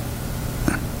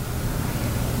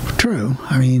 True.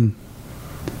 I mean,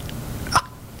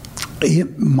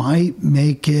 it might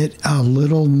make it a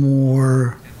little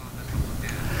more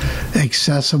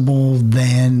accessible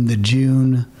than the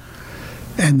June,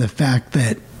 and the fact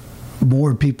that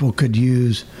more people could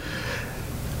use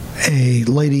a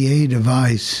Lady A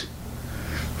device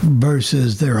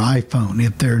versus their iPhone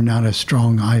if they're not a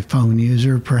strong iPhone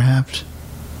user, perhaps.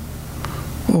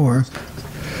 Or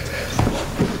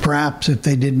perhaps if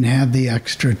they didn't have the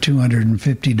extra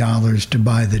 $250 to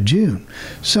buy the June.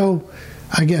 So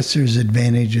I guess there's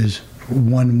advantages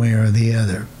one way or the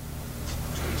other.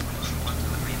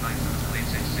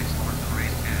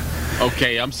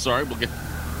 Okay, I'm sorry. We'll get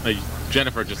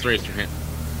Jennifer. Just raised your hand.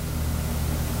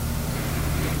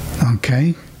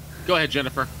 Okay. Go ahead,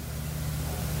 Jennifer.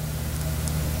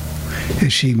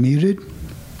 Is she muted?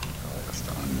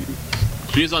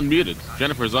 She is unmuted.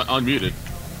 Jennifer's unmuted.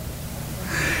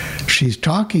 She's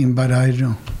talking, but I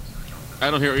don't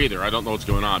hear her either. I don't know what's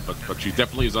going on, but she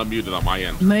definitely is unmuted on my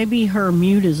end. Maybe her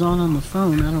mute is on the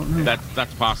phone. I don't know.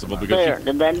 That's possible because there.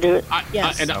 Did that do it?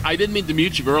 Yes. I didn't mean to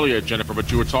mute you earlier, Jennifer,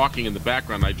 but you were talking in the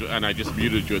background, and I just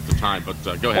muted you at the time. But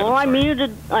go ahead. Well, I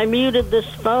muted this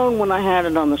phone when I had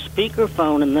it on the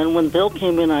speakerphone, and then when Bill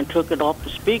came in, I took it off the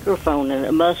speakerphone, and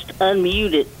it must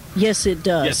unmute it. Yes, it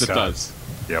does. Yes, it does.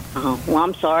 Yep. Oh, well,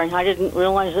 I'm sorry. I didn't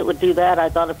realize it would do that. I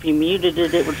thought if you muted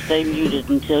it, it would stay muted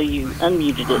until you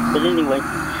unmuted it. But anyway.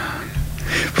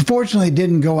 Fortunately, it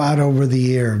didn't go out over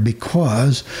the air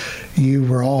because you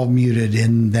were all muted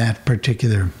in that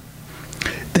particular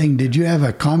thing. Did you have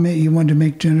a comment you wanted to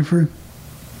make, Jennifer?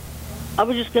 I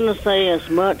was just going to say, as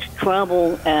much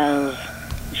trouble as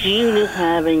June is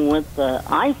having with the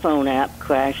iPhone app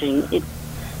crashing,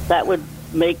 that would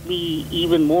make me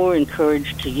even more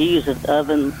encouraged to use an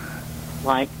oven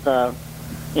like the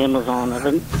Amazon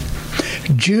oven.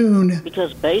 June.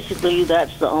 Because basically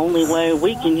that's the only way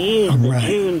we can use the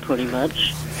June pretty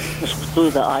much, is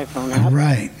through the iPhone app.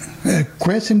 Right.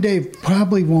 Chris and Dave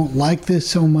probably won't like this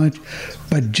so much,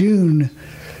 but June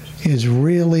has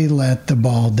really let the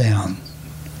ball down.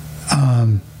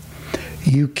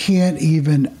 You can't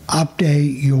even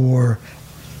update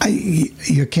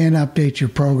your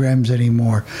programs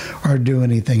anymore or do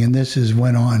anything, and this has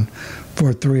went on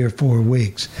for 3 or 4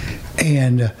 weeks,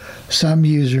 and some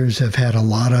users have had a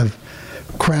lot of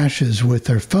crashes with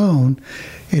their phone,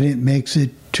 and it makes it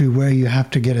to where you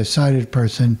have to get a sighted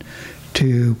person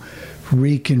to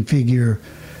reconfigure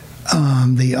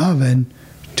the oven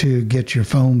to get your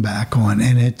phone back on,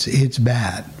 and it's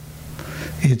bad.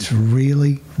 It's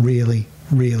really, really,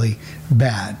 really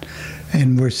bad.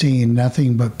 And we're seeing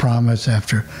nothing but promise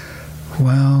after,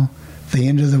 well, the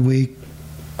end of the week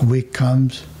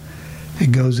comes,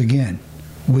 it goes again.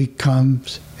 Week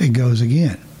comes, it goes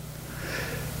again.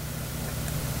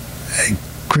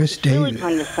 Chris It's really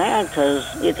kind of sad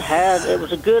because it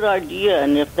was a good idea,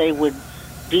 and if they would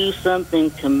do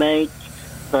something to make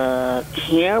the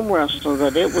camera so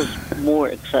that it was more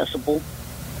accessible,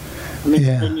 I mean,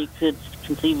 then you could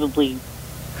conceivably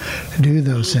do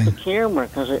those things. The camera,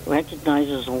 because it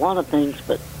recognizes a lot of things,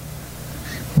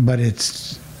 but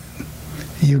it's.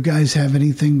 You guys have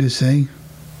anything to say?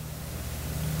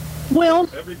 Well,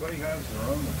 everybody has their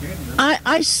own opinion.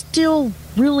 I still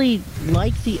really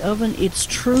like the oven. It's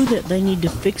true that they need to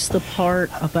fix the part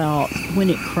about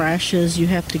when it crashes, you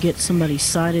have to get somebody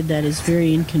sighted. That is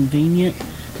very inconvenient.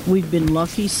 We've been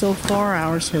lucky so far.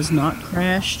 Ours has not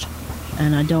crashed,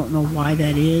 and I don't know why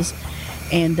that is.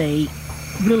 And they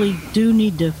really do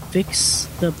need to fix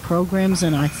the programs,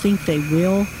 and I think they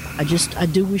will. I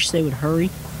do wish they would hurry.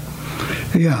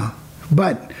 Yeah,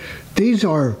 but these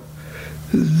are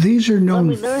known. I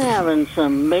mean, they're having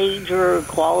some major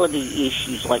quality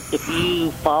issues. Like if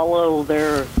you follow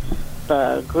the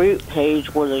group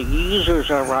page where the users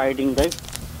are writing,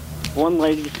 one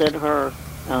lady said her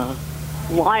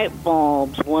light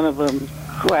bulbs, one of them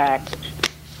cracked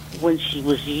when she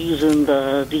was using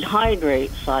the dehydrate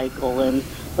cycle, and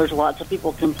there's lots of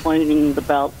people complaining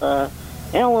about the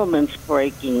elements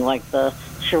breaking, like the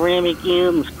ceramic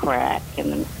ends crack.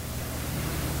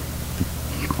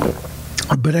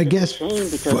 But I guess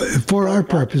for our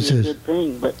purposes, good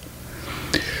thing, but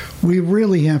we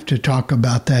really have to talk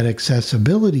about that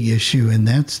accessibility issue, and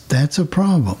that's a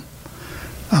problem.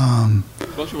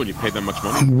 Especially when you pay that much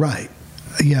money. Right.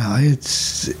 Yeah,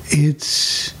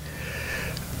 it's.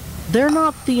 They're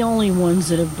not the only ones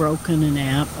that have broken an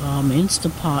app.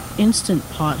 Instant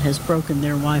Pot has broken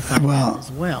their Wi-Fi app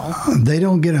as well. They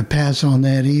don't get a pass on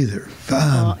that either.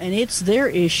 And it's their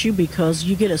issue because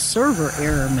you get a server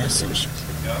error message.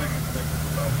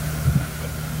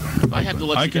 I had to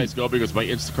let you guys go because my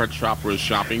Instacart shopper is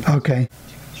shopping. Okay.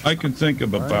 I can think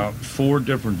of about 4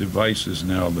 different devices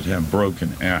now that have broken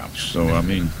apps. So, I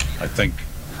mean, I think,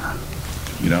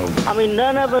 you know... I mean,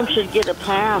 none of them should get a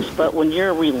pass, but when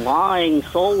you're relying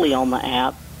solely on the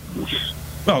app...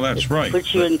 Well, that's right. It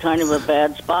puts you in kind of a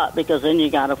bad spot because then you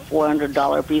got a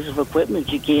 $400 piece of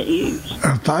equipment you can't use.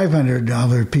 A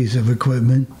 $500 piece of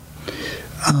equipment.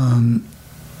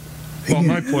 Well,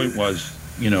 my point was,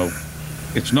 you know,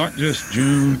 it's not just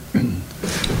June.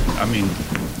 I mean,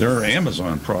 there are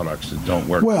Amazon products that don't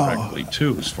work correctly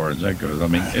too, as far as that goes. I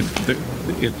mean,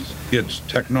 it's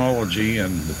technology,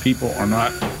 and the people are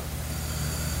not.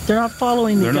 They're not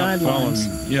following the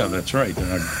guidelines. Yeah, that's right.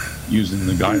 They're not using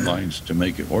the guidelines to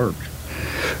make it work.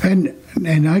 And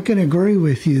I can agree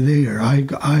with you there.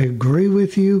 I agree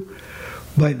with you,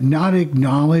 but not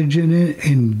acknowledging it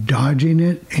and dodging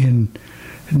it and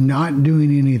not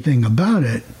doing anything about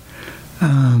it.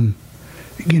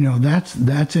 You know,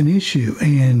 that's an issue.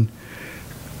 And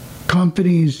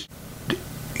companies,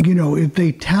 you know, if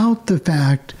they tout the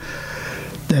fact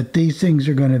that these things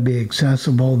are going to be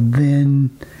accessible, then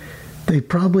they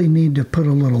probably need to put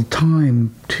a little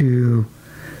time to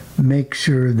make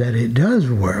sure that it does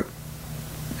work.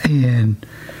 And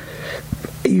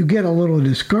you get a little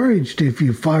discouraged if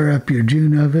you fire up your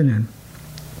June oven and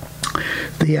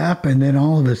the app, and then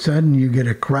all of a sudden you get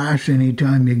a crash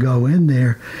anytime you go in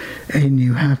there, and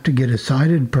you have to get a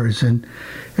sighted person,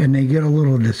 and they get a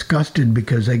little disgusted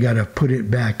because they got to put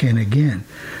it back in again.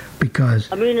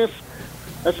 Because I mean,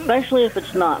 especially if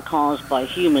it's not caused by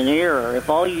human error. If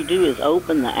all you do is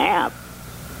open the app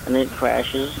and it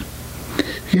crashes.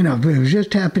 You know, if it was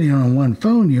just happening on one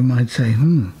phone, you might say,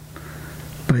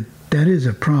 but that is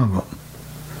a problem.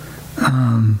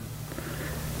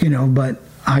 You know, but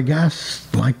I guess,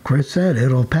 like Chris said,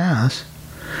 it'll pass,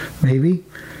 maybe.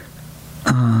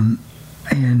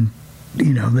 And,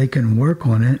 you know, they can work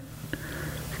on it,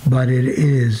 but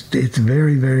it's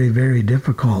very, very, very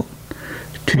difficult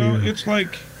to... Well, it's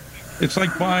like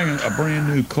buying a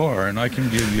brand new car, and I can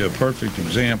give you a perfect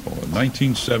example. In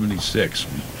 1976,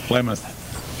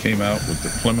 Plymouth came out with the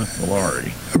Plymouth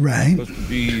Valari. Right. It was supposed to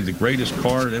be the greatest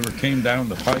car that ever came down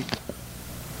the pike,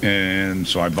 and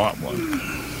so I bought one.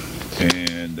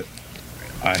 And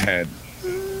I had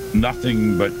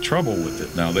nothing but trouble with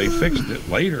it. Now, they fixed it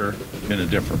later in a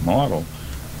different model,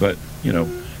 but, you know,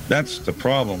 that's the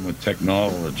problem with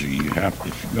technology. You have to,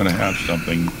 if you're going to have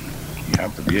something, you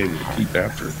have to be able to keep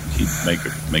after it,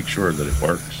 make sure that it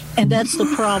works. And that's the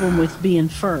problem with being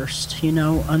first, you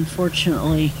know,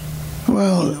 unfortunately.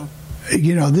 Well,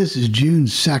 you know, this is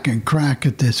June's second crack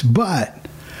at this, but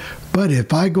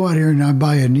if I go out here and I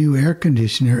buy a new air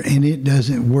conditioner and it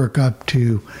doesn't work up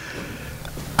to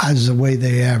as the way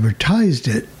they advertised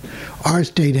it, our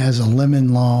state has a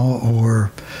lemon law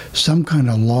or some kind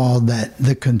of law that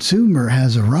the consumer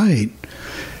has a right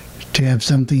to have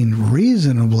something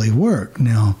reasonably work.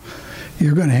 Now,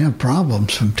 you're going to have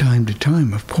problems from time to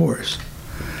time, of course.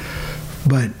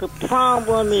 But the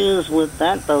problem is with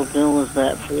that, though, Bill, is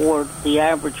that for the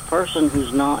average person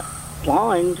who's not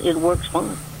blind, it works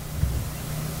fine.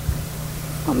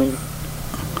 I mean,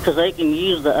 because they can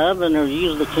use the oven or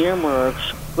use the camera or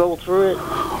scroll through it.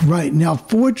 Right. Now,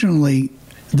 fortunately,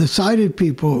 the sighted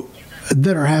people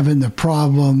that are having the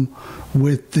problem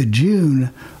with the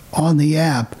June on the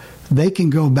app, they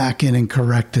can go back in and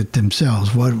correct it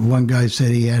themselves. What one guy said,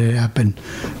 he had it happen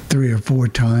 3 or 4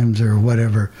 times or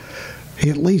whatever.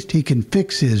 At least he can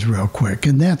fix his real quick,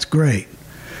 and that's great.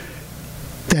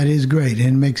 That is great, and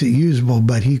it makes it usable,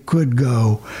 but he could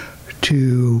go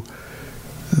to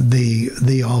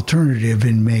the alternative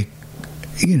and make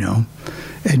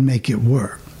it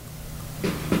work.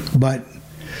 But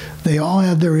they all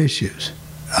have their issues.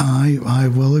 I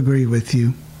will agree with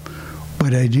you,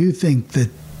 but I do think that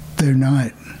they're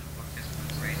not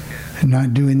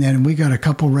doing that. And we got a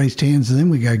couple raised hands, and then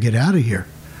we got to get out of here.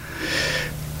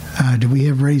 Do we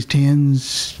have raised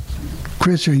hands?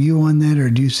 Chris, are you on that, or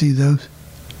do you see those?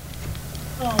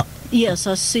 Yes,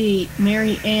 I see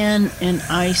Mary Ann and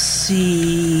I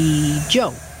see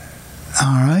Joe.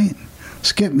 All right.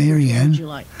 Skip Mary Ann. What would you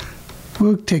like?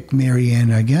 We'll take Mary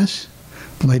Ann, I guess.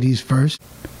 Ladies first.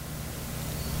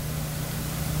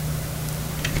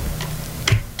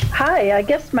 Hi, I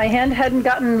guess my hand hadn't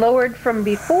gotten lowered from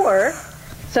before,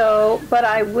 but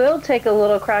I will take a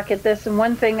little crack at this. And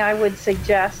one thing I would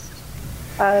suggest,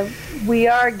 we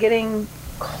are getting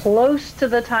close to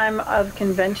the time of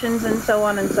conventions and so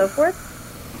on and so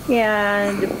forth.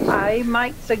 And I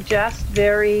might suggest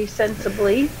very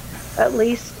sensibly, at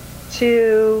least,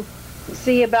 to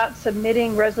see about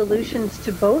submitting resolutions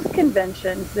to both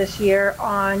conventions this year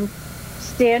on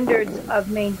standards of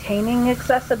maintaining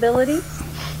accessibility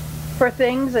for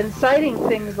things and citing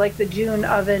things like the June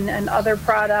oven and other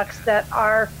products that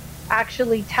are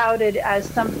actually touted as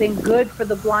something good for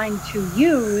the blind to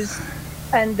use,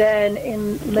 and then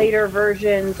in later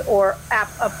versions or app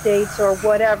updates or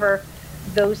whatever,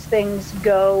 those things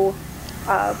go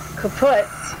kaput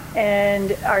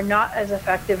and are not as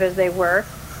effective as they were.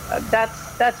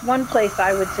 That's one place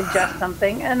I would suggest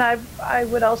something, and I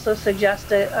would also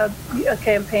suggest a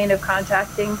campaign of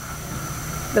contacting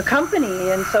the company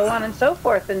and so on and so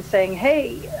forth and saying,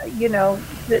 hey,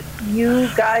 that you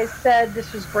guys said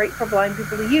this was great for blind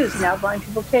people to use. Now blind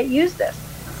people can't use this.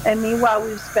 And meanwhile,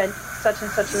 we've spent such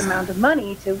and such an amount of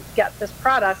money to get this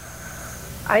product.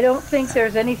 I don't think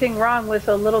there's anything wrong with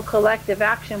a little collective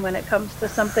action when it comes to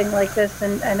something like this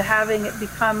and having it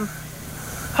become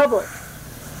public.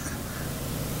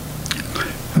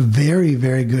 A very,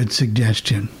 very good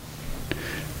suggestion.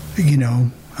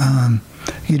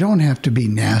 You don't have to be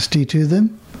nasty to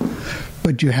them,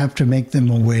 but you have to make them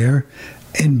aware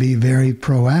and be very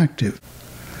proactive.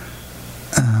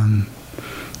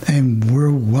 And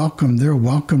they're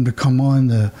welcome to come on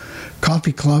the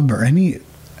coffee club or at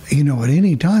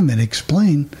any time and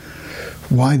explain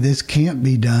why this can't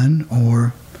be done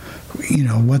or,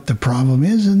 what the problem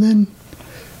is. And then,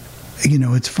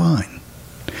 it's fine.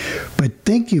 But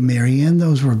thank you, Mary Ann.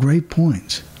 Those were great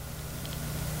points.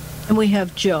 And we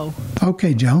have Joe.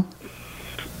 Okay, Joe.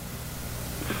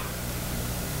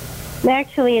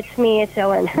 Actually, it's me. It's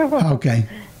Ellen. Okay.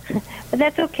 But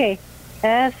that's okay.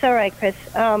 That's all right, Chris.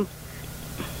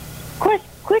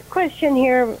 Quick question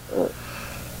here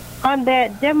on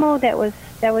that demo that was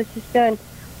just done.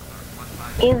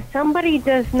 If somebody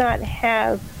does not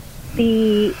have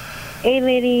the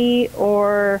A-Lady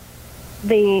or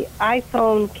the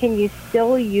iPhone, can you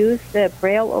still use the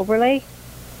Braille overlay?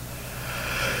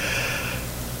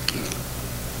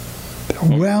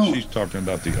 Well, she's talking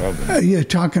about the oven. You're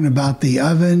talking about the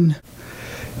oven.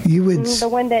 You would the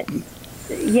one that,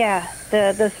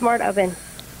 the smart oven.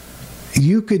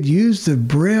 You could use the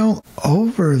Braille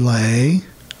overlay,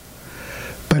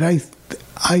 but I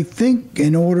think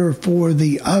in order for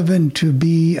the oven to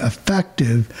be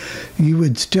effective, you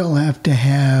would still have to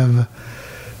have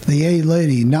the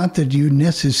A-Lady. Not that you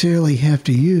necessarily have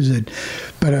to use it,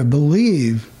 but I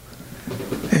believe,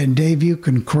 and Dave, you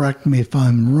can correct me if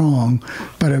I'm wrong,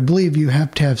 but I believe you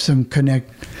have to have some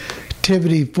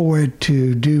connectivity for it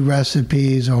to do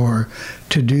recipes or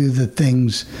to do the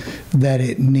things that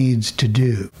it needs to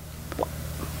do.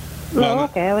 Well,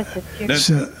 okay, I was just curious.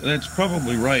 That's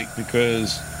probably right,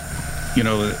 because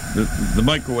the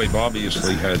microwave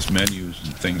obviously has menus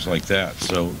and things like that.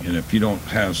 So, if you don't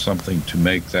have something to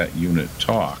make that unit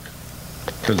talk,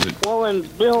 well,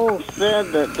 and Bill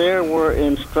said that there were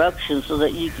instructions so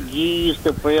that you could use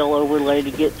the Braille overlay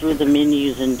to get through the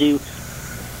menus and do.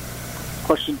 Of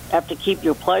course, you'd have to keep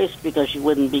your place because you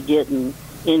wouldn't be getting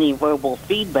any verbal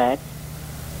feedback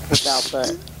without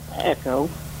the echo.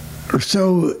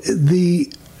 So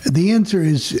the answer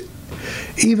is,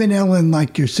 even Ellen,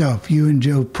 like yourself, you and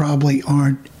Joe probably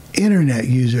aren't internet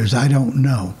users. I don't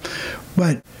know,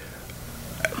 but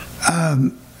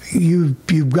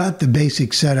you've got the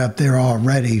basic setup there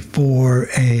already for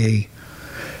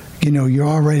you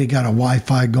already got a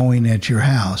Wi-Fi going at your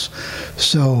house.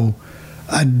 So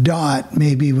a dot,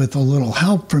 maybe with a little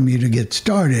help from you to get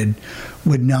started,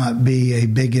 would not be a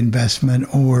big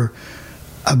investment or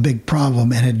a big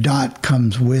problem. And a dot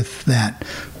comes with that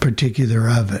particular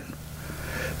oven.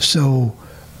 So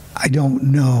I don't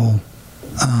know,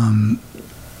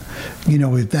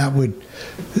 if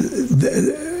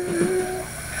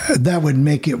that would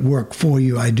make it work for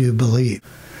you, I do believe.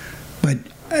 But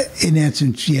in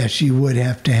essence, yes, you would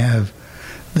have to have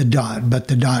the dot, but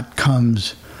the dot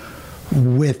comes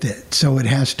with it. So it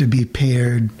has to be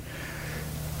paired.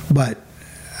 But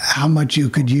how much you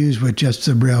could use with just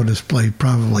the Braille display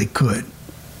probably could.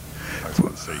 I was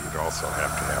going to say you'd also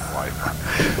have to have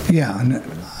Wi-Fi. Yeah, and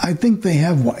I think they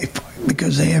have Wi-Fi.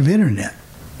 because they have internet.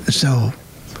 So,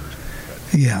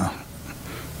 yeah.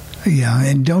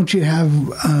 And don't you have,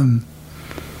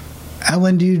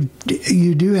 Ellen?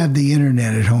 You do have the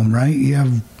internet at home, right? You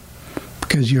have,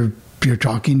 because you're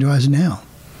talking to us now,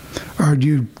 or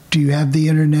do you have the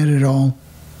internet at all?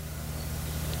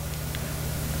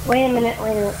 Wait a minute.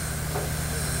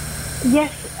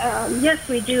 Yes,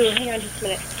 we do. Hang on just a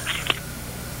minute.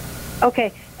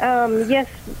 Okay. Yes,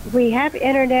 we have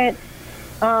internet,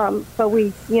 but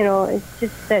it's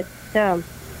just that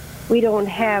we don't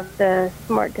have the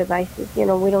smart devices. We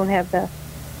don't have the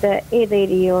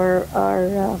A-Lady or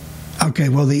okay,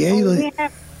 well, the A-Lady...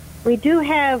 We do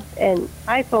have an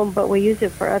iPhone, but we use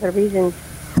it for other reasons.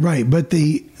 Right, but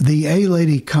the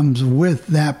A-Lady comes with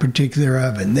that particular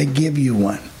oven. They give you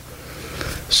one.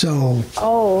 So...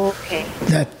 Oh, okay.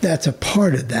 That's a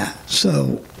part of that.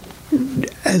 So...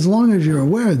 as long as you're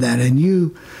aware of that and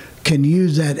you can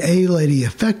use that A-Lady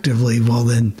effectively, well,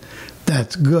 then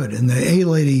that's good. And the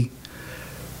A-Lady,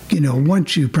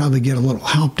 once you probably get a little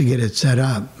help to get it set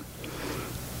up,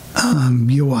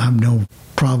 you will have no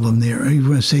problem there. You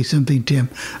want to say something, Tim?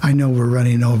 I know we're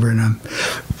running over and I'm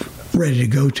ready to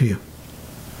go to you.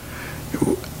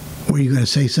 Were you going to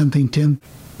say something, Tim?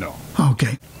 No.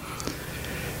 Okay.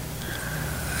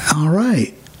 All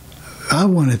right. I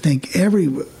want to thank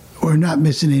we're not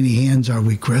missing any hands, are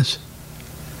we, Chris?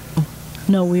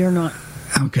 No, we are not.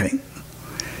 Okay.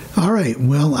 All right.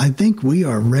 Well, I think we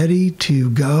are ready to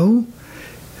go.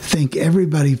 Thank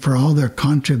everybody for all their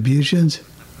contributions.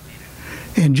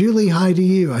 And Julie, hi to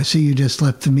you. I see you just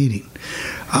left the meeting.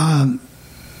 And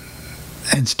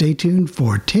stay tuned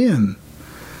for Tim.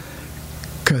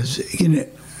 Because,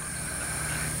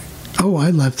 I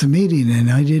left the meeting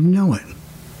and I didn't know it.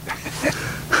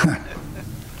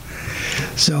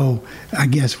 So I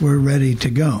guess we're ready to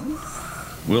go.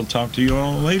 We'll talk to you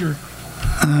all later.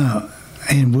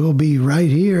 And we'll be right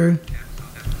here.